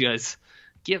warned yous,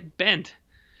 get bent.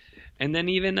 And then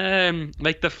even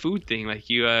like the food thing, like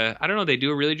I don't know, they do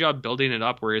a really job building it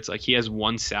up where it's like he has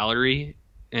one celery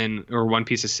or one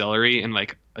piece of celery and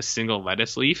like a single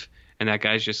lettuce leaf, and that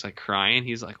guy's just like crying.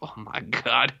 He's like, oh my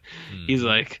god. He's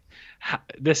like,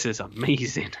 this is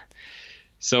amazing.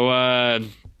 So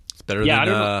It's better Yeah, I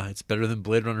don't know. than it's better than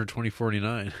Blade Runner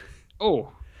 2049.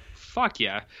 oh, fuck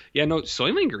yeah. Yeah, no,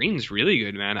 Soylent Green's really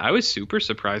good, man. I was super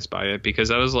surprised by it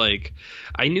because I was like,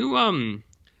 I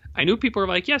knew people were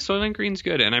like, yeah, Soylent Green's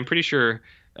good, and I'm pretty sure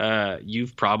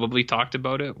you've probably talked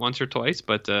about it once or twice,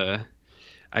 but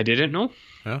I didn't know.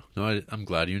 Yeah. No, I'm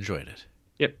glad you enjoyed it.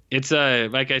 Yep, it's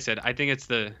like I said, I think it's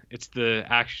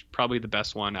probably the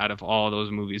best one out of all those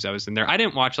movies I was in there. I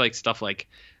didn't watch like stuff like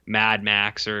Mad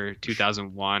Max or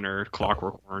 2001 or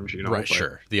Clockwork Orange, you know. Right. but,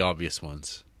 Sure. The obvious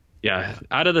ones. Yeah,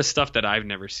 out of the stuff that I've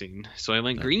never seen,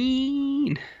 Soylent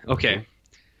Green. Okay.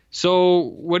 So,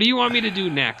 what do you want me to do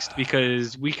next?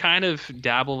 Because we kind of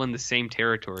dabble in the same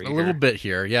territory. A here. little bit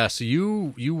here. Yeah. So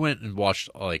you went and watched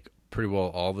like pretty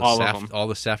well all the All of them. all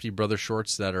the Safdie Brothers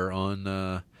shorts that are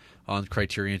on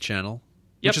Criterion Channel.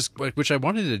 Yep. Which I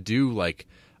wanted to do like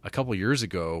a couple years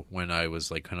ago when I was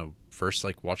like kind of first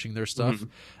like watching their stuff.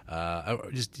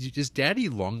 Just Daddy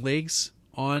Longlegs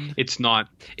on. It's not.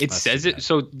 It That's says too it. bad.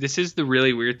 So this is the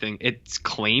really weird thing. It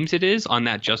claims it is on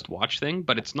that Just Watch thing,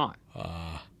 but it's not.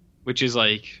 Which is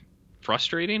like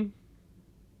frustrating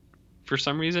for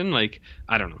some reason. Like,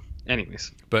 I don't know.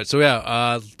 Anyways, But so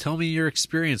yeah, tell me your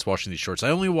experience watching these shorts. I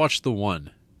only watched the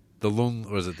one.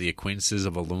 The Acquaintances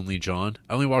of a Lonely John?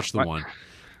 I only watched the What? one.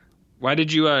 why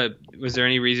did you? Was there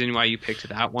any reason why you picked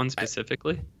that one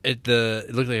specifically? It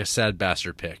looked like a sad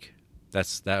bastard pick.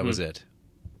 That was it.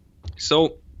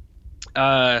 So,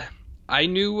 I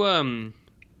knew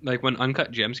like when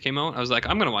Uncut Gems came out, I was like,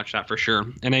 I'm gonna watch that for sure.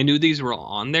 And I knew these were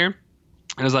on there.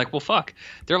 I was like, well, fuck.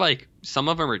 They're like, some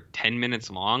of them are 10 minutes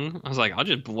long. I was like, I'll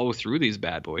just blow through these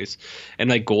bad boys. And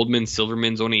like Goldman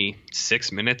Silverman's only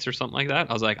 6 minutes or something like that.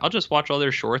 I was like, I'll just watch all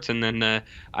their shorts. And then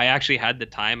I actually had the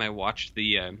time. I watched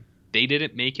they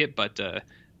didn't make it, but the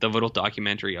little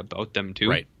documentary about them too.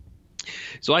 Right.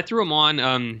 So I threw them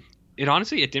on. It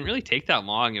didn't really take that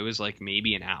long. It was like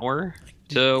maybe an hour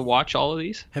to watch all of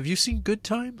these. Have you seen Good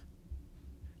Time?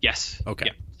 Yes. Okay.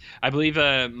 Yeah. I believe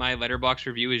my Letterboxd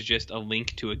review is just a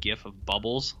link to a GIF of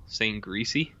Bubbles saying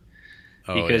 "greasy,"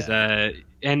 because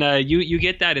you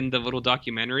get that in the little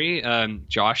documentary.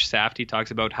 Josh Safdie talks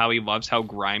about how he loves how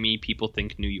grimy people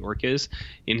think New York is,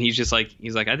 and he's like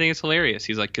I think it's hilarious.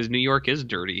 He's like, because New York is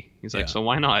dirty. He's like, Yeah. so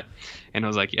why not? And I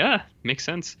was like, yeah, makes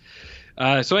sense.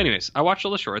 So anyways, I watched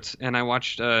all the shorts, and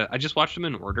I just watched them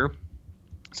in order.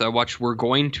 So I watched We're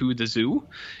Going to the Zoo.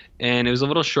 And it was a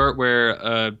little short where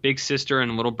a big sister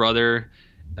and little brother,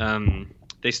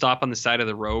 they stop on the side of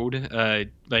the road,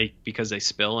 like because they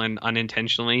spill, and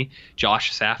unintentionally,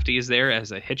 Josh Safdie is there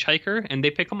as a hitchhiker, and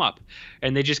they pick him up,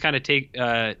 and they just kind of take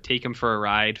him for a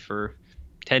ride for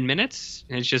 10 minutes,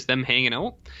 and it's just them hanging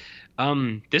out.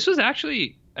 This was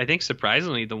actually, I think,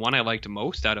 surprisingly, the one I liked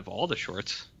most out of all the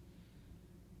shorts.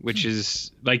 Which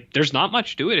is like, there's not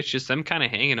much to it. It's just them kind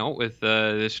of hanging out with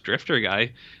this drifter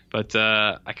guy. But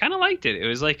I kind of liked it. It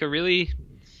was like a really,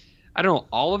 I don't know,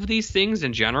 all of these things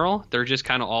in general, they're just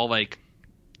kind of all like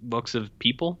looks of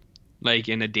people, like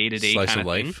in a day-to-day Slice kind of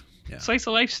of thing. life. Yeah. Slice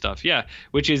of life stuff, yeah.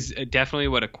 Which is definitely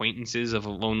what Acquaintances of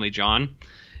a Lonely John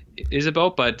is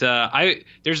about. But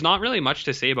there's not really much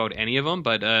to say about any of them.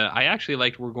 But I actually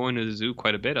liked We're Going to the Zoo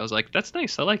quite a bit. I was like, that's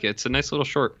nice. I like it. It's a nice little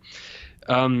short.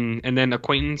 And then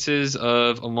Acquaintances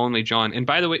of a Lonely John. And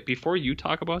by the way, before you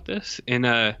talk about this, in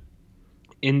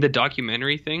in the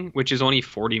documentary thing, which is only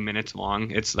 40 minutes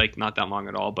long, it's like not that long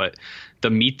at all, but the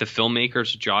Meet the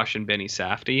Filmmakers, Josh and Benny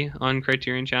Safdie on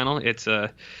Criterion Channel, it's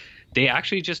they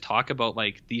actually just talk about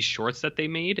like these shorts that they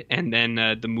made, and then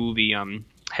the movie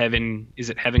Heaven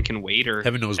Can Wait, or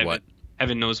Heaven Knows What.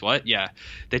 Heaven Knows What, yeah.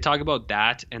 They talk about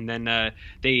that, and then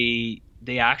they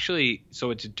actually,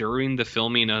 so it's during the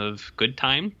filming of Good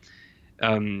Time.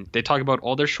 They talk about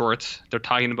all their shorts. They're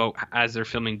talking about as they're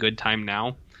filming Good Time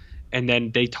now. And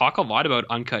then they talk a lot about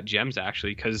Uncut Gems,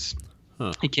 actually, because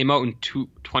it came out in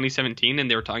 2017, and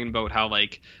they were talking about how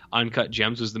like Uncut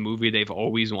Gems was the movie they've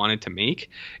always wanted to make.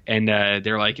 And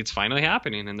they're like, it's finally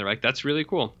happening. And they're like, that's really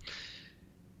cool.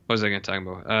 What was I going to talk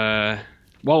about?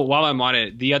 Well, while I'm on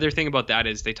it, the other thing about that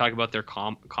is they talk about their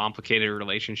complicated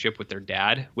relationship with their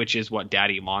dad, which is what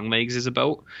Daddy Longlegs is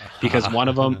about. Because one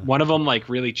of them like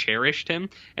really cherished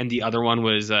him, and the other one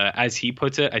was, as he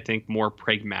puts it, I think more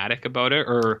pragmatic about it.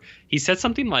 Or he said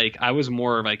something like, I was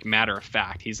more like matter of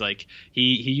fact. He's like,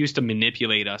 he used to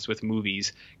manipulate us with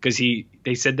movies, because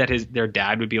they said that their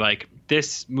dad would be like,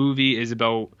 this movie is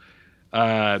about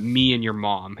me and your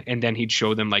mom, and then he'd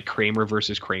show them like Kramer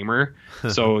versus Kramer.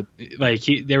 So like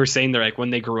they were saying, they're like,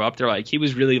 when they grew up, they're like, he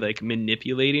was really like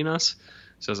manipulating us.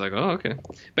 So I was like, oh, okay.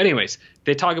 But anyways,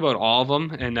 they talk about all of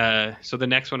them, and so the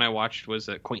next one I watched was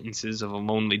Acquaintances of a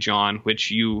Lonely John, which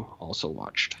you also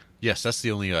watched. Yes, that's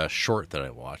the only short that I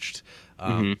watched.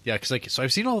 Yeah, because so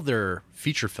I've seen all of their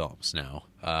feature films now,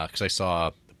 because I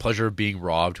saw Pleasure of Being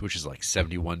Robbed, which is like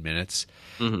 71 minutes,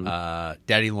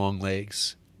 Daddy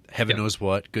Longlegs, Heaven Knows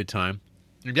What, Good Time.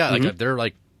 And yeah, like they're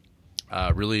like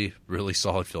really, really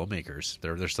solid filmmakers.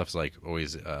 Their stuff's like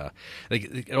always like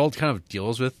it all kind of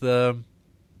deals with the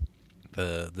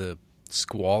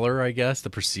squalor, I guess, the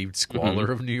perceived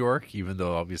squalor of New York, even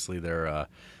though obviously they're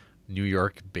New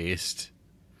York-based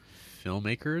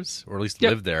filmmakers, or at least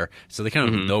live there, so they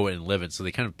kind of know it and live it. So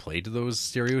they kind of play to those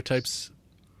stereotypes.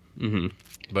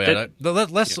 But yeah,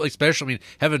 less like special. I mean,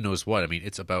 Heaven Knows What. I mean,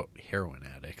 it's about heroin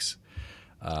addicts.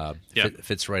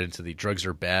 Fits right into the drugs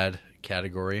are bad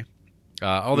category.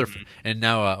 All their and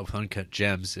now with Uncut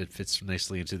Gems, it fits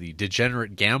nicely into the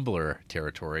degenerate gambler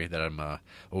territory that I'm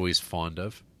always fond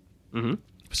of.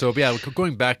 So yeah,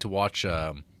 going back to watch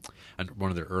one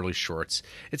of their early shorts,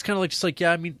 it's kind of like just like,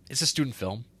 yeah, I mean, it's a student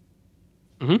film.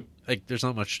 Like there's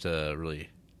not much to really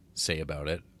say about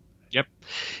it. Yep.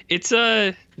 It's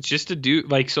just a dude,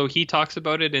 like, so he talks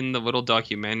about it in the little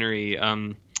documentary.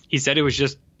 He said it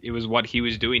was what he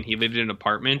was doing. He lived in an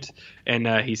apartment, and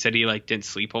he said he like didn't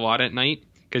sleep a lot at night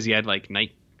because he had like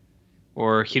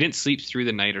or he didn't sleep through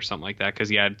the night or something like that because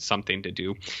he had something to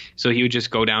do. So he would just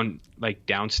go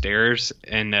downstairs,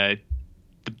 and the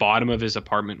bottom of his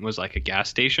apartment was like a gas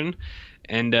station,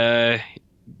 and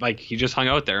like he just hung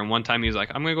out there. And one time he was like,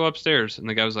 I'm gonna go upstairs, and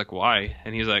the guy was like, why?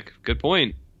 And he's like, good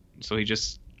point. So he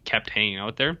just kept hanging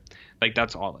out there. Like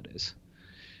that's all it is.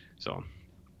 So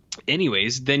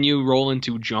anyways, then you roll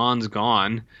into John's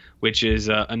Gone, which is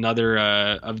another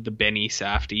of the Benny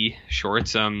Safdie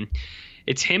shorts.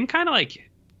 It's him kind of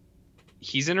like,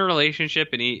 he's in a relationship,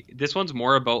 and this one's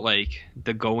more about like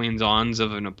the goings-ons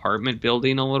of an apartment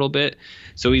building a little bit.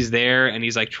 So he's there, and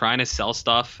he's like trying to sell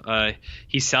stuff.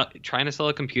 He's trying to sell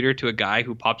a computer to a guy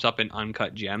who pops up in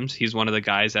Uncut Gems. He's one of the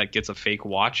guys that gets a fake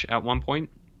watch at one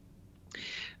point.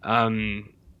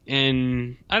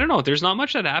 And I don't know, there's not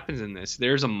much that happens in this.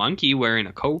 There's a monkey wearing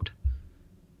a coat.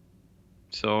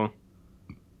 So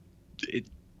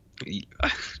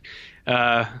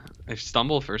I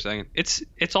stumbled for a second.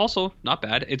 It's also not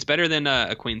bad. It's better than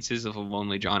Acquaintances of a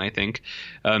Lonely John, I think.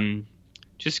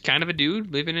 Just kind of a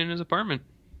dude living in his apartment,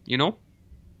 you know?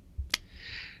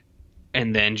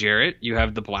 And then, Jarrett, you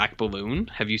have The Black Balloon.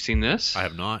 Have you seen this? I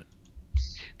have not.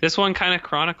 This one kind of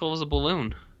chronicles a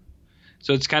balloon.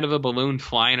 So it's kind of a balloon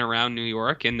flying around New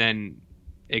York, and then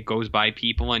it goes by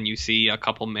people, and you see a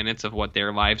couple minutes of what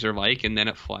their lives are like, and then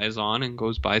it flies on and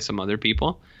goes by some other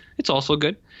people. It's also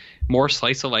good. More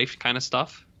slice of life kind of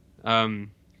stuff.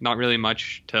 Not really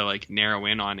much to like narrow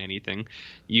in on anything.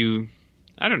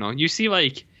 I don't know. You see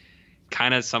like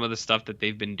kind of some of the stuff that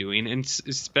they've been doing, and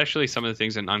especially some of the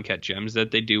things in Uncut Gems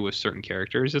that they do with certain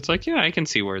characters. It's like, yeah, I can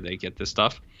see where they get this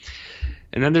stuff.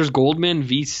 And then there's Goldman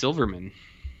v. Silverman.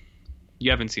 You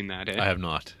haven't seen that, eh? I have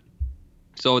not.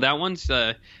 So that one's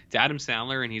it's Adam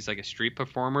Sandler, and he's like a street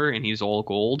performer, and he's all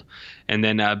gold. And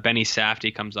then Benny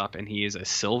Safdie comes up, and he is a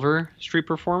silver street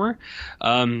performer.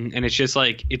 And it's just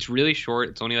like, it's really short.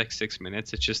 It's only like 6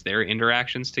 minutes. It's just their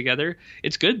interactions together.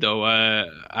 It's good though.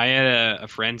 I had a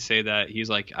friend say that he's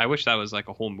like, I wish that was like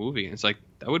a whole movie. And it's like,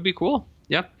 that would be cool.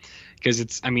 Yeah, because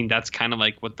that's kind of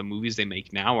like what the movies they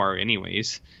make now are,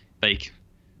 anyways. Like,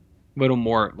 little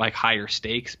more like higher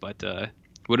stakes, but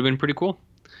would have been pretty cool.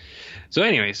 So,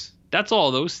 anyways, that's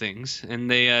all those things, and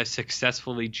they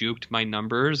successfully juked my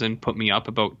numbers and put me up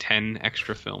about 10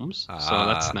 extra films. So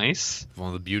that's nice. One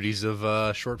of the beauties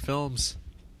of short films.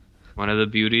 One of the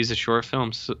beauties of short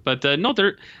films, but no,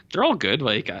 they're all good.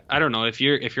 Like I don't know if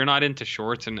you're not into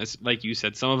shorts, and it's like you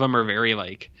said, some of them are very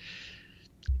like,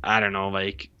 I don't know,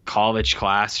 like college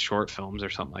class short films or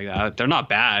something like that. They're not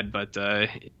bad, but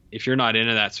if you're not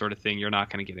into that sort of thing, you're not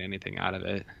going to get anything out of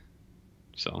it.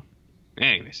 So,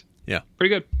 anyways, Yeah.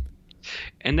 pretty good.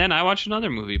 And then I watched another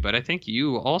movie, but I think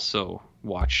you also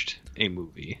watched a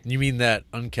movie. You mean that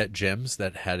Uncut Gems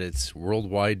that had its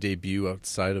worldwide debut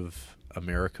outside of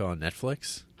America on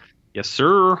Netflix Yes,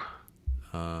 sir.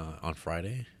 on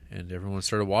Friday, and everyone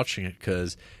started watching it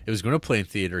because it was going to play in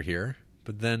theater here,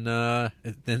 but then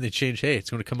they changed. Hey, it's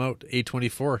going to come out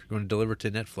A24, going to deliver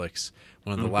to Netflix.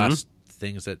 One of the last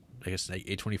things that I guess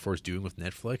A24 is doing with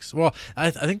Netflix. Well,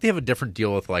 I think they have a different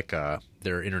deal with like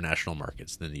their international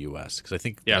markets than the U.S. because I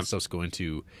think that stuff's going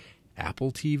to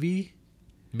Apple TV,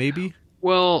 maybe.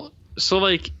 Well, so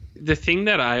like the thing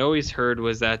that I always heard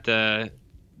was that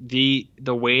the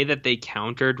way that they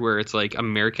countered, where it's like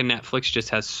American Netflix just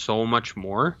has so much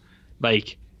more,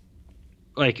 like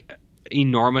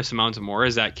enormous amounts more,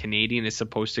 is that Canadian is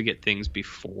supposed to get things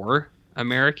before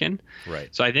American.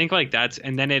 Right. So I think like that's,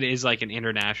 and then it is like an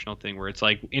international thing where it's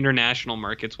like international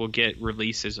markets will get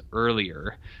releases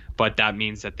earlier, but that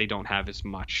means that they don't have as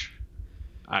much.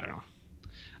 I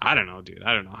don't know, dude.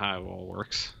 I don't know how it all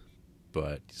works.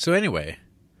 But so anyway,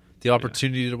 the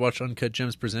opportunity to watch Uncut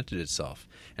Gems presented itself,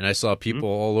 and I saw people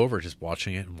all over just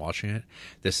watching it and watching it.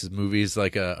 This movie is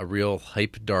like a real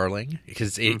hype darling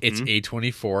because it's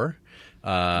A24.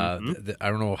 I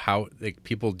don't know how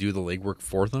people do the legwork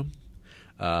for them.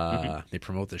 They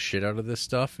promote the shit out of this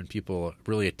stuff, and people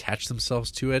really attach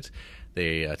themselves to it.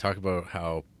 They talk about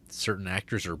how certain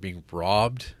actors are being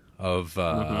robbed of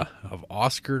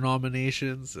Oscar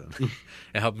nominations and,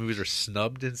 and how movies are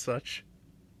snubbed and such.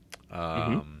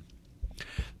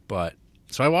 But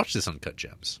so I watched this Uncut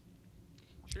Gems.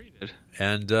 Sure you did.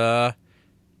 And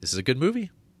this is a good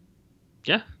movie.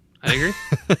 Yeah, I agree.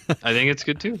 I think it's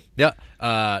good too. Yeah.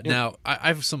 Now I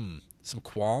have some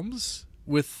qualms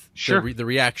with the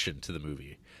reaction to the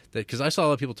movie, because I saw a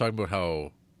lot of people talking about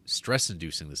how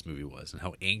stress-inducing this movie was and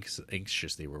how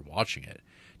anxious they were watching it.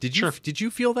 Did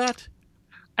you feel that?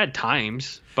 At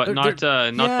times, but not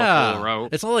the whole route.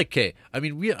 It's not like, okay, I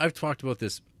mean, I've talked about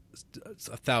this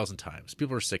 1,000 times.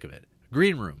 People are sick of it.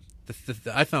 Green Room.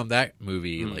 I found that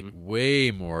movie like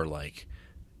way more like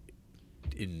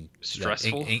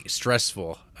stressful.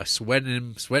 Stressful.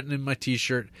 Sweating in my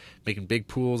t-shirt, making big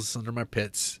pools under my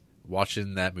pits,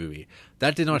 watching that movie.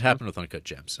 That did not happen with Uncut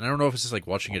Gems. And I don't know if it's just like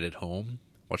watching it at home,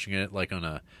 watching it like on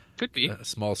a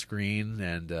small screen,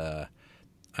 and I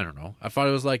don't know. I thought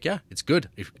it was like, yeah, it's good.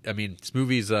 This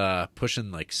movie's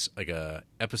pushing like a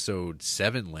episode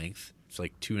 7 length. It's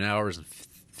like 2 hours and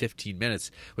 15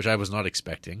 minutes, which I was not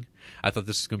expecting. I thought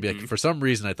this was going to be like, for some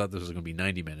reason, I thought this was going to be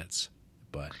 90 minutes,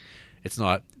 but it's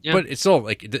not. Yeah. But it's still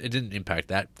like it didn't impact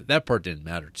that. That part didn't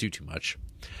matter too much.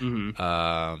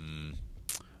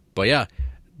 But yeah,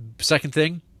 second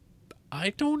thing, I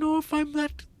don't know if I'm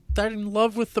that in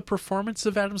love with the performance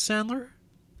of Adam Sandler.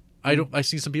 I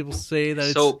see some people say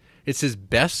that it's his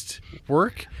best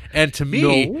work, and to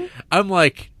me, I'm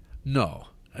like, no.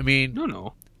 I mean,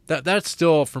 no. That's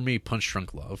still for me Punch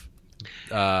Drunk Love.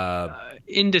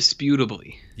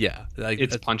 Indisputably, yeah,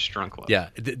 it's Punch Drunk Love. Yeah,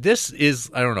 this is,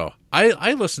 I don't know.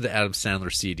 I listened to Adam Sandler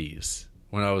CDs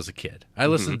when I was a kid. I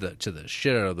listened to the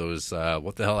shit out of those.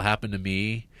 What the hell happened to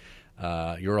me?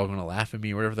 You're all gonna laugh at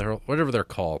me. Whatever they're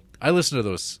called. I listen to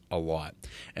those a lot,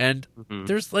 and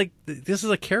there's like, this is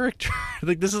a character.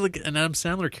 Like, this is like an Adam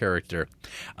Sandler character,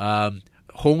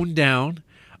 honed down.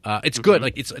 It's good.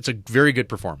 Like it's a very good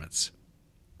performance.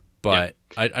 But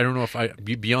I don't know if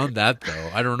beyond that though.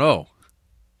 I don't know.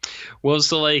 Well,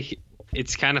 so like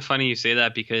it's kind of funny you say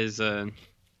that, because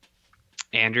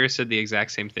Andrea said the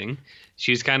exact same thing.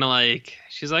 She's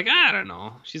like, I don't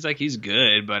know. She's like, he's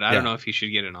good, but I don't know if he should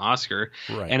get an Oscar.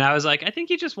 Right. And I was like, I think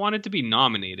he just wanted to be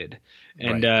nominated.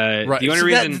 And right. The only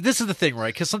reason this is the thing,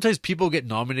 right? Because sometimes people get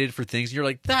nominated for things, and you're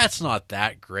like, that's not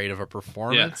that great of a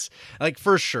performance, like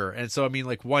for sure. And so I mean,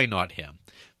 like, why not him?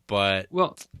 But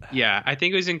I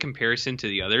think it was in comparison to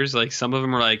the others. Like, some of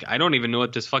them are like, I don't even know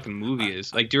what this fucking movie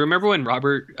is. Like, do you remember when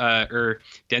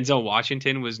Denzel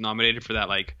Washington was nominated for that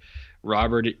like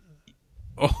Robert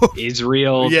Oh,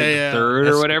 Israel to the third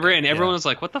or whatever, and yeah. everyone was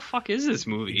like, "What the fuck is this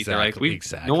movie?" They're like,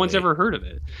 Exactly. no one's ever heard of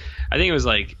it." I think it was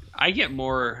like I get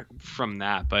more from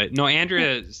that, but no,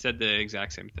 Andrea said the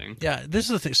exact same thing. Yeah, this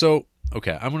is the thing. So,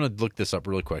 okay, I'm gonna look this up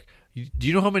really quick. Do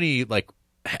you know how many like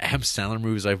Adam Sandler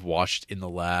movies I've watched in the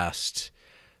last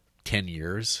 10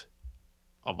 years?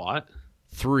 A lot.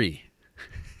 3.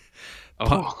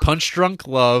 Oh, Punch Drunk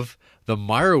Love, The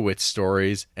Meyerowitz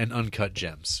Stories, and Uncut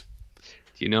Gems.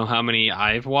 do you know how many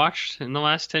I've watched in the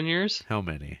last 10 years? How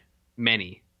many?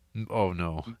 Many. Oh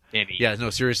no. Many. Yeah,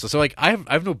 no, seriously. So like, I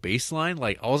have no baseline.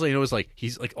 Like, all I know is like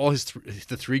he's like all the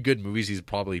 3 good movies he's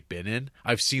probably been in.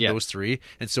 I've seen those 3,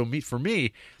 and so for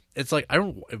me, it's like I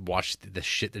don't watch the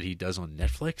shit that he does on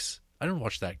Netflix. I don't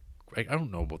watch that. I don't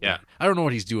know about that. I don't know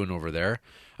what he's doing over there.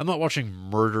 I'm not watching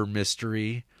Murder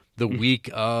Mystery, The Week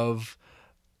of.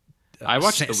 I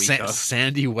watched The Week of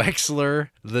Sandy Wexler,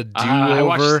 The I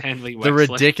watched Do-Over, Sandy The Wexler.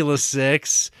 Ridiculous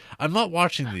Six. I'm not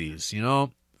watching these. You know,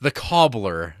 The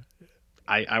Cobbler.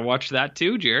 I watched that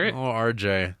too, Jarrett. Oh,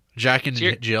 RJ. Jack and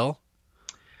Jill.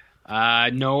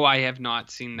 No, I have not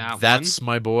seen that one. That's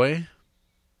My Boy.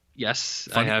 Yes,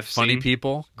 I have Funny seen.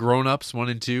 People. Grown Ups 1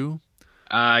 and 2.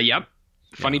 Yep.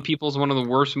 Funny People is one of the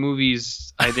worst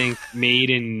movies I think made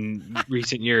in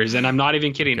recent years, and I'm not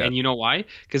even kidding. Okay. And you know why?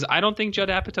 Because I don't think Judd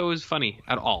Apatow is funny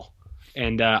at all,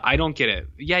 and I don't get it.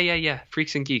 Yeah.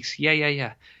 Freaks and Geeks.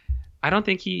 Yeah. I don't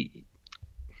think he.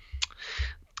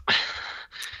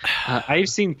 I've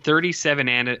seen 37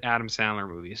 Adam Sandler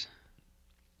movies.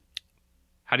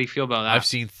 How do you feel about that? I've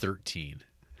seen 13.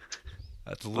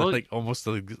 That's like almost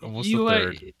a you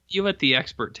third. You let the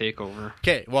expert take over.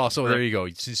 Okay, well, so there you go.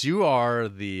 Since you are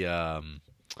the, I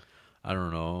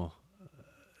don't know,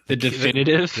 The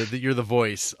definitive. you're the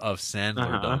voice of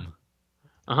Sandlerdom.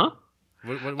 Uh-huh.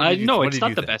 What No, it's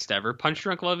not the best ever. Punch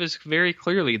Drunk Love is very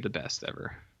clearly the best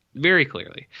ever. Very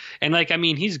clearly. And like, I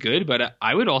mean, he's good, but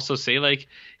I would also say like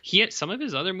he had some of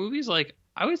his other movies, like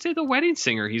I would say The Wedding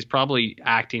Singer, he's probably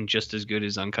acting just as good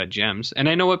as Uncut Gems. And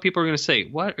I know what people are going to say.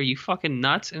 What? Are you fucking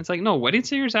nuts? And it's like, no, Wedding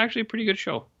Singer is actually a pretty good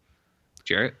show.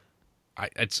 Jarrett? I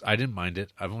didn't mind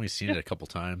it. I've only seen it a couple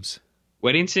times.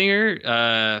 Wedding Singer,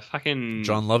 fucking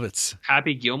John Lovitz.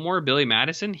 Happy Gilmore, Billy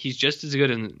Madison, he's just as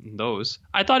good in those.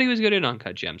 I thought he was good in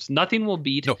Uncut Gems. Nothing will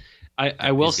beat. No.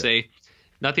 I will say,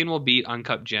 nothing will beat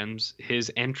Uncut Gems.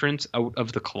 His entrance out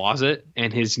of the closet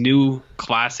and his new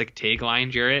classic tagline,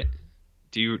 Jarrett.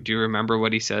 Do you remember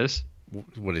what he says?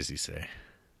 What does he say?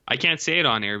 I can't say it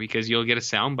on air because you'll get a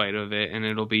soundbite of it and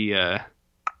it'll be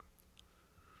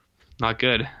not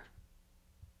good.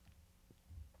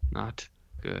 Not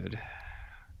good.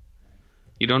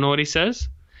 You don't know what he says?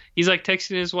 He's like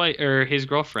texting his wife or his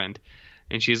girlfriend,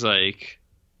 and she's like,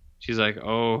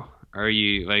 "Oh, are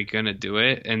you like gonna do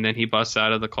it?" And then he busts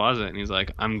out of the closet and he's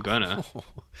like, "I'm gonna." Oh,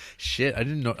 shit, I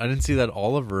didn't see that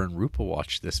Oliver and Rupa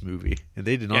watched this movie, and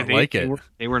they did not like it.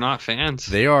 They were not fans.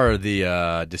 They are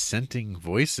the dissenting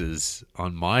voices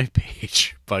on my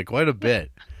page by quite a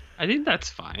bit. I think that's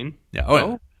fine. Yeah. Oh,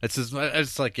 yeah.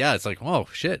 It's like, yeah, it's like, oh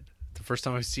shit, the first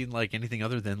time I've seen like anything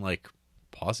other than like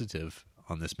positive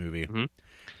on this movie. Mm-hmm.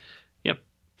 Yep.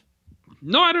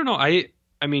 No, I don't know.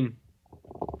 I mean,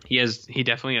 he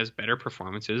definitely has better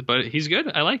performances, but he's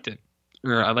good. I liked it,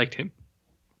 or I liked him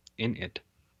in it.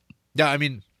 Yeah, I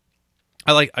mean,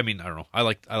 I don't know. I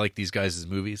like these guys'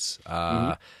 movies.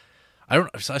 I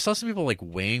saw some people like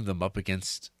weighing them up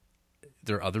against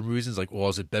their other movies and it's like, well,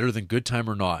 is it better than Good Time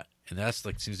or not? And that's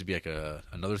like seems to be like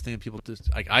another thing that people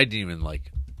just like. I didn't even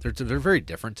like. They're very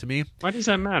different to me. Why does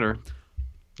that matter?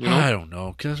 You know? I don't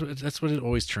know, because that's what it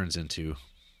always turns into.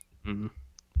 Mm-hmm.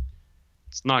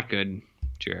 It's not good,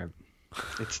 Jared.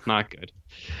 It's not good.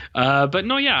 But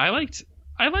no, yeah, I liked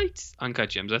Uncut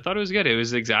Gems. I thought it was good. It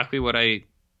was exactly what I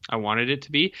wanted it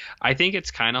to be. I think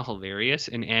it's kind of hilarious.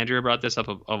 And Andrea brought this up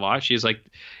a lot.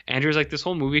 Andrea's like, this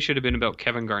whole movie should have been about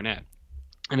Kevin Garnett.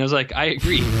 And I was like, I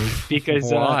agree, because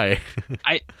why?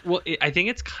 I think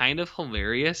it's kind of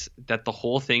hilarious that the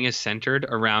whole thing is centered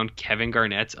around Kevin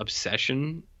Garnett's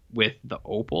obsession with the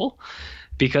opal,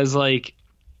 because like,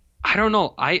 I don't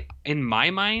know. In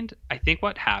my mind, I think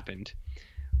what happened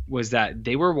was that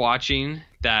they were watching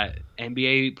that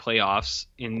NBA playoffs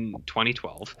in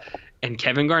 2012, and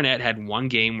Kevin Garnett had one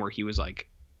game where he was like,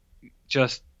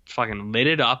 just fucking lit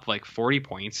it up, like 40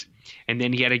 points, and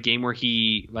then he had a game where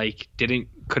he like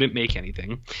couldn't make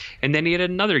anything, and then he had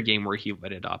another game where he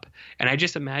lit it up. And I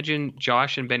just imagine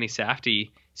Josh and Benny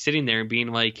Safdie sitting there and being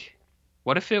like,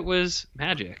 what if it was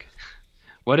magic?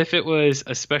 What if it was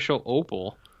a special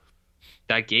opal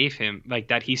that gave him, like,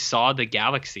 that he saw the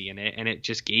galaxy in it and it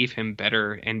just gave him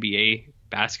better NBA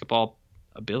basketball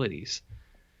abilities?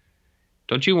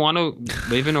 Don't you want to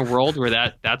live in a world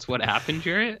where that's what happened,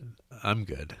 Jarrett? I'm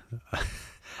good.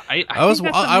 I was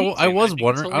think that's amazing. I was think it's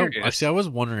wondering. hilarious. I was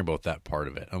wondering about that part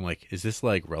of it. I'm like, is this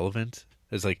like relevant?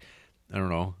 It's like, I don't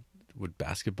know. Would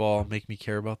basketball make me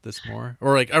care about this more?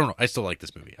 Or like, I don't know. I still like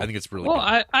this movie. I think it's really Well,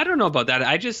 good. I don't know about that.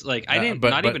 I just like I didn't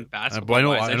not even basketball. But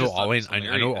wise, I know just thought it was I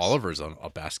know hilarious. Oliver's a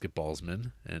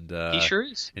basketballsman, and He sure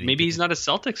is. and he Maybe can- he's not a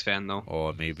Celtics fan though.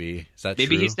 Oh, maybe is that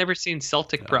Maybe true? he's never seen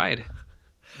Celtic Pride.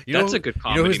 You know, That's a good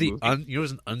You know who's comedy movie. you know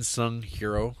who's an unsung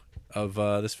hero of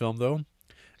this film though?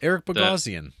 Eric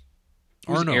Bogosian.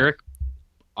 Who's Arno. Eric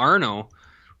Arno.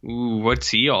 Ooh, what's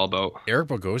he all about? Eric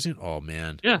Bogosian. Oh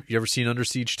man. Yeah. You ever seen Under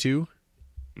Siege 2?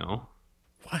 No.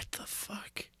 What the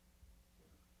fuck?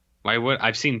 Why would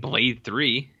I've seen Blade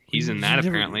 3. He's in that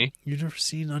apparently. You've never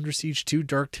seen Under Siege 2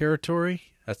 Dark Territory?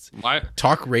 That's Why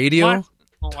talk radio.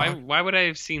 What? Why would I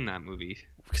have seen that movie?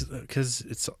 Because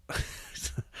it's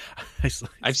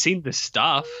I've seen the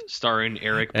stuff starring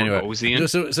Eric anyway. Bogosian.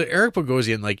 So Eric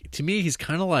Bogosian, like to me, he's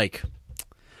kind of like,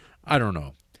 I don't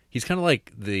know. He's kind of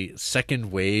like the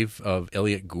second wave of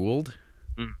Elliot Gould.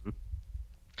 Mm-hmm.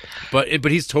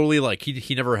 But he's totally like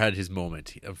he never had his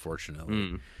moment,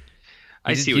 unfortunately.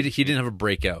 I see. What He didn't have a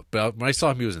breakout. But when I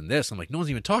saw him, he was in this. I'm like, no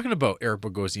one's even talking about Eric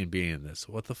Bogosian being in this.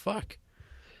 What the fuck?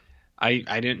 I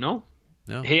didn't know.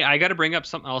 No. Hey, I got to bring up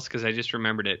something else because I just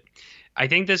remembered it. I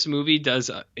think this movie does.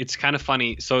 It's kind of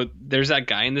funny. So there's that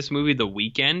guy in this movie, The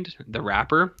Weeknd, the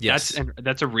rapper. Yes.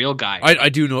 That's a real guy. I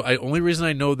do know. Only reason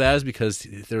I know that is because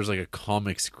there's like a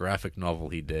comics graphic novel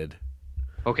he did.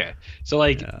 Okay, so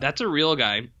like that's a real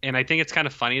guy, and I think it's kind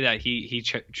of funny that he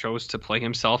chose to play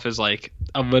himself as like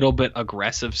a little bit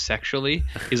aggressive sexually.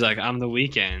 He's like, I'm The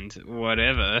Weeknd,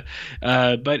 whatever.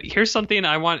 But here's something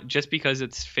I want, just because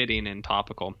it's fitting and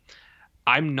topical.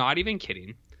 I'm not even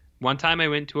kidding. One time I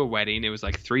went to a wedding. It was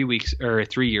like 3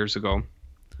 years ago,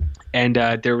 and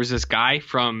there was this guy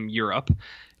from Europe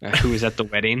who was at the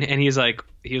wedding, and he was like,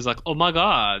 oh my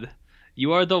god,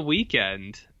 you are The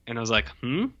Weeknd, and I was like,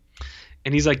 And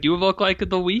he's like, you look like The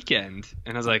Weeknd.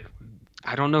 And I was like,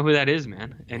 I don't know who that is,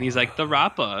 man. And he's like, the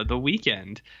rapper, The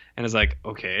Weeknd. And I was like,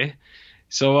 okay.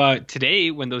 So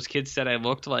today, when those kids said I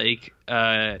looked like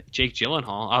Jake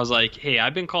Gyllenhaal, I was like, hey,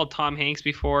 I've been called Tom Hanks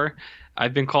before.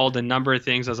 I've been called a number of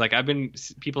things. I was like,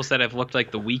 people said I've looked like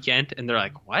The Weeknd. And they're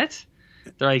like, what?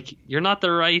 They're like, you're not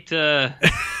the right...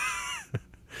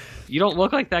 you don't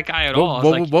look like that guy at all. I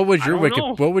was like, What would your I don't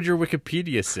know. What would your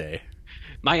Wikipedia say?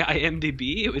 My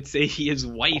IMDb, it would say he is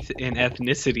white in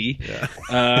ethnicity,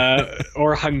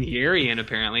 or Hungarian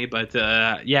apparently. But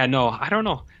yeah, no, I don't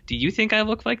know. Do you think I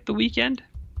look like The Weeknd?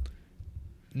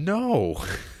 No.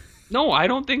 No, I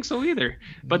don't think so either.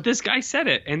 But this guy said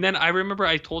it, and then I remember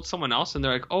I told someone else, and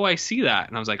they're like, "Oh, I see that,"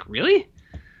 and I was like, "Really?"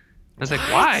 I was like,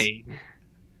 "Why?"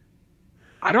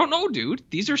 I don't know, dude.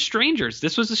 These are strangers.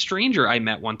 This was a stranger I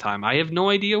met one time. I have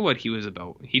no idea what he was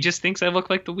about. He just thinks I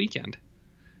look like The Weeknd.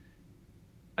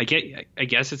 I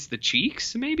guess it's the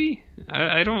cheeks, maybe.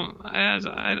 I don't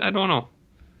know.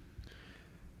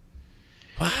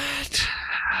 What?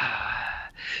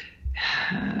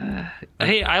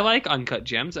 Hey, I like Uncut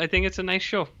Gems. I think it's a nice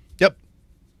show. Yep.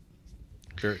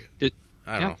 I don't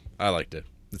Yeah. know. I liked it.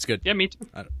 It's good. Yeah, me too.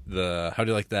 How do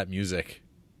you like that music?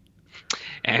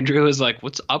 Andrew was like,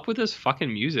 "What's up with this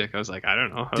fucking music?" I was like, "I don't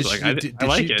know." I was like, "I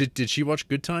like it." Did she watch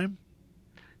Good Time?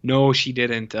 No, she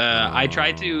didn't. I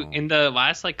tried to in the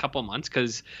last like couple months,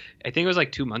 because I think it was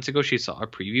like 2 months ago. She saw a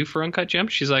preview for Uncut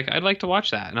Gems. She's like, "I'd like to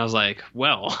watch that," and I was like,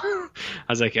 "Well," I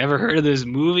was like, "Ever heard of this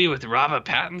movie with Robert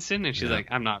Pattinson?" And she's like,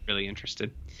 "I'm not really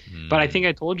interested." But I think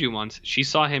I told you once she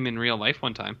saw him in real life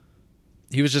one time.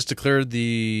 He was just declared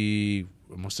the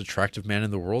most attractive man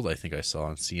in the world. I think I saw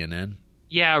on CNN.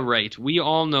 Yeah, right. We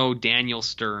all know Daniel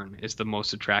Stern is the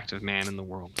most attractive man in the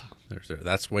world.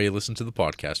 That's why you listen to the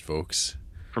podcast, folks.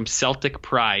 From Celtic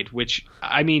Pride, which,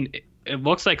 I mean, it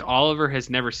looks like Oliver has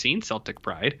never seen Celtic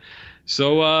Pride.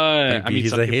 So, Maybe I mean,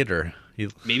 he's a hater.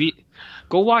 Maybe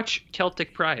go watch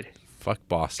Celtic Pride, Fuck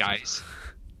Boston, guys.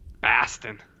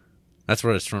 Boston. That's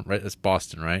what it's from, right? It's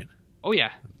Boston, right? Oh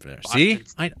yeah. There. See,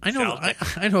 Boston's I know.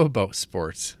 I know about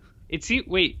sports.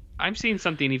 Wait, I'm seeing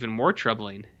something even more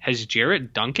troubling. Has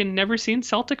Jarrett Duncan never seen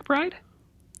Celtic Pride?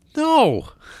 No.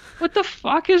 What the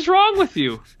fuck is wrong with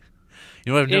you?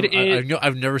 You know,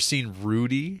 I've never seen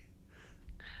Rudy.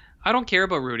 I don't care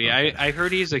about Rudy. Okay. I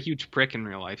heard he's a huge prick in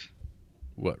real life.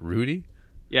 What, Rudy?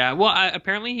 Yeah, well,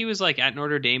 apparently he was like at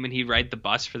Notre Dame and he'd ride the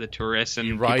bus for the tourists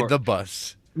and Ride the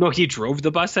bus. No, he drove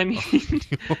the bus, I mean.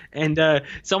 And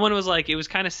someone was like, it was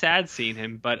kind of sad seeing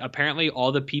him, but apparently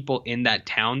all the people in that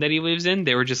town that he lives in,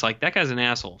 they were just like, that guy's an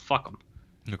asshole. Fuck him.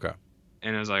 Okay.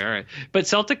 And I was like, all right. But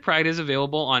Celtic Pride is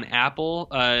available on Apple,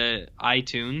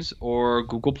 iTunes, or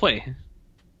Google Play.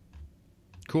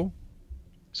 Cool.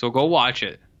 So go watch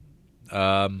it. You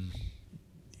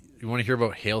want to hear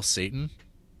about Hail Satan?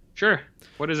 Sure.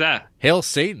 What is that? Hail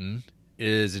Satan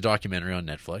is a documentary on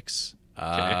Netflix.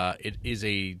 Okay. It is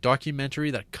a documentary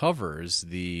that covers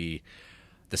the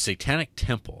Satanic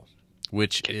Temple,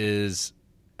 which is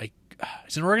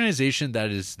it's an organization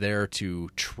that is there to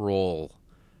troll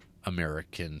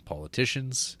American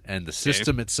politicians and the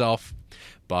system itself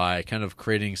by kind of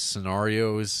creating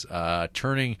scenarios,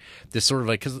 turning this sort of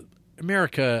like, because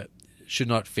America should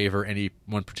not favor any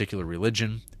one particular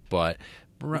religion, but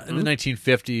in the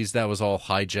 1950s that was all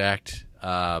hijacked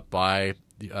by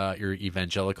your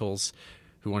evangelicals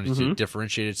who wanted to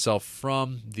differentiate itself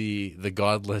from the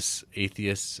godless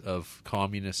atheists of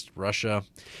communist Russia.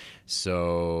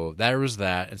 So that was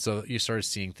that. And so you started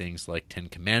seeing things like 10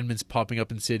 Commandments popping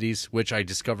up in cities, which I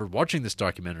discovered watching this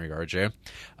documentary, RJ,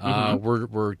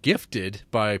 were gifted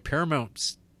by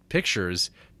Paramount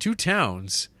Pictures to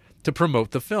towns to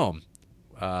promote the film.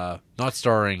 Not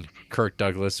starring Kirk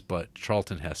Douglas, but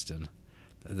Charlton Heston,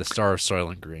 the star of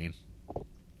Soylent Green.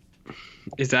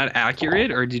 Is that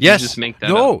accurate, or did Yes. you just make that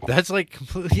No, up? that's like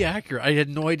completely accurate. I had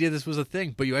no idea this was a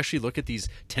thing. But you actually look at these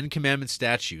 10 Commandment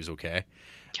statues, okay?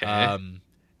 Okay.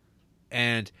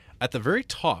 And at the very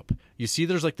top, you see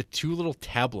there's like the two little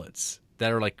tablets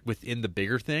that are like within the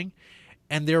bigger thing,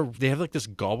 and they have like this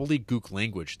gobbledygook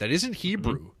language that isn't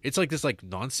Hebrew. It's like this like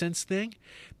nonsense thing,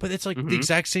 but it's like the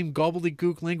exact same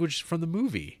gobbledygook language from the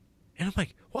movie. And I'm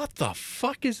like, what the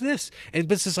fuck is this? And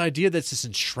but it's this idea that's this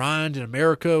enshrined in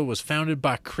America, was founded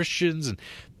by Christians, and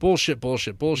bullshit.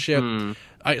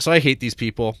 So I hate these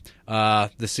people.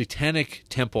 The Satanic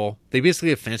Temple, they basically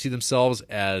have fancied themselves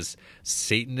as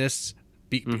Satanists,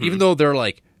 even though they're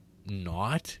like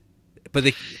not.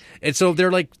 But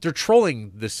they're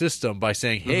trolling the system by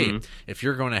saying, hey, if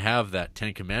you're going to have that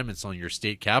 10 Commandments on your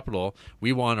state capital,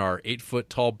 we want our 8-foot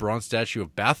tall bronze statue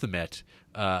of Baphomet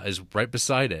is right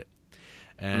beside it.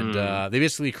 And they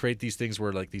basically create these things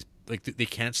where they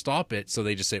can't stop it, so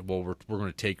they just say, well, we're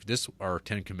going to take our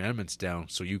 10 Commandments down,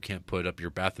 so you can't put up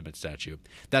your Baphomet statue.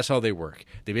 That's how they work.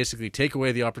 They basically take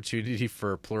away the opportunity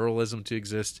for pluralism to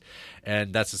exist,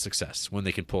 and that's a success when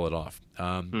they can pull it off.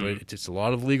 But it's a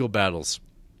lot of legal battles.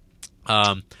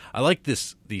 I like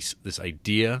this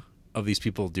idea of these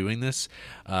people doing this.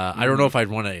 I don't know if I'd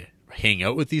want to hang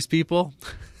out with these people.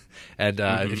 And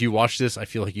if you watch this, I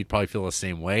feel like you'd probably feel the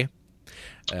same way.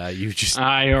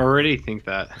 I already think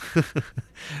that.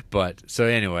 But so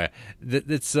anyway, it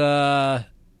was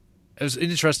an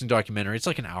interesting documentary. It's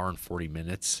like an hour and 40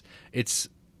 minutes. It's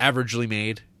averagely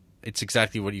made. It's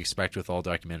exactly what you expect with all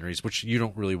documentaries, which you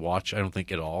don't really watch, I don't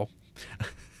think, at all.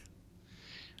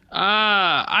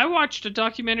 I watched a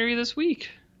documentary this week.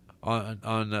 On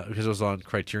because it was on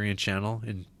Criterion Channel.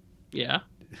 Yeah.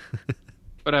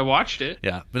 But I watched it.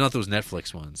 Yeah, but not those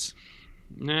Netflix ones.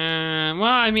 Nah, well,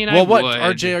 I mean, Well, what, would.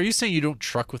 RJ, are you saying you don't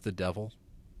truck with the devil?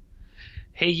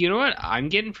 Hey, you know what I'm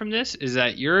getting from this is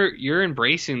that you're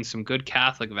embracing some good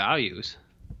Catholic values.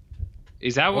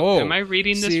 Is that what? Am I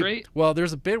reading this right? Well,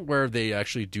 there's a bit where they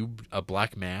actually do a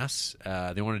black mass.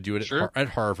 They want to do it at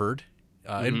Harvard,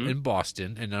 in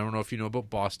Boston. And I don't know if you know about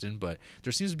Boston, but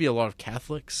there seems to be a lot of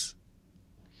Catholics.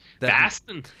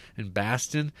 In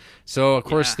Boston. So, of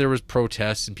course, there was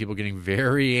protests and people getting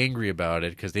very angry about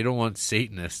it because they don't want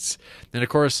Satanists. And, of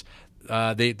course,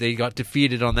 they got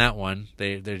defeated on that one.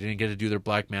 They didn't get to do their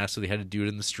black mass, so they had to do it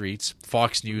in the streets.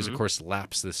 Fox News, of course,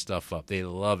 laps this stuff up. They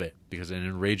love it because it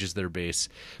enrages their base.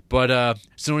 But,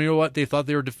 so you know what? They thought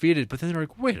they were defeated. But then they're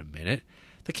like, wait a minute.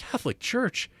 The Catholic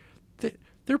Church,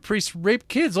 their priests rape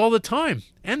kids all the time,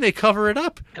 and they cover it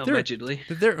up. Allegedly.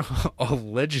 They're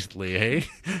allegedly, eh?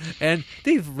 And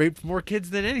they've raped more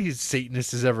kids than any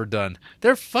Satanist has ever done.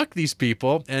 Fuck these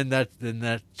people, and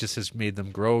that just has made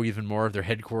them grow even more. They're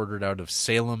headquartered out of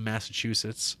Salem,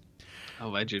 Massachusetts.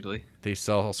 Allegedly. They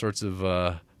sell all sorts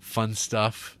of fun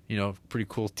stuff. Pretty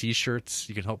cool T-shirts.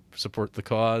 You can help support the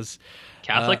cause.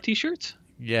 Catholic T-shirts?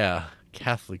 Yeah,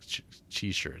 Catholic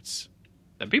T-shirts.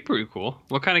 That'd be pretty cool.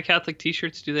 What kind of Catholic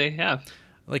T-shirts do they have?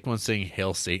 I like one saying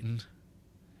 "Hail Satan."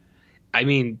 I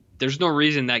mean, there's no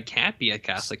reason that can't be a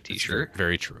Catholic T-shirt.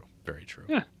 Very true. Very true.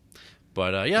 Yeah.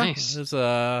 But Nice. It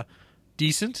was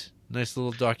decent. Nice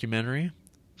little documentary.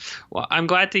 Well, I'm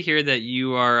glad to hear that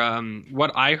you are.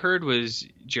 What I heard was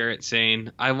Jarrett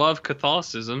saying, "I love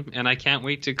Catholicism and I can't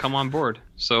wait to come on board."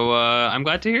 So I'm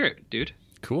glad to hear it, dude.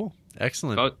 Cool.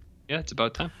 Excellent. It's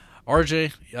about time.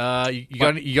 RJ,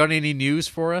 you got any news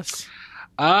for us?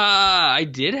 I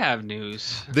did have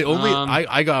news. The only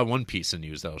I got one piece of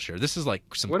news that I'll share. This is like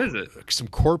What is it? Some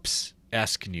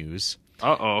corpse-esque news.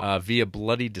 Uh-oh. Via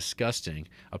Bloody Disgusting.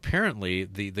 Apparently,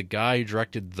 the guy who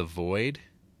directed The Void,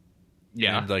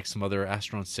 Yeah. and like some other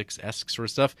Astron 6-esque sort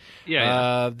of stuff.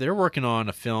 Yeah. They're working on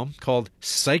a film called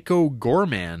Psycho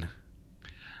Gorman.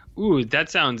 Ooh, that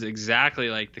sounds exactly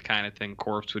like the kind of thing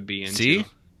Corpse would be into. See,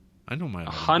 I know my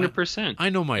 100%. I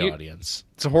know my audience.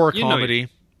 It's a horror comedy.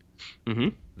 Mm-hmm.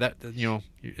 That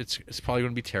it's probably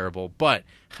going to be terrible, but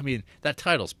I mean that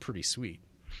title's pretty sweet.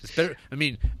 It's better. I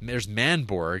mean, there's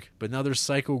Manborg, but now there's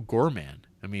Psycho Gorman.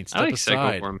 I mean, step I like aside.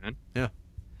 Psycho Gorman. Yeah.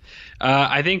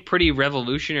 I think pretty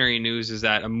revolutionary news is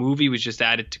that a movie was just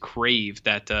added to Crave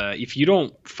that if you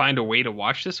don't find a way to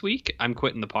watch this week, I'm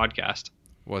quitting the podcast.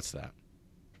 What's that?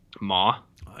 Ma.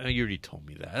 You already told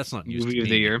me that. That's not news Movie to of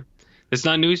me. the year. It's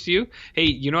not news to you? Hey,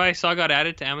 you know what I saw got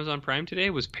added to Amazon Prime today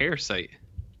was Parasite.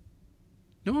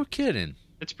 No kidding.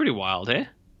 It's pretty wild, eh?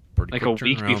 Pretty Like quick a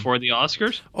week turnaround. before the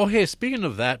Oscars? Oh, hey, speaking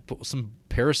of that, some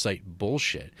Parasite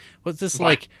bullshit. What's this, What?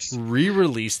 like,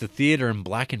 re-release the theater in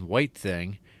black and white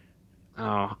thing?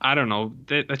 Oh, I don't know.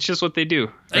 That's just what they do,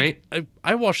 right?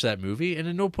 I watched that movie, and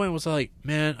at no point was I like,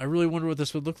 man, I really wonder what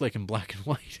this would look like in black and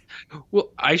white.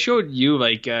 Well, I showed you,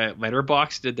 like,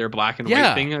 Letterboxd did their black and Yeah.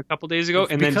 white thing a couple days ago.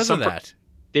 And Because then of that.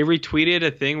 they retweeted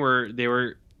a thing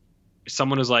where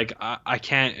someone was like, I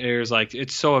can't, it was like,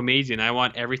 it's so amazing. I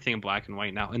want everything in black and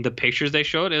white now. And the pictures they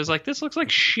showed, it was like, this looks like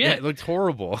shit. Yeah, it looked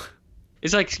horrible.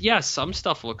 It's like, yeah, some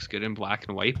stuff looks good in black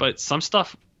and white, but some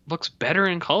stuff looks better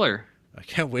in color. I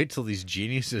can't wait till these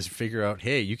geniuses figure out,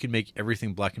 hey, you can make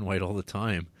everything black and white all the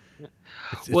time.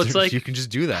 It's like- you can just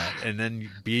do that and then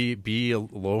be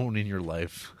alone in your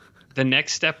life. The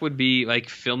next step would be like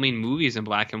filming movies in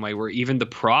black and white, where even the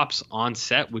props on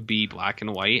set would be black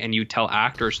and white, and you tell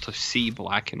actors to see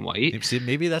black and white. See,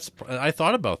 maybe that's. I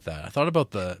thought about that. I thought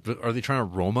about are they trying to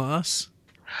Roma us?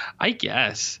 I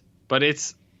guess, but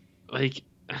it's like,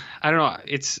 I don't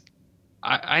know.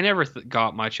 I never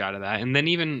got much out of that. And then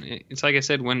even, it's like I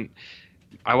said, when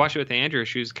I watched it with Andrew,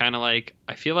 she was kind of like,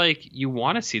 I feel like you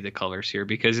want to see the colors here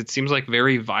because it seems like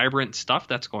very vibrant stuff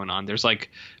that's going on. There's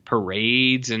like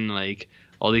parades and like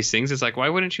all these things. It's like, why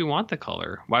wouldn't you want the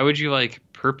color? Why would you like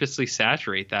purposely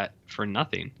saturate that for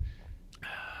nothing?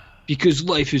 Because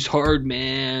life is hard,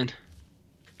 man.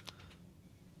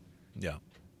 Yeah.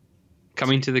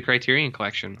 Coming to the Criterion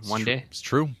Collection one day. It's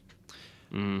true.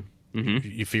 Mm-hmm.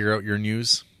 You figure out your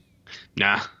news?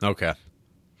 Nah. Okay.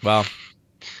 Well,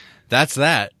 that's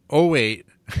that. Oh, wait.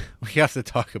 We have to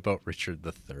talk about Richard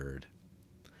III.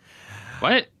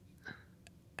 What?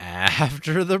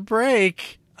 After the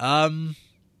break, we're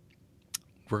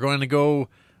going to go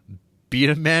beat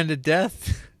a man to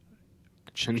death.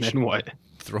 And then what?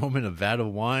 Throw him in a vat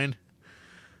of wine.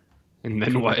 And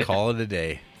then what? Call it a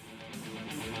day.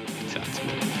 Sounds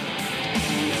good.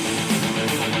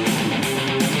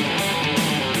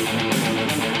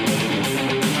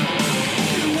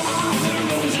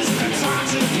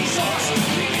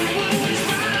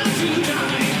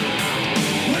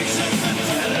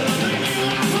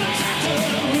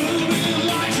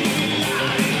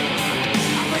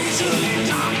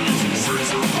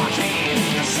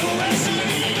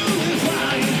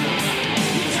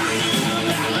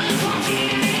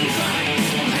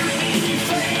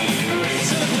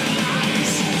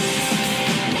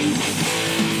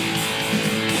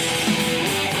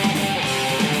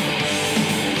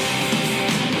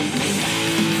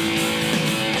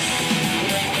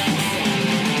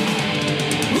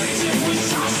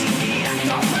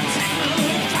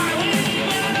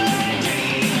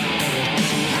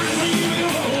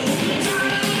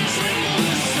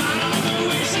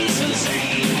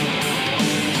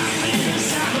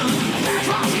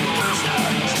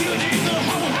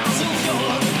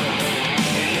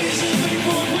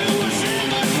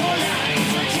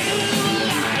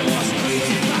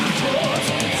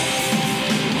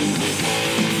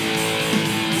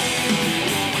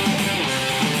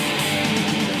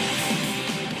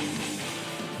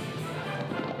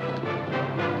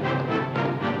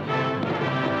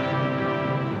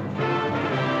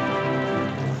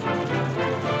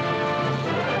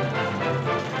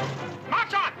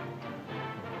 March on!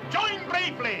 Join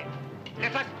bravely!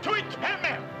 Let us to it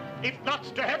pell-mell! If not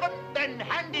to heaven, then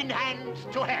hand in hand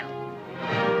to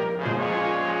hell!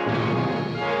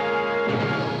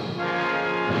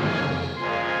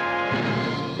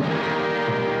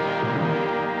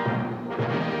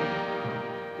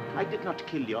 I did not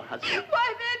kill your husband.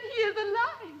 Why, then he is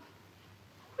alive.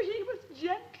 He was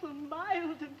gentle,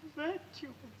 mild, and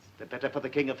virtuous. The better for the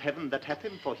King of Heaven that hath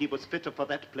him, for he was fitter for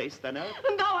that place than earth.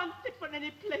 Thou unfit for any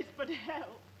place but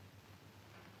hell.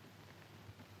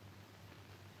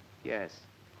 Yes,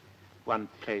 one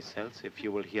place else, if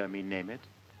you will hear me name it.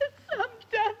 Some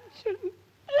dungeon.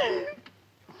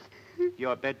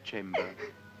 Your bedchamber.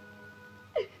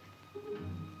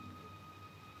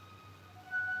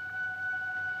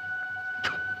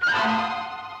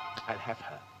 I'll have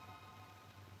her.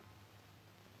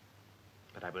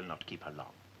 But I will not keep her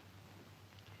long.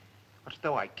 What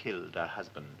though I killed her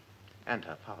husband and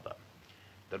her father?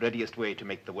 The readiest way to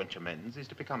make the wench amends is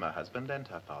to become her husband and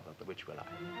her father, the which will I.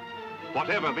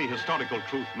 Whatever the historical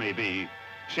truth may be,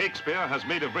 Shakespeare has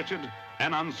made of Richard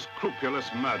an unscrupulous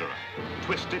murderer,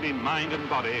 twisted in mind and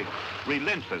body,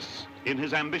 relentless in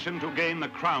his ambition to gain the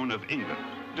crown of England,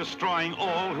 destroying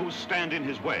all who stand in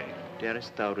his way.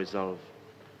 Darest thou resolve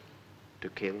to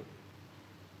kill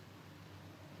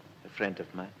a friend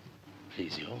of mine?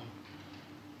 Please you.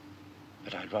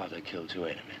 But I'd rather kill two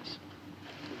enemies.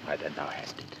 Why, then thou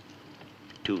hast it.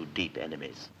 Two deep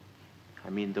enemies. I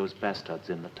mean those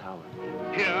bastards in the tower.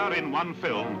 Here in one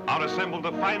film are assembled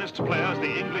the finest players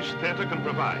the English theatre can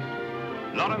provide.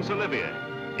 Laurence Olivier,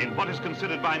 in what is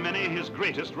considered by many his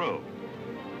greatest role.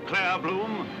 Claire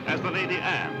Bloom as the Lady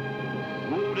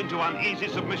Anne, wooed into uneasy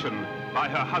submission by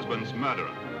her husband's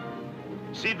murderer.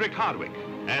 Cedric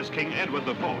Hardwicke as King Edward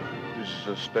IV. This is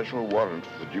a special warrant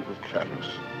for the Duke of Clarence.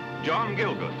 John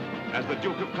Gielgud as the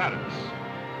Duke of Clarence.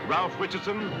 Ralph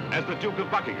Richardson as the Duke of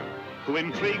Buckingham, who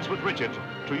intrigues with Richard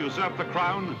to usurp the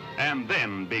crown and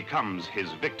then becomes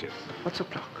his victim. What's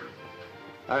o'clock?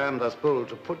 I am thus bold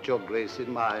to put your grace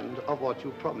in mind of what you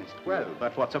promised. Well,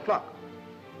 but what's o'clock?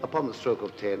 Upon the stroke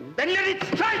of 10. Then let it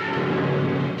strike!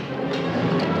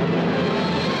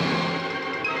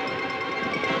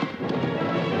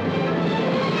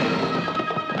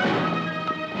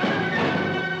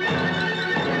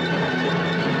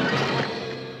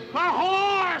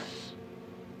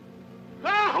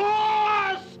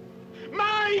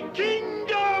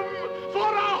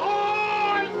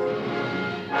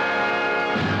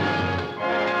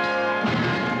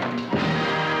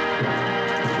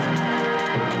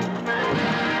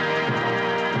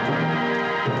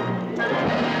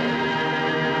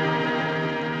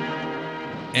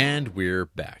 And we're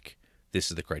back. This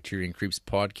is the Criterion Creeps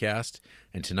podcast,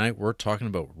 and tonight we're talking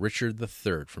about Richard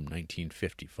III from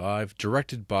 1955,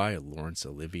 directed by Laurence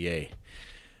Olivier.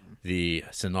 The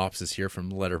synopsis here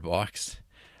from Letterboxd.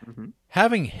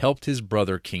 Having helped his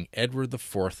brother King Edward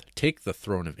IV take the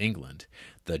throne of England,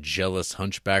 the jealous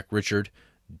hunchback Richard,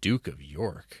 Duke of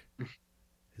York.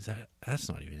 That's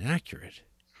not even accurate.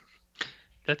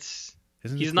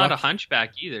 He's not a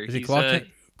hunchback either.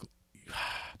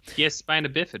 He has spina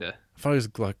bifida. I thought he was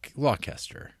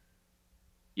Gloucester.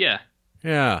 Yeah.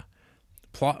 Yeah.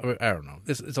 I don't know.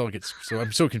 This all gets so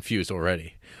I'm so confused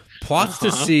already. Plots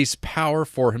to seize power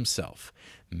for himself,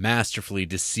 masterfully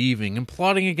deceiving and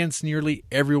plotting against nearly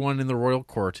everyone in the royal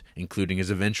court, including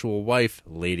his eventual wife,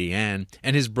 Lady Anne,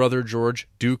 and his brother George,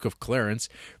 Duke of Clarence.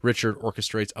 Richard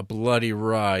orchestrates a bloody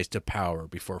rise to power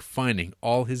before finding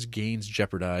all his gains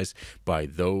jeopardized by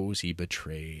those he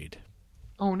betrayed.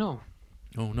 Oh no.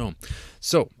 Oh, no.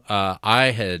 So,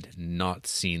 I had not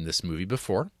seen this movie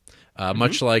before.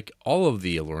 Much like all of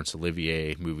the Laurence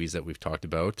Olivier movies that we've talked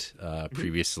about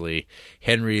previously,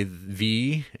 Henry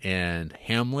V and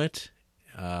Hamlet,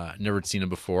 never seen them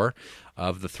before.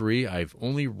 Of the three, I've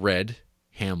only read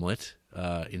Hamlet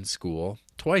in school,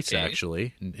 twice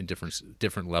actually, in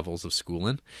different levels of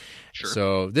schooling. Sure.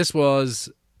 So this was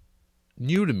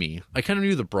new to me. I kind of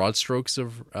knew the broad strokes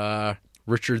of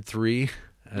Richard III,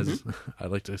 as I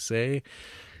like to say,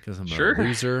 because I'm a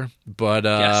loser. But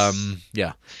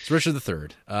yeah, it's Richard III.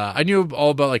 I knew all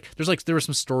about there were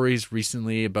some stories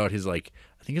recently about his I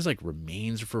think his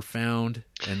remains were found,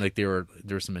 and there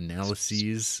were some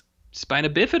analyses. Spina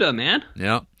bifida, man.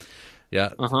 Yeah. Yeah.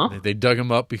 They dug him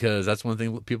up because that's one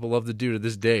thing people love to do to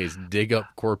this day is dig up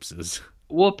corpses.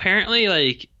 Well,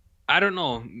 apparently, I don't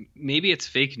know, maybe it's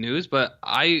fake news, but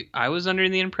I was under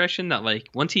the impression that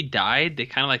once he died, they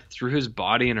kind of threw his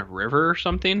body in a river or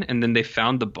something, and then they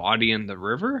found the body in the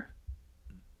river,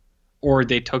 or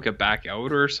they took it back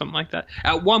out or something like that.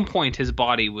 At one point, his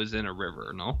body was in a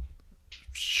river. No.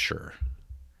 Sure.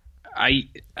 I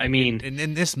mean,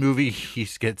 in this movie, he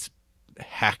gets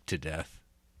hacked to death.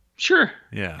 Sure.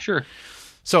 Yeah. Sure.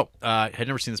 So I had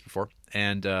never seen this before,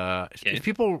 and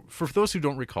for those who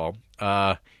don't recall,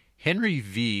 Henry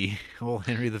V,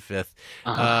 Henry V,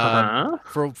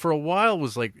 for a while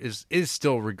was is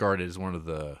still regarded as one of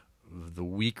the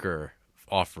weaker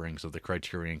offerings of the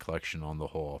Criterion Collection on the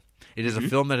whole. It is a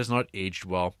film that has not aged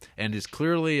well, and is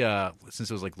clearly, since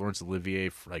it was like Laurence Olivier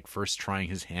like first trying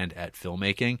his hand at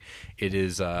filmmaking, it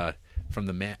is from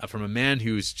a man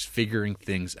who's figuring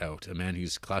things out, a man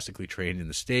who's classically trained in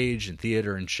the stage and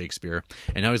theater and Shakespeare,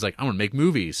 and now he's like, I want to make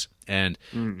movies, and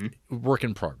work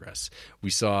in progress. We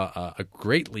saw a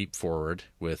great leap forward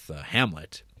with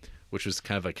Hamlet, which was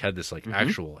kind of like had this like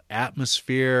actual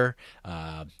atmosphere,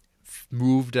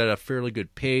 moved at a fairly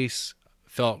good pace,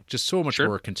 felt just so much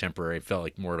more contemporary. It felt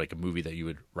like more like a movie that you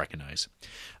would recognize.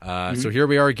 So here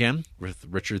we are again with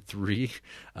Richard III.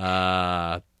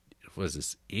 Was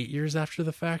this 8 years after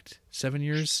the fact? 7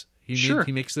 years?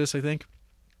 He makes this, I think.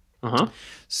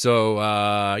 So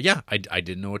yeah, I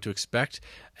didn't know what to expect,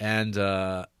 and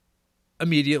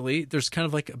immediately there's kind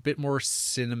of like a bit more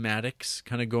cinematics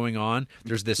kind of going on.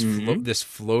 There's this this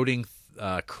floating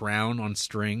crown on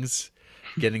strings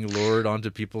getting lured onto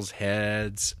people's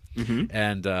heads,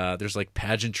 and there's like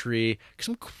pageantry,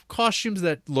 some costumes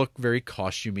that look very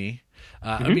costumey.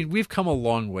 I mean, we've come a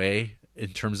long way in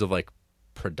terms of like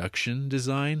production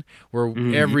design, where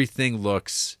everything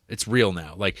looks, it's real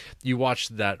now. Like you watch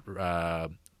that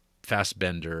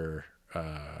Fassbender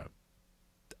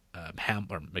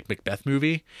Macbeth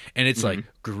movie, and it's like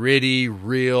gritty,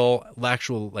 real,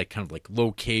 actual like kind of like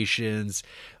locations,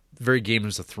 very Game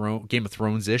of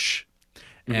Thrones ish.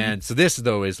 And so this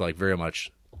though is like very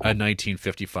much a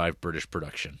 1955 British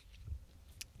production.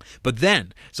 But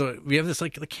then, so we have this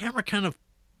like the camera kind of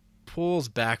pulls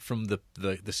back from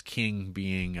this king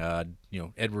being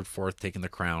Edward IV taking the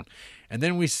crown, and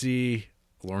then we see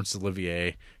Laurence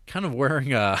Olivier kind of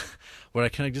wearing what I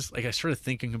kind of just like I started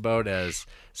thinking about as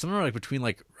somewhere like between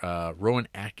like Rowan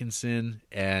Atkinson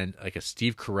and like a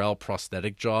Steve Carell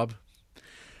prosthetic job.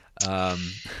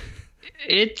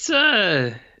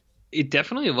 It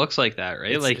definitely looks like that,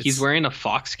 right? Like he's wearing a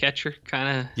Foxcatcher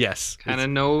kind of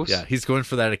nose. Yeah, he's going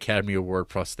for that Academy Award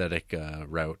prosthetic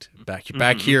route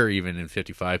back here even in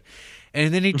 55.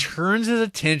 And then he turns his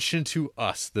attention to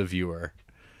us, the viewer.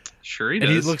 Sure he does.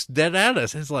 And he looks dead at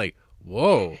us, and it's like,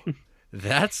 whoa,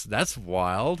 that's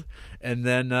wild. And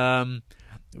then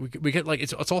we get like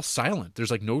it's all silent.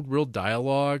 There's like no real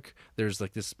dialogue. There's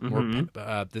like this more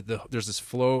there's this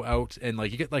flow out, and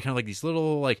like you get like kind of like these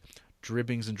little like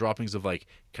drippings and droppings of like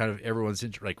kind of everyone's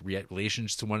like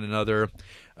relations to one another,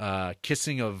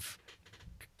 kissing of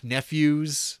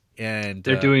nephews, and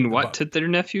they're doing what to their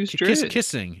nephews?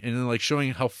 Kissing, and then like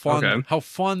showing how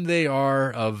fun they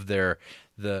are of their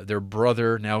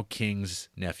brother, now king's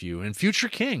nephew and future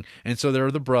king. And so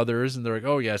they're the brothers, and they're like,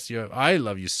 oh yes, I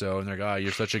love you so, and they're like, oh,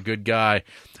 you're such a good guy.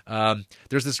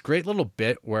 There's this great little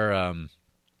bit where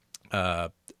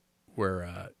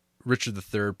Richard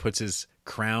III puts his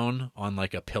crown on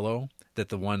like a pillow that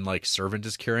the one like servant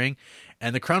is carrying,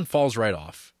 and the crown falls right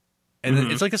off, and then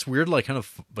it's like this weird like kind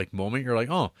of like moment. You're like,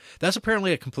 oh, that's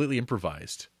apparently a completely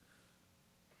improvised.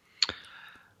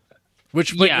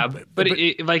 Which but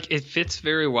it fits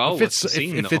very well. It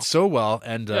fits so well,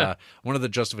 and one of the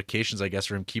justifications I guess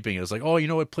for him keeping it is like, oh,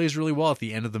 it plays really well at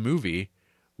the end of the movie,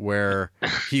 where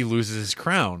he loses his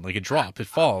crown, like it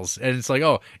falls, and it's like,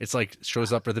 oh, it's like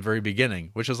shows up at the very beginning,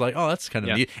 which is like, oh, that's kind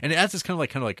of neat, and it adds this kind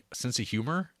of like sense of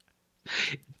humor.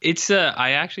 It's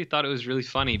I actually thought it was really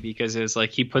funny because it's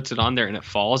like he puts it on there and it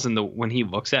falls, and when he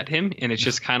looks at him, and it's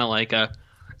just kind of like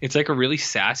it's like a really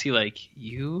sassy like,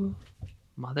 you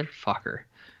motherfucker,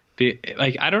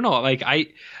 like I don't know, like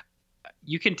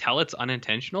you can tell it's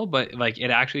unintentional, but like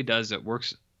it actually does. It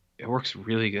works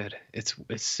really good. It's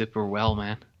super well,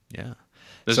 man. Yeah,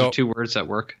 those are two words that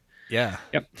work. Yeah.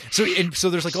 Yep. So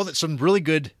there's like all that, some really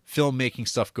good filmmaking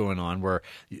stuff going on where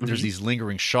there's these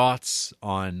lingering shots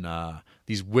on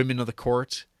these women of the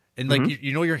court, and like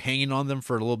you're hanging on them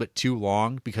for a little bit too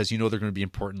long because they're going to be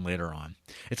important later on.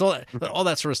 It's all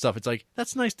that sort of stuff. It's like,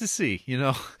 that's nice to see.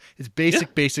 It's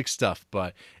basic stuff,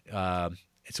 but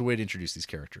it's a way to introduce these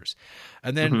characters.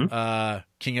 And then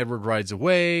King Edward rides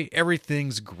away.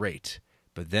 Everything's great.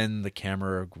 But then the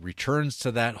camera returns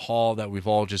to that hall that we've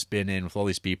all just been in with all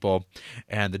these people,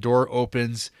 and the door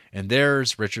opens, and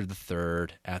there's Richard III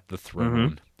at the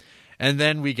throne. And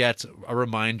then we get a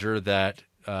reminder that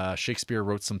Shakespeare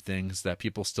wrote some things that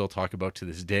people still talk about to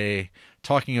this day,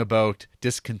 talking about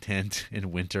discontent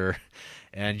in winter.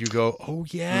 And you go, oh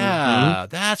yeah,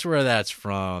 that's where that's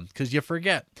from, because you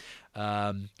forget.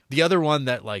 The other one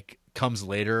that like comes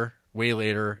later, way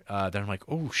later, then I'm like,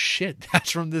 oh shit,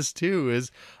 that's from this too, is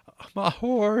my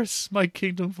horse, my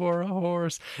kingdom for a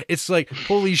horse. It's like,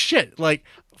 holy shit, like,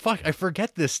 fuck, I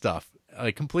forget this stuff.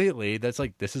 like completely. That's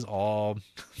like this is all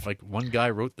like one guy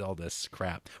wrote all this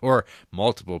crap, or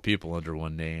multiple people under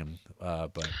one name.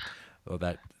 But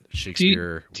that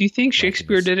Shakespeare. Do you think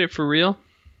Shakespeare did it for real,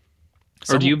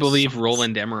 or do you believe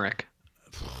Roland Emmerich?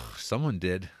 Someone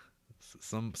did.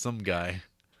 Some guy.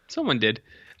 Someone did.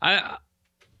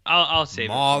 I'll save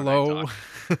Marlowe. it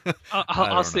for when I talk.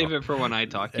 I'll save it for when I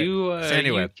talk. You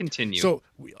anyway, you continue. So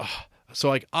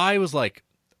like I was like,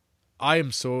 I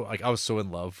was so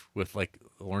in love with like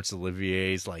Laurence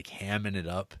Olivier's like hamming it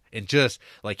up, and just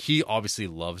like he obviously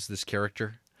loves this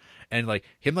character, and like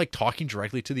him like talking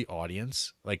directly to the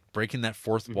audience, like breaking that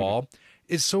fourth wall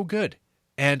is so good.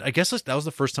 And I guess that was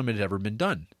the first time it had ever been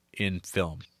done in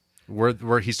film,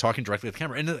 where he's talking directly to the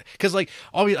camera. And because like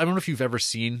I don't know if you've ever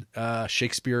seen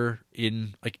Shakespeare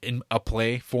in a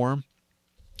play form,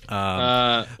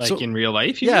 in real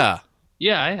life. Yeah.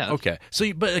 Yeah, I have. Okay. So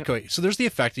there's the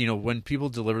effect, when people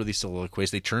deliver these soliloquies,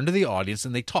 they turn to the audience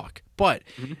and they talk. But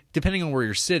depending on where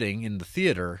you're sitting in the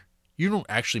theater, you don't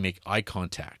actually make eye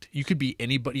contact. You could be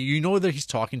anybody. You know that he's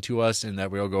talking to us and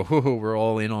that we all go, oh, we're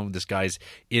all in on this guy's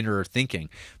inner thinking.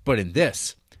 But in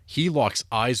this, he locks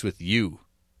eyes with you,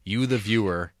 the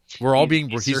viewer. We're all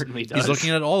he's looking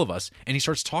at all of us, and he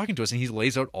starts talking to us, and he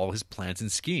lays out all his plans and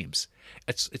schemes.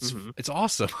 It's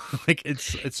awesome. Like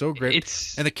it's so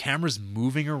great. And the camera's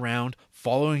moving around,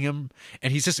 following him,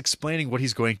 and he's just explaining what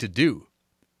he's going to do.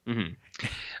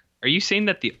 Are you saying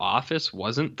that The Office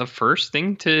wasn't the first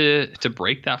thing to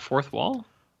break that fourth wall?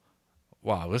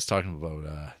 Wow, I was talking about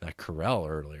that Carell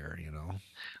earlier.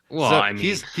 Well, so I mean,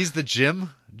 he's the Jim.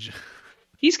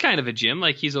 He's kind of a Jim.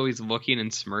 Like he's always looking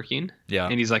and smirking. Yeah,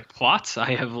 and he's like, "Plots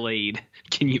I have laid.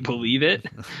 Can you believe it?"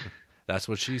 That's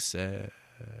what she said.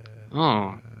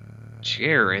 Oh,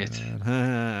 Jarrett.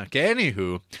 Okay,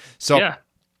 anywho, so yeah,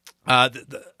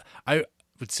 I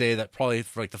would say that probably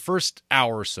for like the first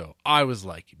hour or so, I was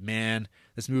like, man,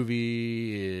 this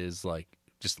movie is like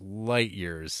just light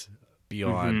years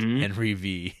beyond Henry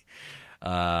V.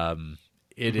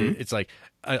 It's like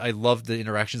I love the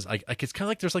interactions. Like it's kind of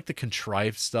like there's like the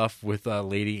contrived stuff with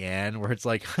Lady Anne, where it's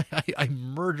like I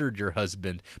murdered your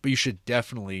husband, but you should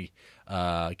definitely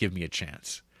give me a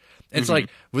chance. It's like,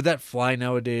 would that fly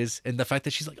nowadays? And the fact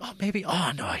that she's like, oh, maybe,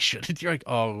 oh, no, I shouldn't. You're like,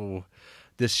 oh,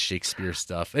 this Shakespeare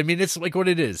stuff. I mean, it's like what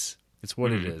it is. It's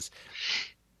what it is.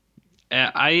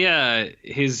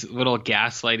 His little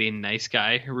gaslighting nice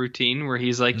guy routine where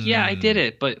he's like, yeah, I did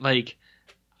it, but like,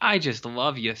 I just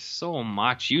love you so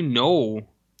much. You know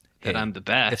that I'm the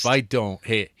best. If I don't,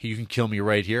 hey, you can kill me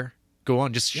right here. Go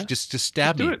on, just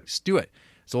stab me. Just do it.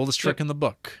 It's the oldest trick in the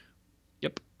book.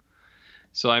 Yep.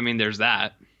 So I mean, there's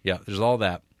that. Yeah, there's all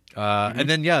that, and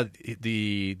then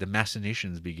the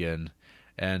machinations begin,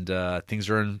 and things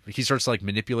are he starts like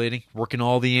manipulating, working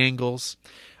all the angles,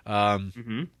 and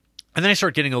then I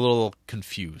start getting a little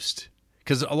confused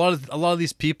because a lot of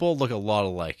these people look a lot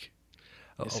alike.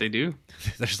 Yes, they do.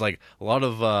 There's like a lot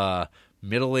of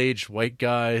middle-aged white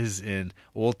guys in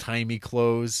old-timey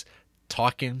clothes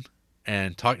talking.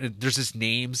 There's just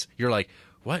names. You're like,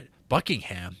 what?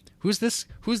 Buckingham? Who's this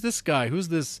guy? Who's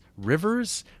this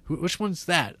Rivers? Which one's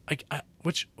that? Okay. I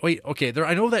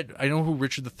know who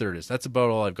Richard III is. That's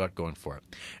about all I've got going for it.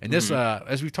 And this,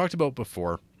 as we've talked about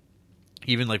before,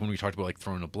 even like when we talked about like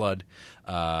Throne of Blood,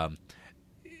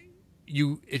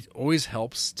 it always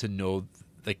helps to know,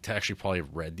 like, to actually probably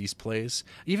have read these plays.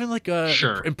 Even like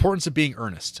importance of being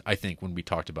earnest, I think, when we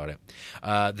talked about it.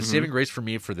 The saving grace for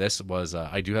me for this was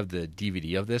I do have the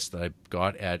DVD of this that I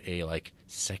got at a like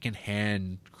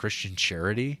secondhand Christian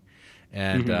charity.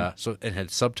 And so it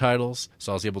had subtitles,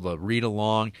 so I was able to read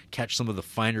along, catch some of the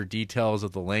finer details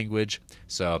of the language.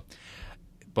 So,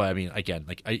 but I mean, again,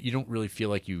 like you don't really feel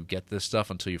like you get this stuff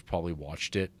until you've probably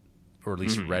watched it, or at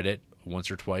least read it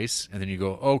once or twice, and then you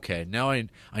go, okay, now I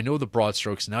know the broad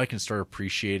strokes. Now I can start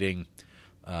appreciating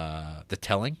the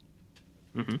telling.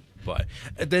 But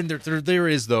then there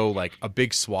is, though, like a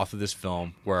big swath of this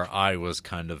film where I was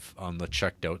kind of on the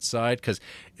checked out side because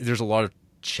there's a lot of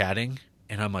chatting.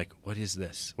 And I'm like, what is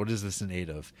this? What is this in aid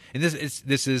of? And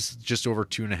this is just over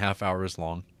 2.5 hours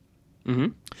long.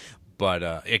 But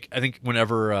I think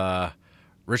whenever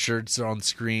Richard's on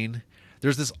screen,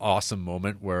 there's this awesome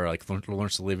moment where like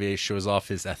Laurence Olivier shows off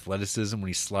his athleticism when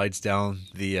he slides down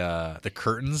the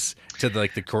curtains to the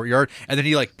courtyard, and then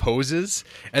he like poses,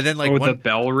 and then like the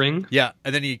bell ring. Yeah,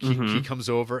 and then he comes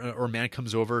over, or a man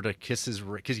comes over to kiss his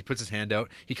ring because he puts his hand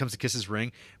out. He comes to kiss his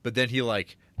ring, but then he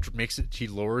like he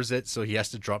lowers it so he has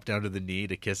to drop down to the knee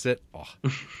to kiss it. Oh,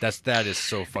 that is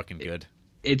so fucking good.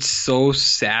 It's so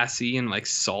sassy and like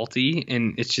salty,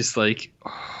 and it's just like,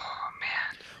 oh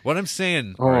man. What I'm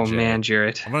saying, Oh RJ, man,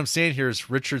 Jarrett. what I'm saying here is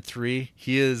Richard III.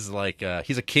 He is like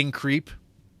he's a king creep.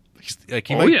 He's, like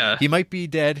he might be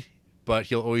dead, but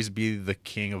he'll always be the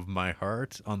king of my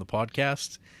heart on the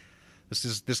podcast.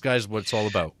 This guy's what it's all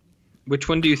about. Which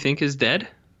one do you think is dead?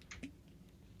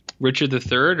 Richard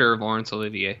III or Laurence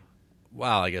Olivier?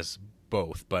 Well, I guess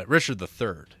both, but Richard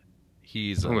III.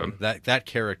 He's that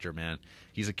character, man.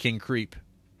 He's a king creep.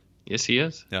 Yes, he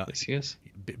is. Yeah. Yes, he is.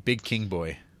 Big king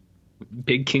boy.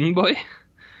 Big king boy?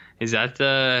 Is that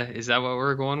what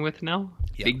we're going with now?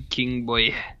 Yeah. Big king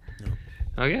boy.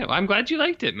 Okay, well, I'm glad you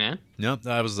liked it, man. No,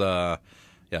 I was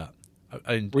yeah.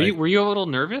 Were you a little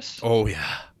nervous? Oh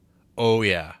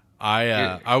yeah.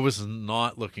 I was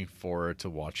not looking forward to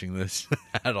watching this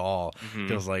at all.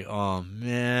 I was like, oh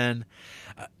man.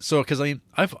 So because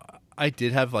I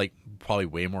did have like probably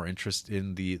way more interest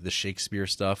in the Shakespeare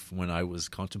stuff when I was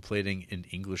contemplating an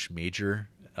English major.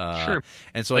 Sure.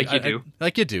 And so like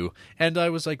you do. And I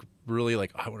was like really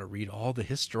like I want to read all the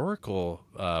historical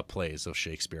plays of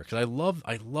Shakespeare because I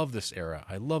love this era.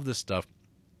 I love this stuff,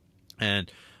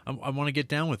 and I want to get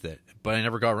down with it. But I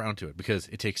never got around to it because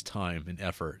it takes time and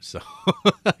effort. So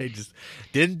I just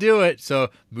didn't do it. So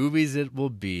movies it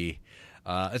will be.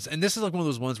 And this is like one of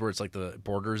those ones where it's like the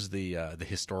borders the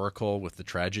historical with the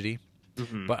tragedy.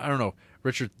 But I don't know,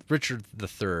 Richard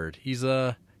III. He's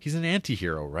an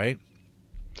anti-hero, right?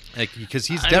 Like because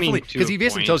he's definitely because he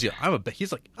basically tells you I'm a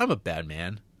bad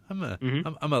man. Or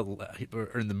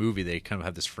in the movie they kind of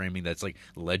have this framing that's like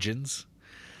legends.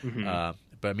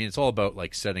 But I mean it's all about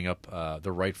like setting up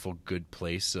the rightful good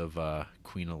place of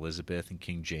Queen Elizabeth and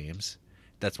King James.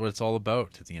 That's what it's all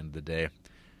about at the end of the day.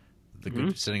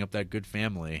 Setting up that good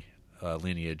family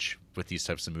lineage with these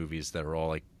types of movies that are all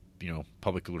like,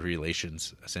 public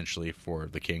relations essentially for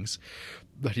the kings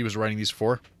that he was writing these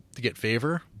for to get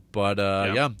favor. But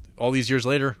all these years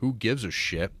later, who gives a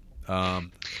shit?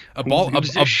 Abolish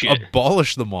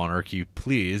the monarchy,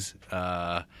 please.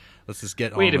 Let's just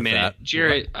get on with that. Wait a minute,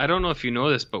 Jarrett. I don't know if you know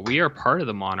this, but we are part of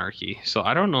the monarchy. So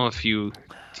I don't know if do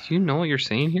you know what you're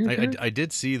saying here? I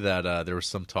did see that there was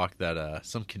some talk that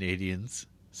some Canadians,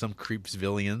 some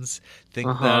creepsvillians, think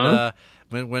that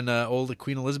when old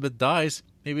Queen Elizabeth dies,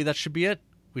 maybe that should be it.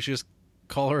 We should just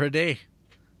call her a day.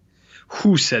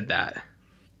 Who said that?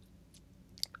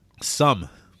 Some.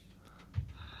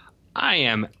 I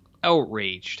am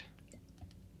outraged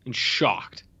and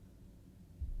shocked.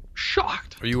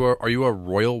 Shocked. Are you a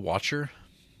royal watcher?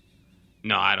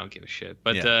 No, I don't give a shit.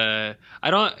 But I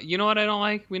don't. You know what I don't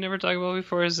like? We never talked about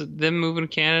before is them moving to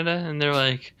Canada and they're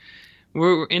like,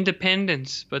 we're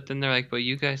independents, but then they're like, but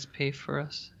you guys pay for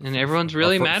us, and everyone's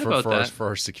really mad about that for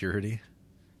our security.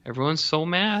 Everyone's so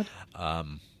mad.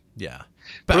 Yeah.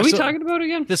 What are we talking about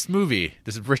again? This movie.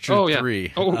 This is Richard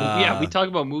III. Oh yeah, we talk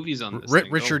about movies on this.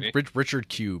 Richard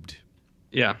Cubed.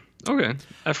 Yeah. Okay.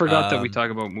 I forgot that we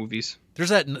talk about movies. There's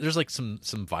like some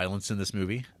violence in this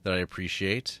movie that I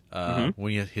appreciate.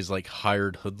 When his like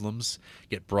hired hoodlums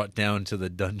get brought down to the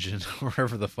dungeon or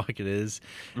wherever the fuck it is,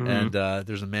 and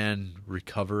there's a man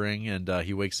recovering, and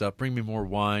he wakes up, bring me more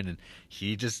wine, and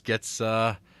he just gets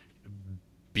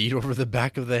beat over the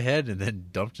back of the head and then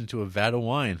dumped into a vat of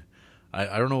wine.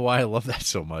 I don't know why I love that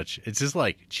so much. It's just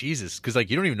like Jesus, because like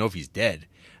you don't even know if he's dead.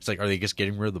 It's like, are they just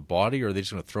getting rid of the body, or are they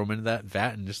just going to throw him into that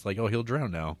vat and just like, oh, he'll drown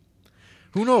now?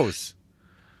 Who knows?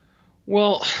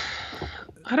 Well,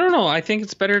 I don't know. I think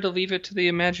it's better to leave it to the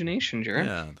imagination, Jared.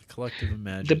 Yeah, the collective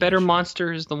imagination. The better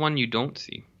monster is the one you don't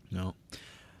see. No.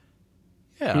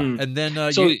 Yeah, and then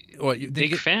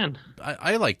big fan.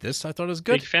 I like this. I thought it was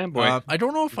good. Big fanboy. I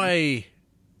don't know if I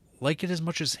like it as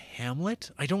much as Hamlet.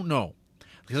 I don't know.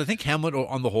 Because I think Hamlet,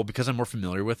 on the whole, because I'm more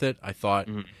familiar with it, I thought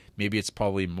maybe it's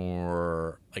probably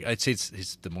more like I'd say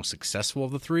it's the most successful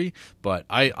of the three. But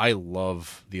I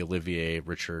love the Olivier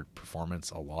Richard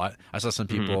performance a lot. I saw some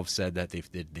people have said that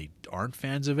they aren't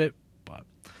fans of it, but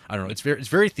I don't know. It's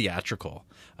very theatrical.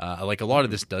 Like a lot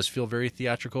of this does feel very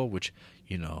theatrical, which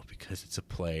because it's a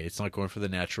play, it's not going for the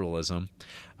naturalism.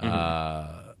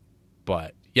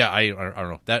 But yeah, I don't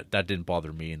know. That didn't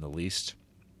bother me in the least.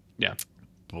 Yeah.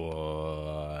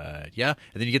 But yeah,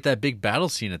 and then you get that big battle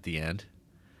scene at the end.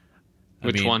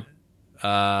 Which one?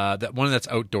 That one that's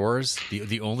outdoors.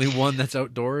 The only one that's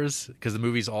outdoors, because the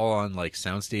movie's all on like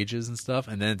sound stages and stuff.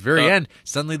 And then at the very end,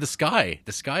 suddenly the sky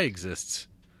exists.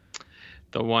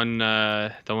 The one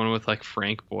with like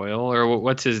Frank Boyle, or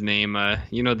what's his name?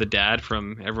 The dad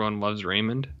from Everyone Loves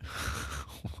Raymond.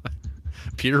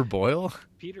 Peter Boyle.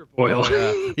 Peter Boyle.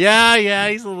 Oh, yeah,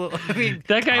 he's a little. I mean,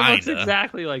 that guy looks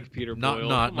exactly like Peter Boyle.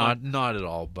 Not at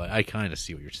all, but I kind of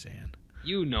see what you're saying.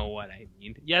 You know what I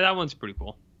mean? Yeah, that one's pretty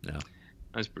cool. Yeah,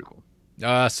 that's pretty cool.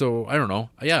 So I don't know.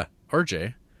 Yeah,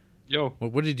 RJ, Yo.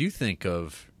 what did you think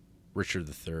of Richard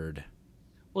III?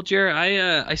 Well, Jared,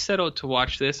 I set out to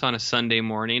watch this on a Sunday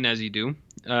morning, as you do.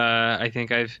 I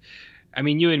think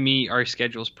you and me, our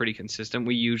schedule's pretty consistent.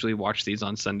 We usually watch these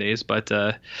on Sundays, but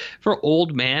for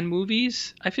old man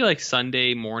movies, I feel like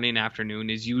Sunday morning, afternoon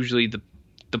is usually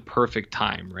the perfect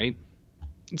time, right?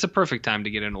 It's a perfect time to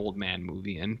get an old man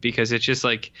movie in because it's just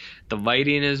like the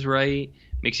lighting is right,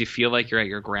 makes you feel like you're at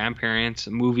your grandparents',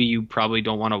 a movie you probably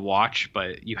don't want to watch,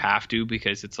 but you have to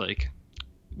because it's like,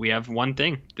 we have one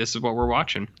thing. This is what we're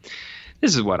watching.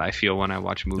 This is what I feel when I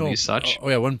watch movies such. Oh,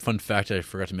 yeah, one fun fact I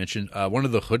forgot to mention. One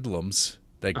of the hoodlums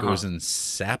that goes and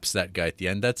saps that guy at the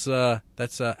end, that's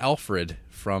Alfred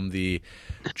from the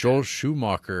Joel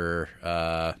Schumacher,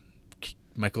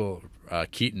 Michael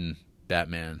Keaton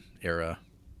Batman era.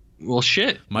 Well,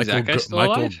 shit. Is that guy still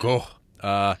alive?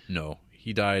 No.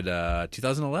 He died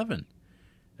 2011.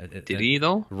 Did he,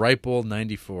 though? Ripe old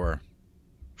 94.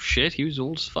 Shit, he was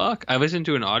old as fuck. I listened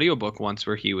to an audiobook once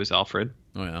where he was Alfred.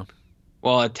 Oh, yeah.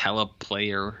 Well, a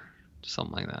teleplay or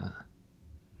something like that.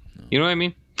 No. You know what I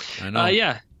mean? I know.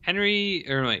 Yeah.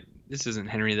 This isn't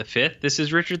Henry V. This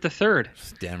is Richard III.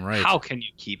 Damn right. How can you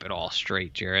keep it all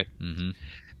straight, Jarrett? Mm-hmm.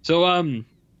 So,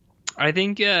 I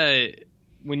think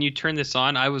when you turn this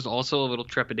on, I was also a little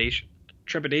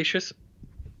trepidatious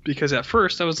because at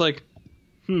first I was like,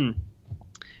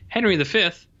 Henry V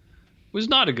was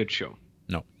not a good show.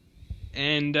 No.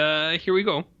 And here we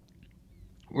go.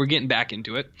 We're getting back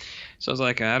into it. So I was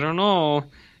like, I don't know.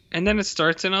 And then it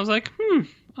starts and I was like, it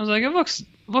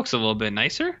looks a little bit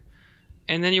nicer.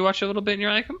 And then you watch a little bit and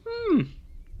you're like,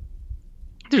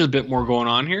 there's a bit more going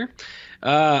on here.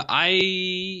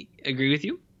 I agree with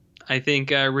you. I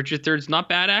think Richard III's not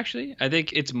bad, actually. I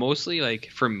think it's mostly, like,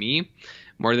 for me,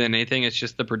 more than anything, it's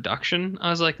just the production. I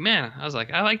was like,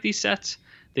 I like these sets.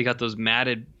 They got those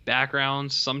matted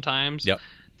backgrounds sometimes. Yep.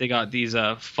 They got these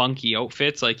funky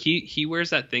outfits. Like he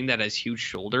wears that thing that has huge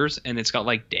shoulders and it's got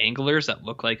like danglers that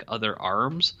look like other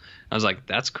arms. I was like,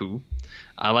 that's cool.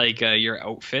 I like your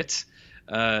outfits.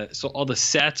 So all the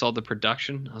sets, all the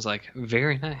production, I was like,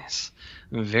 very nice.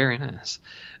 Very nice.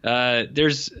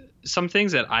 There's some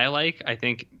things that I like. I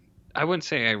think I wouldn't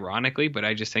say ironically, but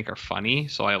I just think are funny.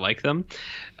 So I like them.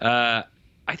 I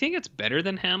think it's better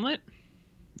than Hamlet.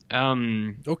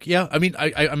 Okay. Yeah. I mean,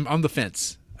 I'm on the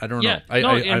fence. I don't know.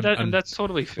 And that's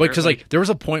totally fair. Because there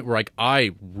was a point where I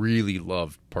really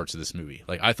loved parts of this movie.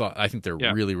 I think they're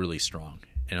really, really strong.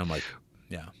 And I'm like,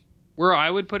 yeah. Where I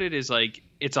would put it is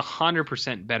it's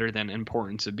 100% better than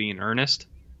Importance of Being Earnest,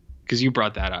 because you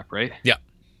brought that up, right? Yeah.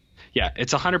 Yeah,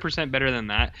 it's 100% better than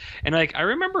that. And I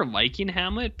remember liking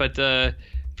Hamlet, but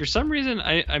for some reason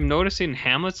I'm noticing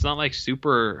Hamlet's not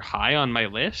super high on my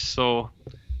list. So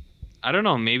I don't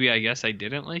know. Maybe I guess I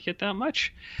didn't like it that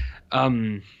much.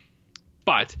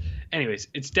 But anyways,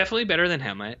 it's definitely better than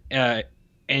Hamlet.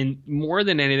 And more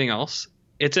than anything else,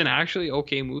 it's an actually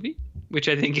okay movie, which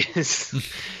I think is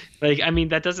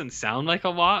that doesn't sound like a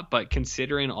lot, but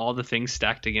considering all the things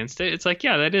stacked against it, it's like,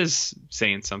 yeah, that is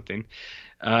saying something.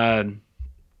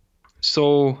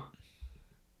 So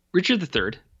Richard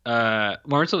III,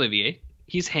 Laurence Olivier,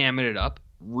 he's hamming it up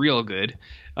real good.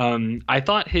 I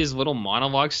thought his little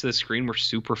monologues to the screen were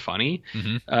super funny.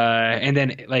 Mm-hmm. And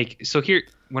then so here,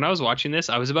 when I was watching this,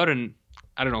 I was about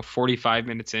 45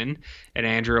 minutes in, and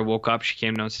Andrea woke up. She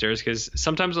came downstairs because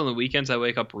sometimes on the weekends I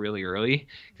wake up really early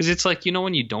because it's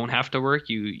when you don't have to work,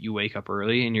 you wake up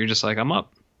early and you're just like, I'm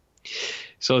up.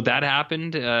 So that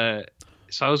happened.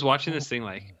 So I was watching this thing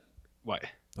what?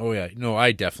 Oh yeah, no,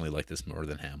 I definitely like this more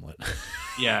than Hamlet.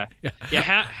 Yeah.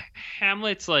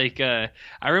 Hamlet's I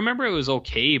remember it was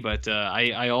okay, but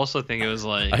I also think it was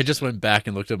I just went back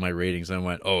and looked at my ratings and I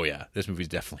went, oh yeah, this movie's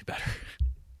definitely better.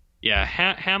 Yeah,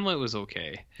 Hamlet was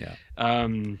okay. Yeah.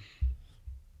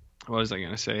 What was I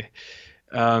gonna say?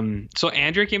 So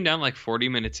Andrea came down 40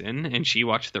 minutes in, and she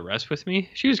watched the rest with me.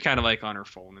 She was kind of on her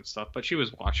phone and stuff, but she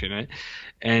was watching it.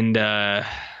 And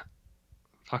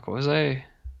what was I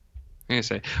gonna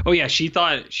say? Oh yeah, she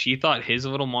thought his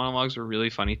little monologues were really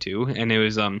funny too. And it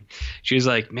was she was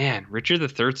like, man, Richard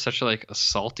III's such a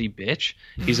salty bitch.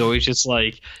 He's always just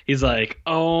he's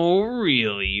oh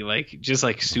really, just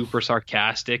super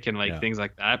sarcastic and things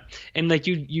like that. And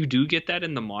you do get that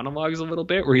in the monologues a little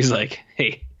bit where he's like,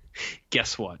 hey,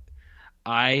 guess what?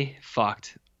 I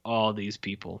fucked all these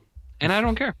people and I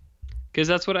don't care because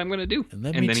that's what I'm gonna do. And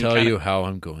let me tell you how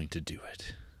I'm going to do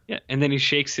it. Yeah, and then he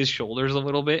shakes his shoulders a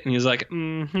little bit, and he's like,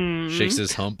 Shakes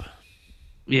his hump.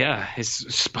 Yeah, his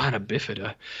spina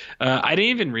bifida. I didn't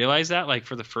even realize that,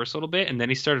 for the first little bit, and then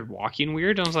he started walking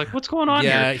weird, and I was like, what's going on here?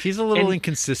 Yeah, he's a little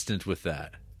inconsistent with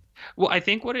that. Well, I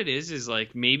think what it is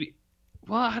like maybe.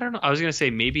 Well, I don't know. I was gonna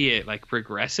say maybe it like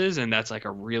progresses, and that's like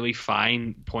a really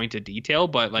fine point of detail.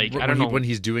 But like I don't know when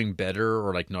he's doing better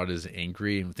or like not as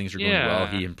angry and things are going well,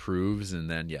 he improves, and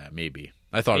then maybe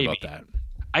I thought about that.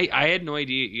 I had no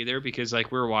idea either because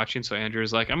like we were watching, so Andrew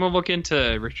was like, "I'm gonna look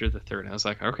into Richard III," and I was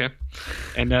like, "Okay,"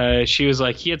 and she was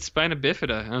like, "He had spina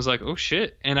bifida," and I was like, "Oh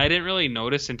shit!" And I didn't really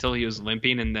notice until he was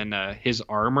limping, and then his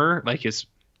armor, like his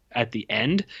at the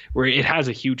end where it has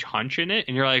a huge hunch in it,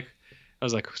 and you're like. I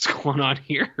was like, what's going on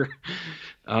here?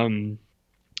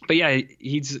 But yeah,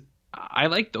 I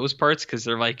like those parts because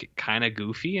they're like kind of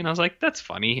goofy, and I was like, that's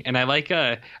funny. And I like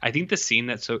I think the scene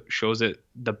that shows it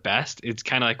the best, it's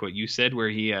kind of like what you said, where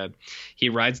he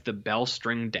rides the bell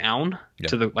string down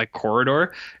to the like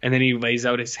corridor, and then he lays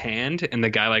out his hand, and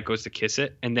the guy like goes to kiss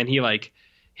it, and then he like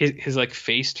his like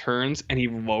face turns and he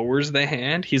lowers the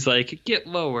hand. He's like, get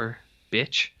lower,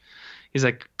 bitch. He's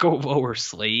like, go lower,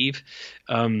 slave.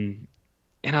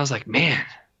 And I was like, man,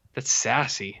 that's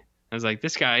sassy. I was like,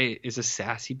 this guy is a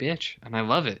sassy bitch, and I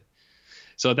love it.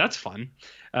 So that's fun.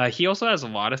 He also has a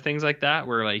lot of things like that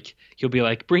where like he'll be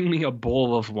like, bring me a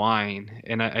bowl of wine.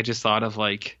 And I just thought of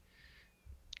like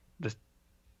the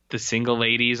single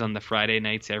ladies on the Friday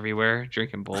nights everywhere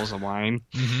drinking bowls of wine.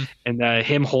 Mm-hmm. And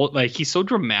him he's so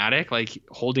dramatic, like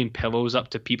holding pillows up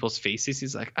to people's faces.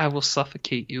 He's like, I will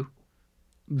suffocate you,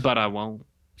 but I won't.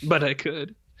 But I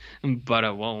could. But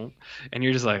I won't. And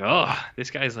you're just like, oh,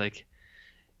 this guy's like,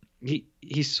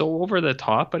 he's so over the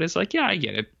top, but it's like, yeah, I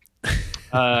get it.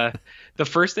 The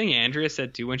first thing Andrea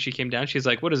said too when she came down, she's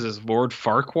like, what is this, Lord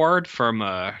Farquaad from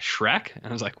Shrek? And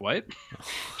I was like, what?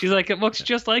 She's like, it looks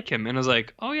just like him. And I was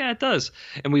like, oh yeah, it does.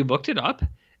 And we looked it up,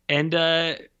 and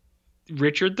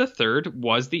Richard III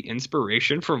was the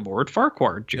inspiration for Lord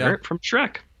Farquaad, Jarrett, from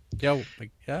Shrek. Yeah,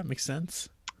 it makes sense.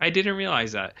 I didn't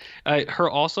realize that. Her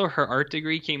art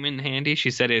degree came in handy. She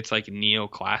said it's like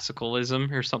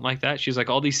neoclassicalism or something like that. She's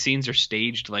like, all these scenes are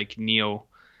staged like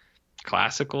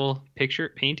neoclassical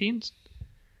picture paintings.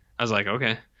 I was like,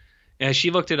 okay. And she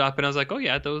looked it up, and I was like, oh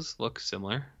yeah, those look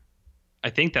similar.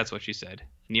 I think that's what she said.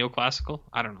 Neoclassical?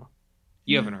 I don't know.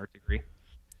 You have an art degree.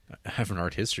 I have an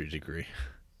art history degree.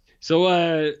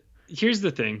 So here's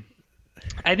the thing.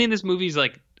 I think this movie's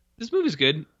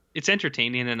good. It's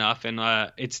entertaining enough, and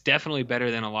it's definitely better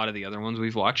than a lot of the other ones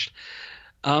we've watched.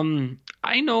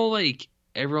 I know, like,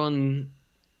 everyone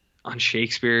on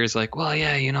Shakespeare is like, well,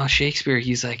 yeah, Shakespeare,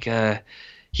 he's like,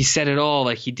 he said it all,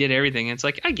 like, he did everything. And it's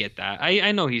like, I get that.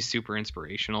 I know he's super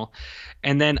inspirational.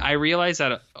 And then I realize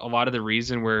that a lot of the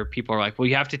reason where people are like, well,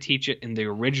 you have to teach it in the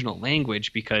original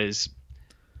language because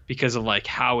of, like,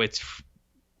 how it's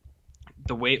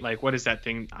the way, like, what is that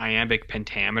thing, iambic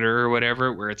pentameter or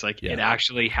whatever, where it's like it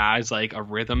actually has like a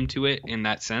rhythm to it in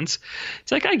that sense.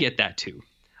 It's like, I get that too.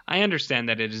 I understand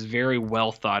that it is very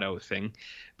well thought out thing,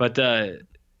 but the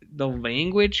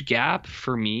language gap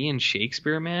for me in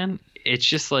Shakespeare, man, it's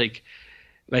just like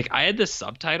I had the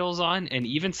subtitles on, and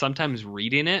even sometimes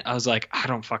reading it, I was like, I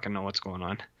don't fucking know what's going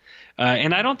on.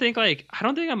 And I don't think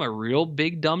I'm a real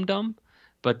big dum-dum,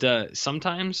 but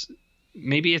sometimes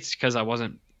maybe it's because I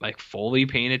wasn't like fully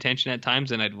paying attention at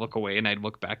times, and I'd look away and I'd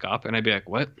look back up and I'd be like,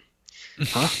 what?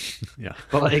 Huh? Yeah.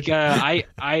 But like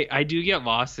I do get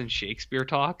lost in Shakespeare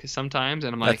talk sometimes,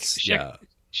 and I'm like,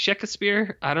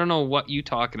 Shakespeare, I don't know what you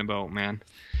talking about, man.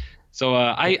 So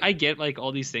I get like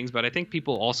all these things, but I think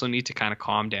people also need to kind of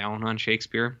calm down on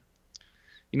Shakespeare.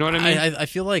 You know what I mean? I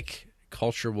feel like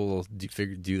culture will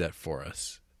do that for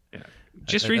us. Yeah.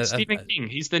 Just read Stephen King.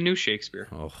 He's the new Shakespeare.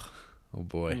 Oh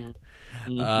boy.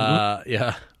 Mm-hmm.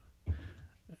 Yeah.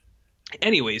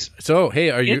 Anyways, so hey,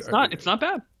 it's not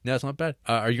bad. No, it's not bad.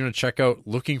 Are you going to check out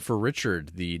Looking for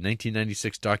Richard, the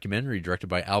 1996 documentary directed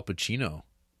by Al Pacino?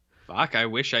 Fuck, I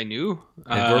wish I knew.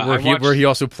 Where he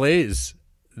also plays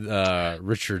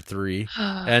Richard III,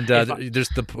 and there's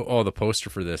the poster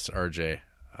for this. RJ,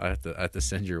 I have to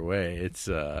send your way. It's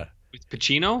with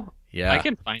Pacino. Yeah, I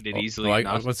can find it easily.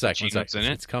 One sec.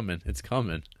 It's coming.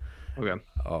 Okay.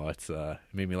 Oh, it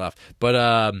made me laugh.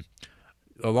 But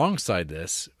alongside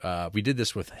this, we did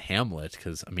this with Hamlet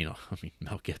because I mean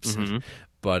Mel Gibson. Mm-hmm.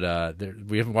 But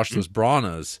we haven't watched those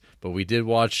Branas, but we did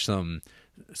watch some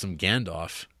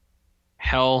Gandalf.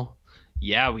 Hell,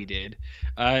 yeah, we did.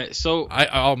 So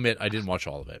I'll admit I didn't watch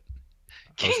all of it.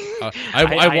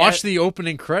 I watched the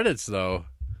opening credits though.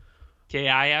 Okay,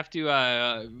 I have to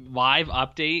live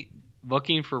update.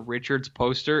 Looking for Richard's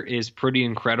poster is pretty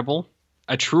incredible.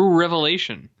 A true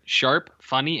revelation. Sharp,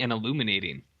 funny, and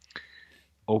illuminating.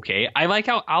 Okay. I like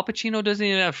how Al Pacino doesn't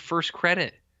even have first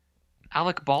credit.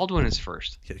 Alec Baldwin is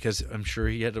first. Because I'm sure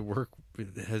he had to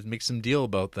make some deal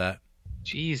about that.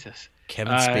 Jesus.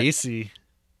 Kevin Spacey.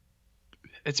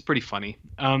 It's pretty funny.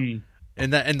 And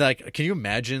like, can you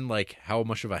imagine like how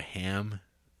much of a ham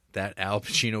that Al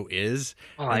Pacino is?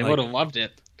 Oh, And, I like, would have loved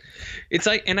it. It's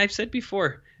like, and I've said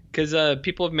before, because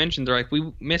people have mentioned, they're like,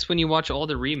 we miss when you watch all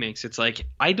the remakes. It's like,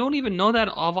 I don't even know that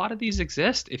a lot of these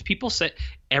exist. If people say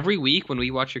every week when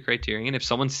we watch a Criterion, if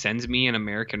someone sends me an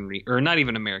American or not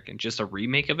even American, just a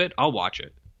remake of it, I'll watch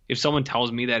it. If someone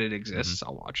tells me that it exists,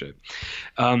 I'll watch it.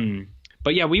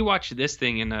 But yeah, we watched this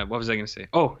thing, and what was I going to say?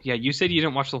 Oh yeah, you said you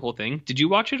didn't watch the whole thing. Did you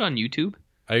watch it on YouTube?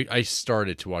 I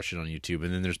started to watch it on YouTube,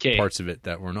 and then there's parts of it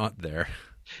that were not there.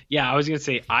 Yeah, I was going to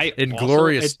say in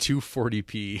glorious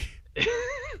 240p.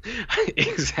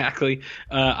 Exactly.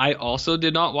 I also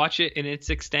did not watch it in its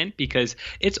extent because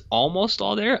it's almost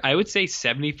all there. I would say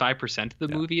 75% of the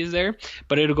movie is there,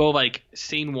 but it'll go like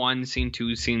scene 1, scene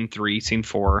 2, scene 3, scene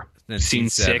 4, then scene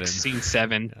scene 6, scene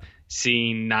 7,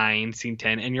 scene 9, scene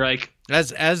 10, and you're like,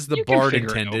 as the bard figure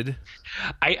it intended.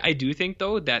 I do think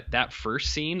though that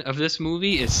first scene of this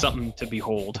movie is something to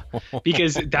behold,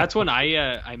 because that's when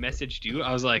I messaged you.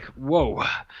 I was like, whoa.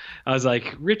 I was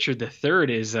like, Richard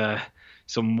III is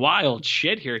some wild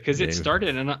shit here, because it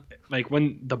started and like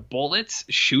when the bullets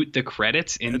shoot the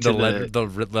credits into the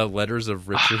letters of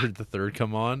Richard III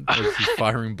come on as he's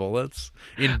firing bullets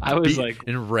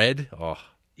in red. Oh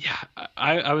yeah,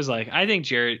 I was like, I think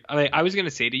Jared, I was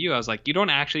gonna say to you, I was like, you don't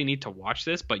actually need to watch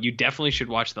this, but you definitely should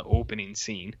watch the opening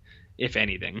scene, if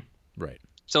anything. Right.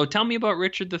 So tell me about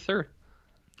Richard III.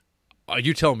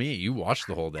 You tell me. You watched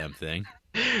the whole damn thing.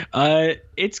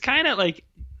 It's kind of like,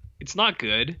 it's not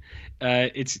good.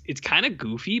 It's kind of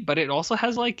goofy, but it also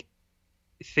has like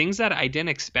things that I didn't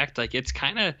expect. Like it's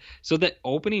kind of, so the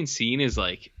opening scene is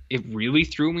like, it really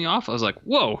threw me off. I was like,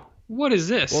 whoa, what is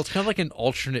this? Well, it's kind of like an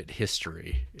alternate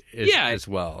history as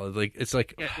well. Like it's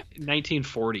like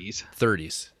 1940s,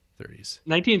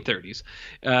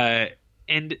 1930s.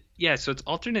 And yeah, so it's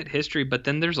alternate history, but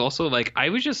then there's also like, I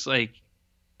was just like,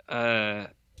 I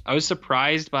was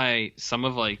surprised by some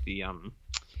of like the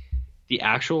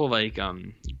actual like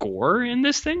gore in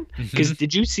this thing, because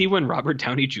did you see when Robert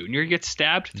Downey Jr. gets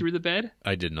stabbed through the bed?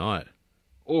 I did not.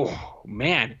 Oh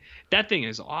man, that thing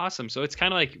is awesome. So it's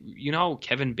kind of like, you know,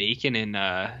 Kevin Bacon in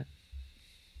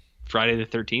Friday the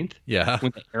 13th, yeah,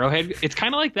 with the arrowhead. It's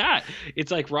kind of like that.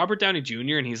 It's like Robert Downey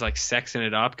Jr. and he's like sexing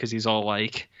it up because he's all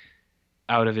like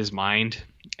out of his mind,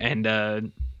 and a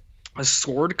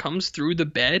sword comes through the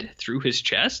bed through his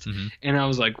chest, and I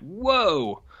was like,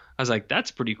 whoa. I was like,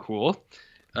 that's pretty cool.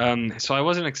 So I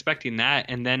wasn't expecting that.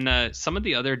 And then some of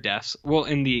the other deaths, well,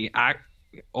 in the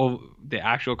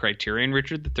actual Criterion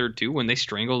Richard III too, when they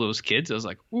strangle those kids, I was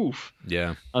like, oof.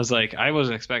 Yeah. I was like, I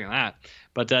wasn't expecting that.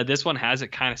 But this one has it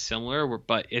kind of similar,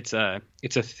 but it's a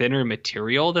thinner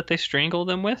material that they strangle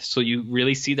them with, so you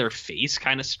really see their face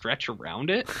kind of stretch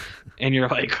around it, and you're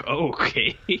like, oh,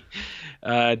 okay.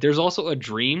 There's also a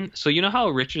dream. So you know how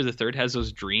Richard III has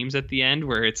those dreams at the end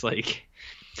where it's like,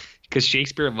 because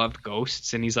Shakespeare loved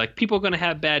ghosts, and he's like, people are going to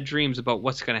have bad dreams about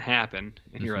what's going to happen.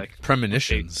 And you're like,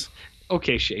 premonitions.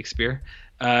 Okay, Shakespeare.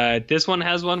 This one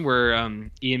has one where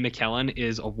Ian McKellen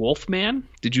is a wolf man.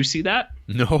 Did you see that?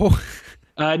 No.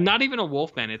 Not even a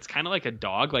wolf man. It's kind of like a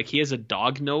dog. Like he has a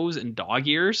dog nose and dog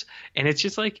ears, and it's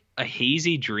just like a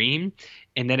hazy dream.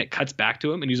 And then it cuts back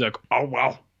to him, and he's like, oh,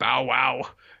 wow, bow, wow.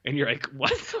 And you're like,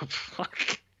 what the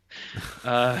fuck?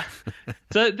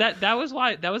 So that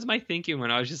was my thinking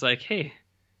when I was just like, hey,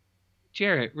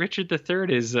 Jarrett, Richard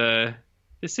III is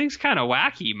this thing's kind of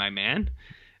wacky, my man.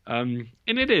 And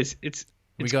it is. It's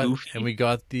goofy. And we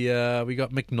got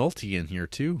McNulty in here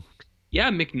too. Yeah,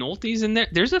 McNulty's in there.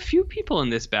 There's a few people in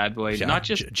this bad boy, yeah, not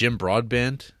just Jim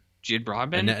Broadbent.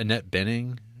 Annette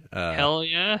Bening. Hell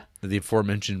yeah. The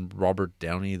aforementioned Robert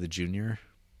Downey the Jr.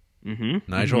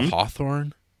 Nigel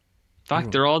Hawthorne.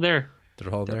 Fuck, they're all there.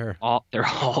 They're all there. They're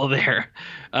all there.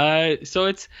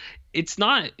 So it's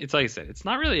not. It's like I said, it's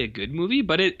not really a good movie,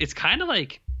 but it's kind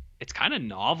of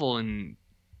novel and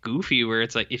goofy. Where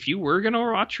it's like, if you were gonna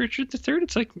watch Richard III,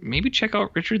 it's like maybe check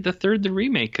out Richard III the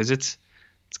remake, because it's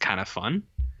kind of fun.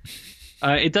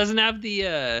 It doesn't have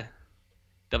the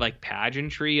like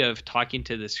pageantry of talking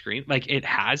to the screen. Like it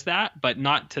has that, but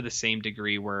not to the same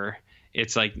degree where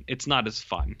it's like it's not as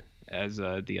fun as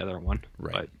the other one.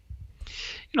 Right. But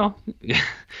you know,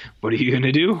 what are you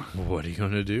gonna do? What are you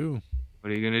gonna do?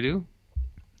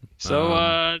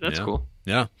 So that's cool.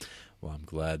 Yeah. Well, I'm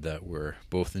glad that we're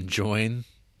both enjoying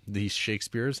these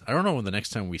Shakespeares. I don't know when the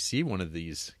next time we see one of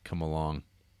these come along.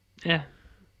 Yeah.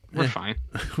 We're fine.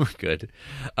 We're good.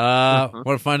 Want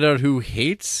to find out who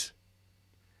hates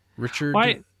Richard?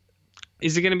 Why?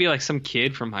 Is it going to be like some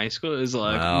kid from high school? Is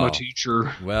like Wow. my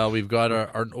teacher? Well, we've got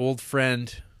our old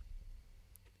friend,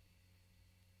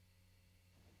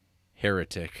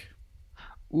 Heretic.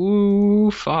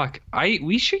 Ooh, fuck!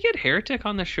 We should get Heretic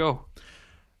on the show.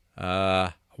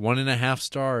 1.5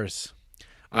 stars.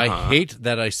 I hate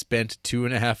that I spent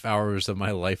 2.5 hours of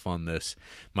my life on this.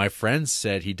 My friend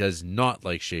said he does not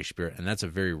like Shakespeare, and that's a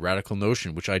very radical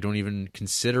notion, which I don't even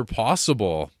consider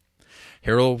possible.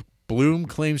 Harold Bloom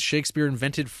claims Shakespeare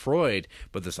invented Freud,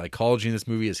 but the psychology in this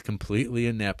movie is completely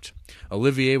inept.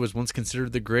 Olivier was once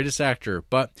considered the greatest actor,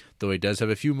 but though he does have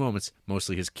a few moments,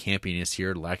 mostly his campiness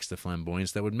here lacks the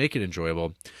flamboyance that would make it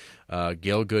enjoyable.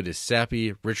 Gail Good is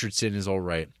sappy, Richardson is all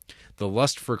right. The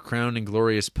lust for crown and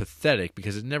glory is pathetic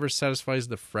because it never satisfies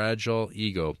the fragile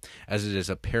ego, as it is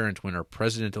apparent when our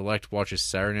president-elect watches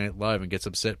Saturday Night Live and gets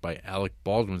upset by Alec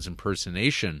Baldwin's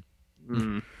impersonation.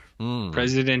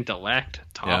 President-elect,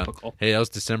 topical. Yeah. Hey, that was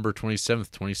December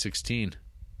 27th, 2016.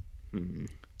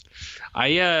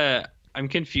 I'm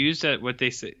confused at what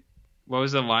they say. What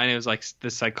was the line? It was like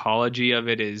the psychology of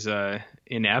it is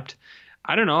inept.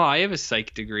 I don't know. I have a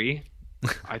psych degree.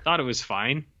 I thought it was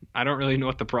fine. I don't really know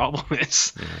what the problem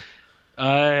is.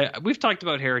 Yeah. We've talked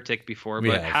about Heretic before,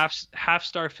 but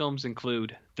half-star films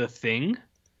include The Thing.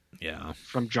 Yeah.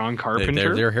 From John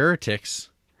Carpenter. They're heretics.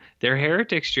 They're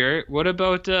heretics, Jared. What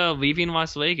about Leaving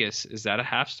Las Vegas? Is that a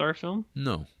half-star film?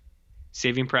 No.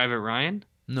 Saving Private Ryan?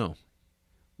 No.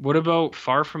 What about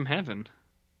Far From Heaven?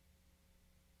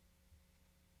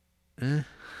 What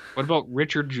about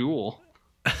Richard Jewell?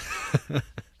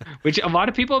 Which a lot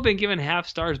of people have been given half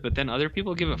stars, but then other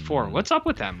people give it 4. What's up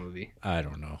with that movie? I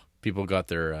don't know. People got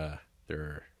their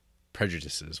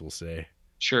prejudices, we'll say.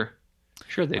 Sure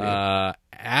they do.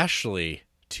 Ashley,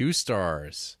 2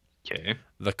 stars. Okay.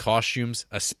 The costumes,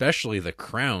 especially the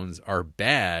crowns, are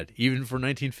bad, even for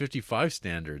 1955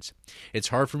 standards. It's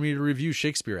hard for me to review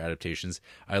Shakespeare adaptations.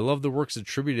 I love the works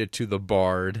attributed to the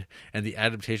Bard, and the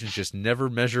adaptations just never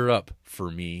measure up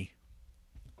for me.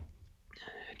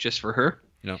 Just for her?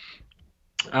 No.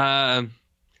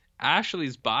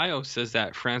 Ashley's bio says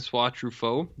that Francois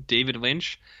Truffaut, David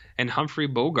Lynch, and Humphrey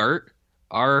Bogart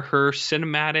are her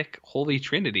cinematic holy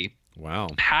trinity. Wow.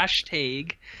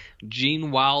 Hashtag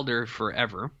Gene Wilder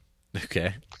forever.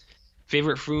 Okay.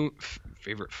 Favorite flumes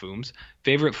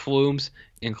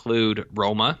include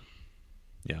Roma.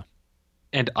 Yeah.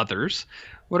 And others.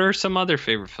 What are some other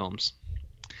favorite films?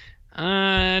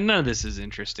 None of this is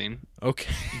interesting.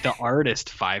 Okay. The Artist,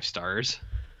 5 stars.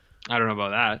 I don't know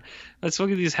about that. Let's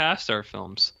look at these half-star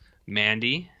films.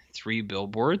 Mandy, 3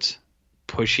 Billboards.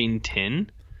 Pushing Tin.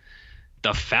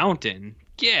 The Fountain.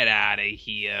 Get out of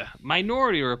here.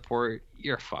 Minority Report.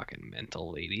 You're fucking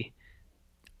mental, lady.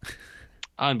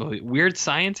 Unbelievable. Weird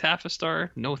Science, half a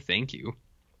star. No, thank you.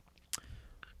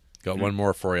 Got one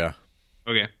more for you.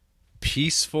 Okay.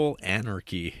 Peaceful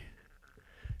Anarchy.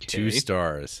 2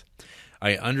 stars.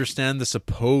 I understand the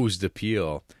supposed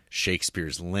appeal.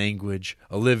 Shakespeare's language,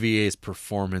 Olivier's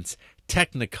performance,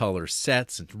 Technicolor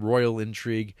sets, and royal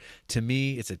intrigue. To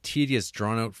me, it's a tedious,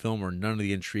 drawn-out film where none of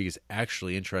the intrigue is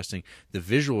actually interesting. The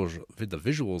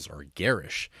visuals are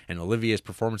garish, and Olivier's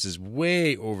performance is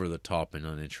way over the top and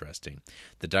uninteresting.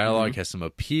 The dialogue has some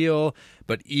appeal,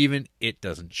 but even it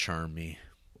doesn't charm me.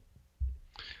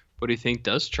 What do you think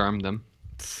does charm them?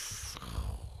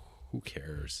 Who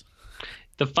cares?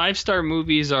 The 5-star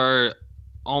movies are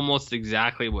almost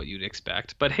exactly what you'd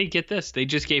expect. But hey, get this. They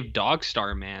just gave Dog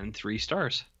Star Man 3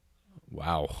 stars.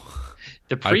 Wow.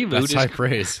 The prelude that's high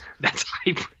praise. That's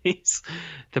high praise.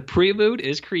 The prelude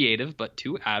is creative but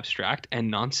too abstract and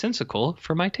nonsensical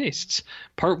for my tastes.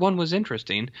 Part 1 was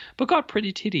interesting, but got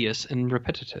pretty tedious and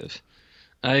repetitive.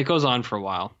 It goes on for a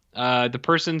while. The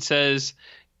person says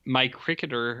my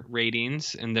cricketer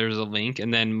ratings, and there's a link,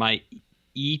 and then my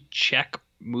e-check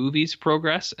movies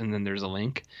progress, and then there's a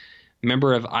link.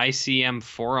 Member of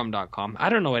ICMforum.com. I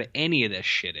don't know what any of this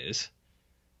shit is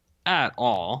at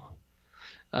all.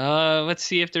 Let's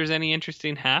see if there's any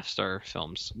interesting half-star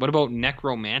films. What about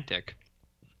Necromantic?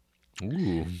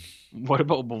 Ooh. What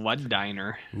about Blood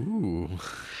Diner? Ooh.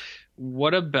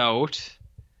 What about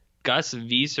Gus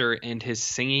Visser and his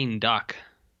Singing Duck?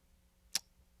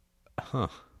 Huh.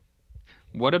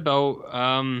 What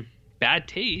about Bad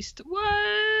Taste?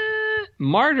 What?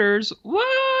 Martyrs?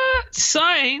 What?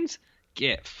 Signs?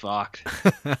 Get fucked.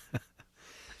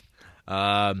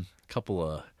 Couple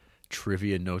of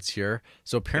trivia notes here.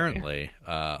 So apparently,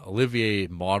 Olivier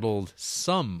modeled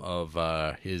some of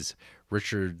his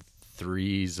Richard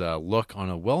III's look on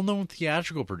a well-known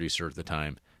theatrical producer at the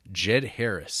time, Jed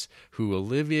Harris, who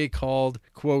Olivier called,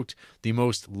 quote, the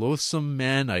most loathsome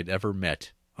man I'd ever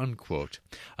met, unquote.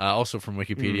 Also from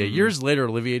Wikipedia, years later,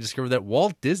 Olivier discovered that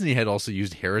Walt Disney had also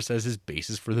used Harris as his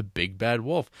basis for the Big Bad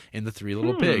Wolf in The Three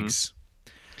Little Pigs.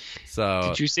 So,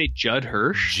 did you say Judd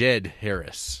Hirsch? Jed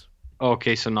Harris.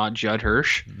 Okay, so not Judd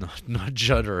Hirsch. Not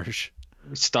Judd Hirsch.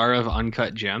 Star of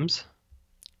Uncut Gems.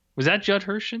 Was that Judd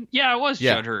Hirsch? Yeah, it was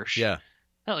Judd Hirsch. Yeah.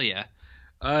 Hell yeah.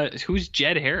 Who's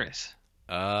Jed Harris?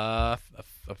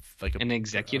 Like an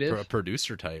executive, a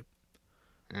producer type.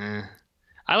 I'm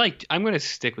gonna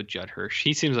stick with Judd Hirsch.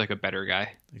 He seems like a better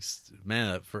guy.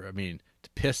 Man, to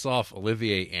piss off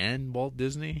Olivier and Walt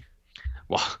Disney.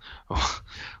 Well,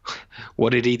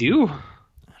 what did he do?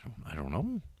 I don't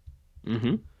know.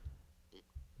 Mm-hmm.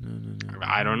 No.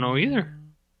 I don't know either.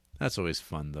 That's always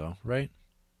fun, though, right?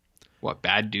 What,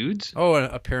 bad dudes? Oh,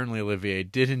 and apparently Olivier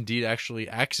did indeed actually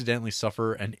accidentally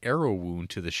suffer an arrow wound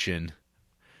to the shin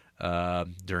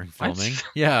during filming. What?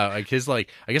 Yeah, I guess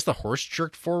the horse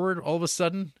jerked forward all of a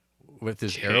sudden with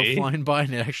his arrow flying by,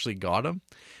 and it actually got him.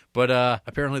 But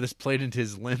apparently this played into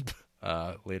his limp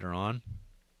later on.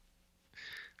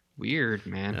 Weird,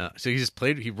 man. So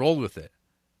he rolled with it.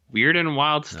 Weird and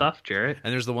wild stuff, Jarrett.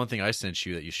 And there's the one thing I sent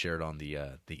you that you shared on the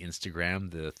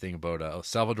Instagram, the thing about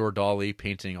Salvador Dali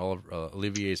painting all of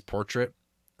Olivier's portrait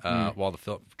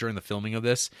during the filming of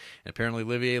this. And apparently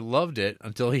Olivier loved it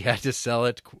until he had to sell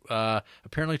it,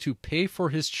 apparently to pay for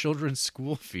his children's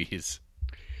school fees.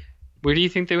 Where do you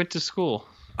think they went to school?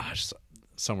 Just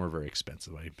somewhere very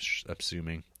expensive, I'm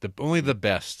assuming. Only the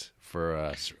best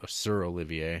for Sir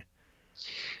Olivier.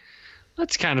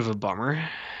 That's kind of a bummer.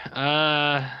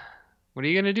 What are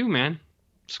you going to do, man?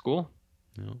 School.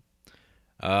 No.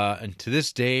 And to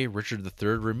this day, Richard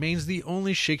III remains the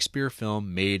only Shakespeare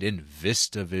film made in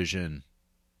VistaVision.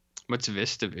 What's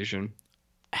VistaVision?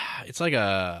 It's like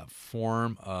a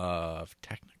form of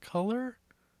Technicolor.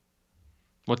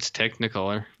 What's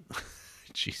Technicolor?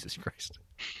 Jesus Christ.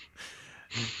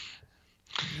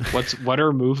 What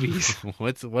are movies?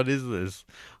 What is this?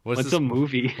 What's a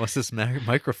movie? What's this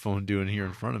microphone doing here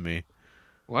in front of me?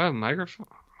 What microphone?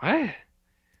 What?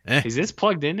 Is this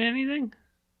plugged into anything?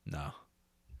 No.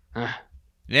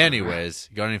 Anyways,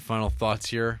 you got any final thoughts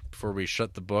here before we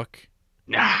shut the book?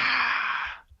 Nah.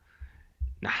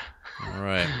 All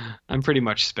right. I'm pretty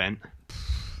much spent.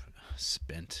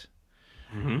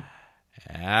 Mm-hmm.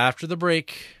 After the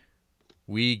break,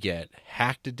 we get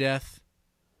hacked to death.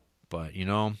 But,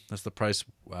 that's the price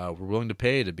we're willing to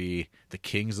pay to be the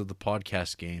kings of the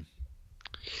podcast game.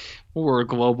 Well, we're a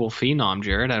global phenom,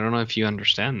 Jared. I don't know if you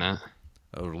understand that.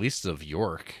 Or at least of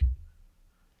York.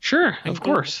 Sure, of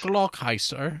course.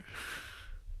 Gloucester.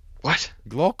 What?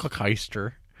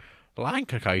 Gloucester.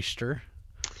 Lancaster.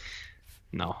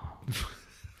 No.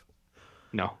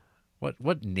 No.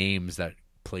 What names that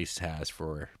place has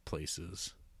for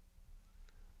places?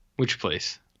 Which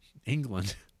place?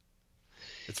 England.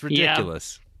 It's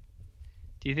ridiculous. Yeah.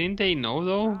 Do you think they know,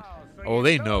 though? Oh,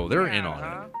 they know. They're in on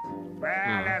it. Well,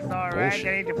 that's all right. Bullshit.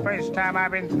 That ain't the first time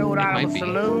I've been thrown out of a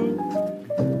saloon.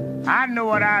 I know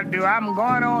what I'll do. I'm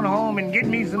going on home and get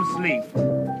me some sleep.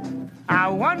 I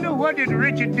wonder what did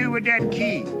Richard do with that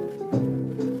key?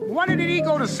 Why did he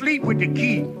go to sleep with the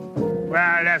key?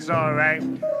 Well, that's all right.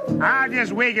 I'll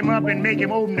just wake him up and make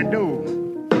him open the door.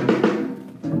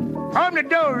 Open the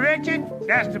door, Richard.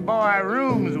 That's the boy I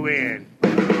rooms with.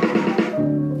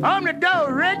 Open the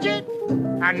door, Richard.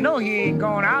 I know he ain't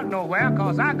going out nowhere,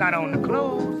 'cause I got on the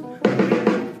clothes.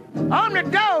 Open the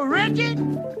door, Richard.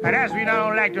 Now that's when I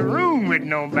don't like to room with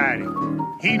nobody.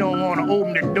 He don't want to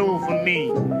open the door for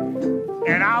me.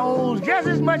 And I owe just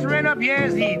as much rent up here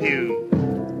as he do.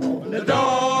 Open the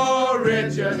door,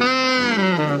 Richard.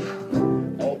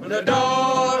 Open the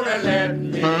door and let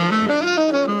me.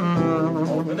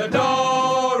 Open the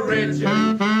door,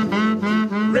 Richard.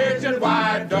 Richard,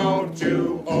 why don't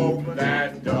you open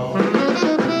that door?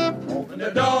 Open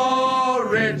the door,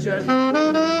 Richard.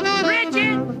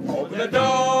 Richard! Open the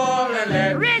door and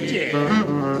let Richard!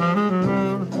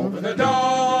 Open the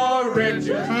door,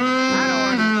 Richard. I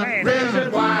don't understand.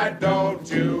 Richard, why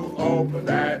don't you open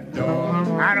that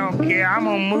door? I don't care. I'm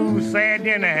gonna move sad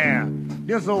anyhow.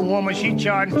 This old woman, she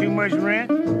charging too much rent.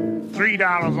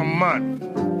 $3 a month.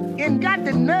 And got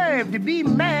the nerve to be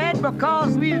mad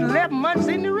because we 11 months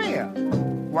in the rear.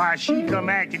 Why, she come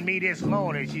asking me this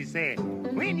morning, she said,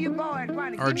 when you boys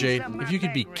want to RJ, if you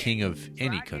could be king of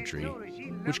any country,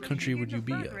 which country would you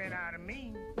be of?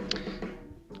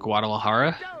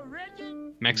 Guadalajara?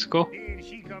 Mexico?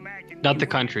 Not the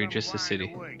country, just the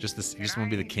city. You just want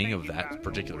to be the king of that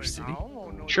particular city?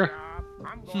 Sure.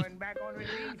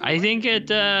 I think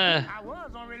it,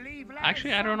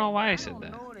 actually, I don't know why I said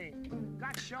that.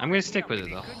 I'm going to stick with it,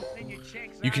 though.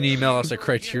 You can email us at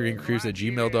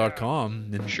criterioncrews@gmail.com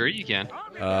and Sure, you can.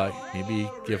 maybe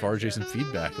give RJ some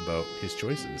feedback about his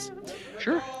choices.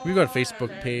 Sure. We've got a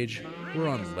Facebook page. We're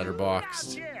on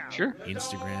Letterboxd, Sure.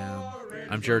 Instagram.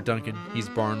 I'm Jared Duncan. He's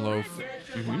Barnloaf.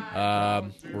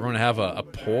 We're going to have a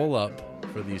poll up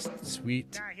for these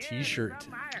sweet T-shirt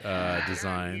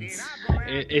designs.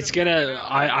 It's gonna.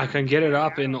 I can get it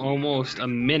up in almost a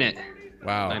minute.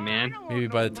 Wow. My man. Maybe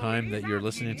by the time that you're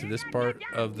listening to this part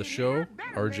of the show,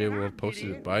 RJ will have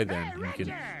posted it by then. And you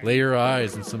can lay your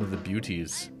eyes on some of the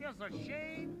beauties.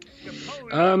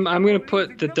 I'm gonna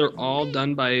put that they're all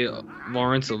done by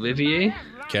Laurence Olivier.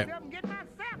 Okay.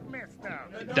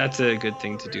 That's a good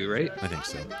thing to do, right? I think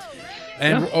so.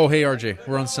 And, oh, hey, RJ,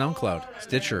 we're on SoundCloud,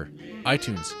 Stitcher,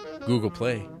 iTunes, Google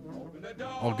Play.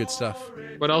 All good stuff.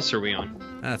 What else are we on?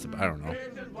 I don't know.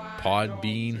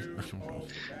 Podbean. I don't know.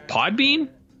 Podbean?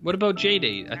 What about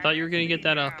J-Date? I thought you were going to get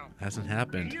that up. Hasn't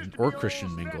happened. Or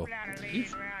Christian Mingle. You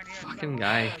fucking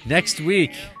guy. Next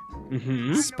week,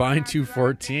 Spine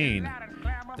 214.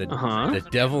 The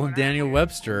Devil and Daniel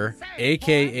Webster,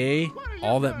 a.k.a.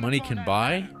 All That Money Can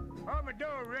Buy.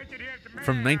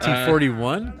 From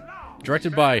 1941.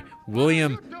 Directed by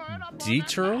William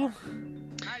Dieterle.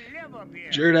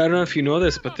 Jared, I don't know if you know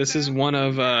this, but this is one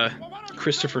of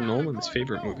Christopher Nolan's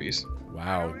favorite movies.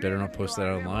 Wow, better not post that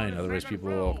online, otherwise people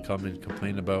will come and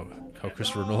complain about how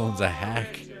Christopher Nolan's a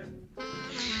hack.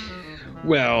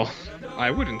 Well, I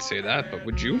wouldn't say that, but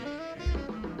would you?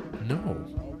 No.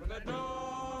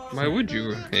 Why would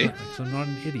you? Hey? Because I'm not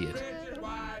an idiot.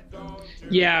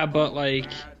 Yeah, but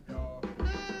like,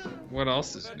 what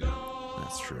else is new?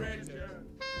 That's true.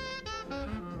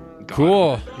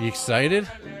 Cool. Are you excited?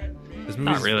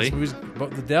 Not really. This movie's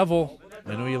about the devil.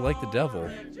 I know you like the devil.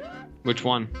 Which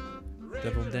one?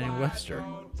 Devil and Daniel Webster.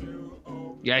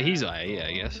 Yeah, he's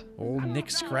I guess. Old Nick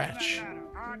Scratch.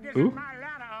 Who?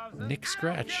 Nick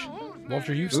Scratch.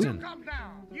 Walter Houston.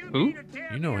 Who?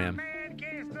 You know him.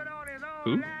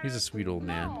 Who? He's a sweet old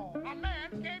man.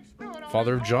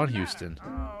 Father of John Houston.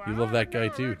 You love that guy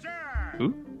too.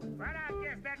 Who?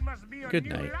 Good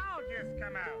night.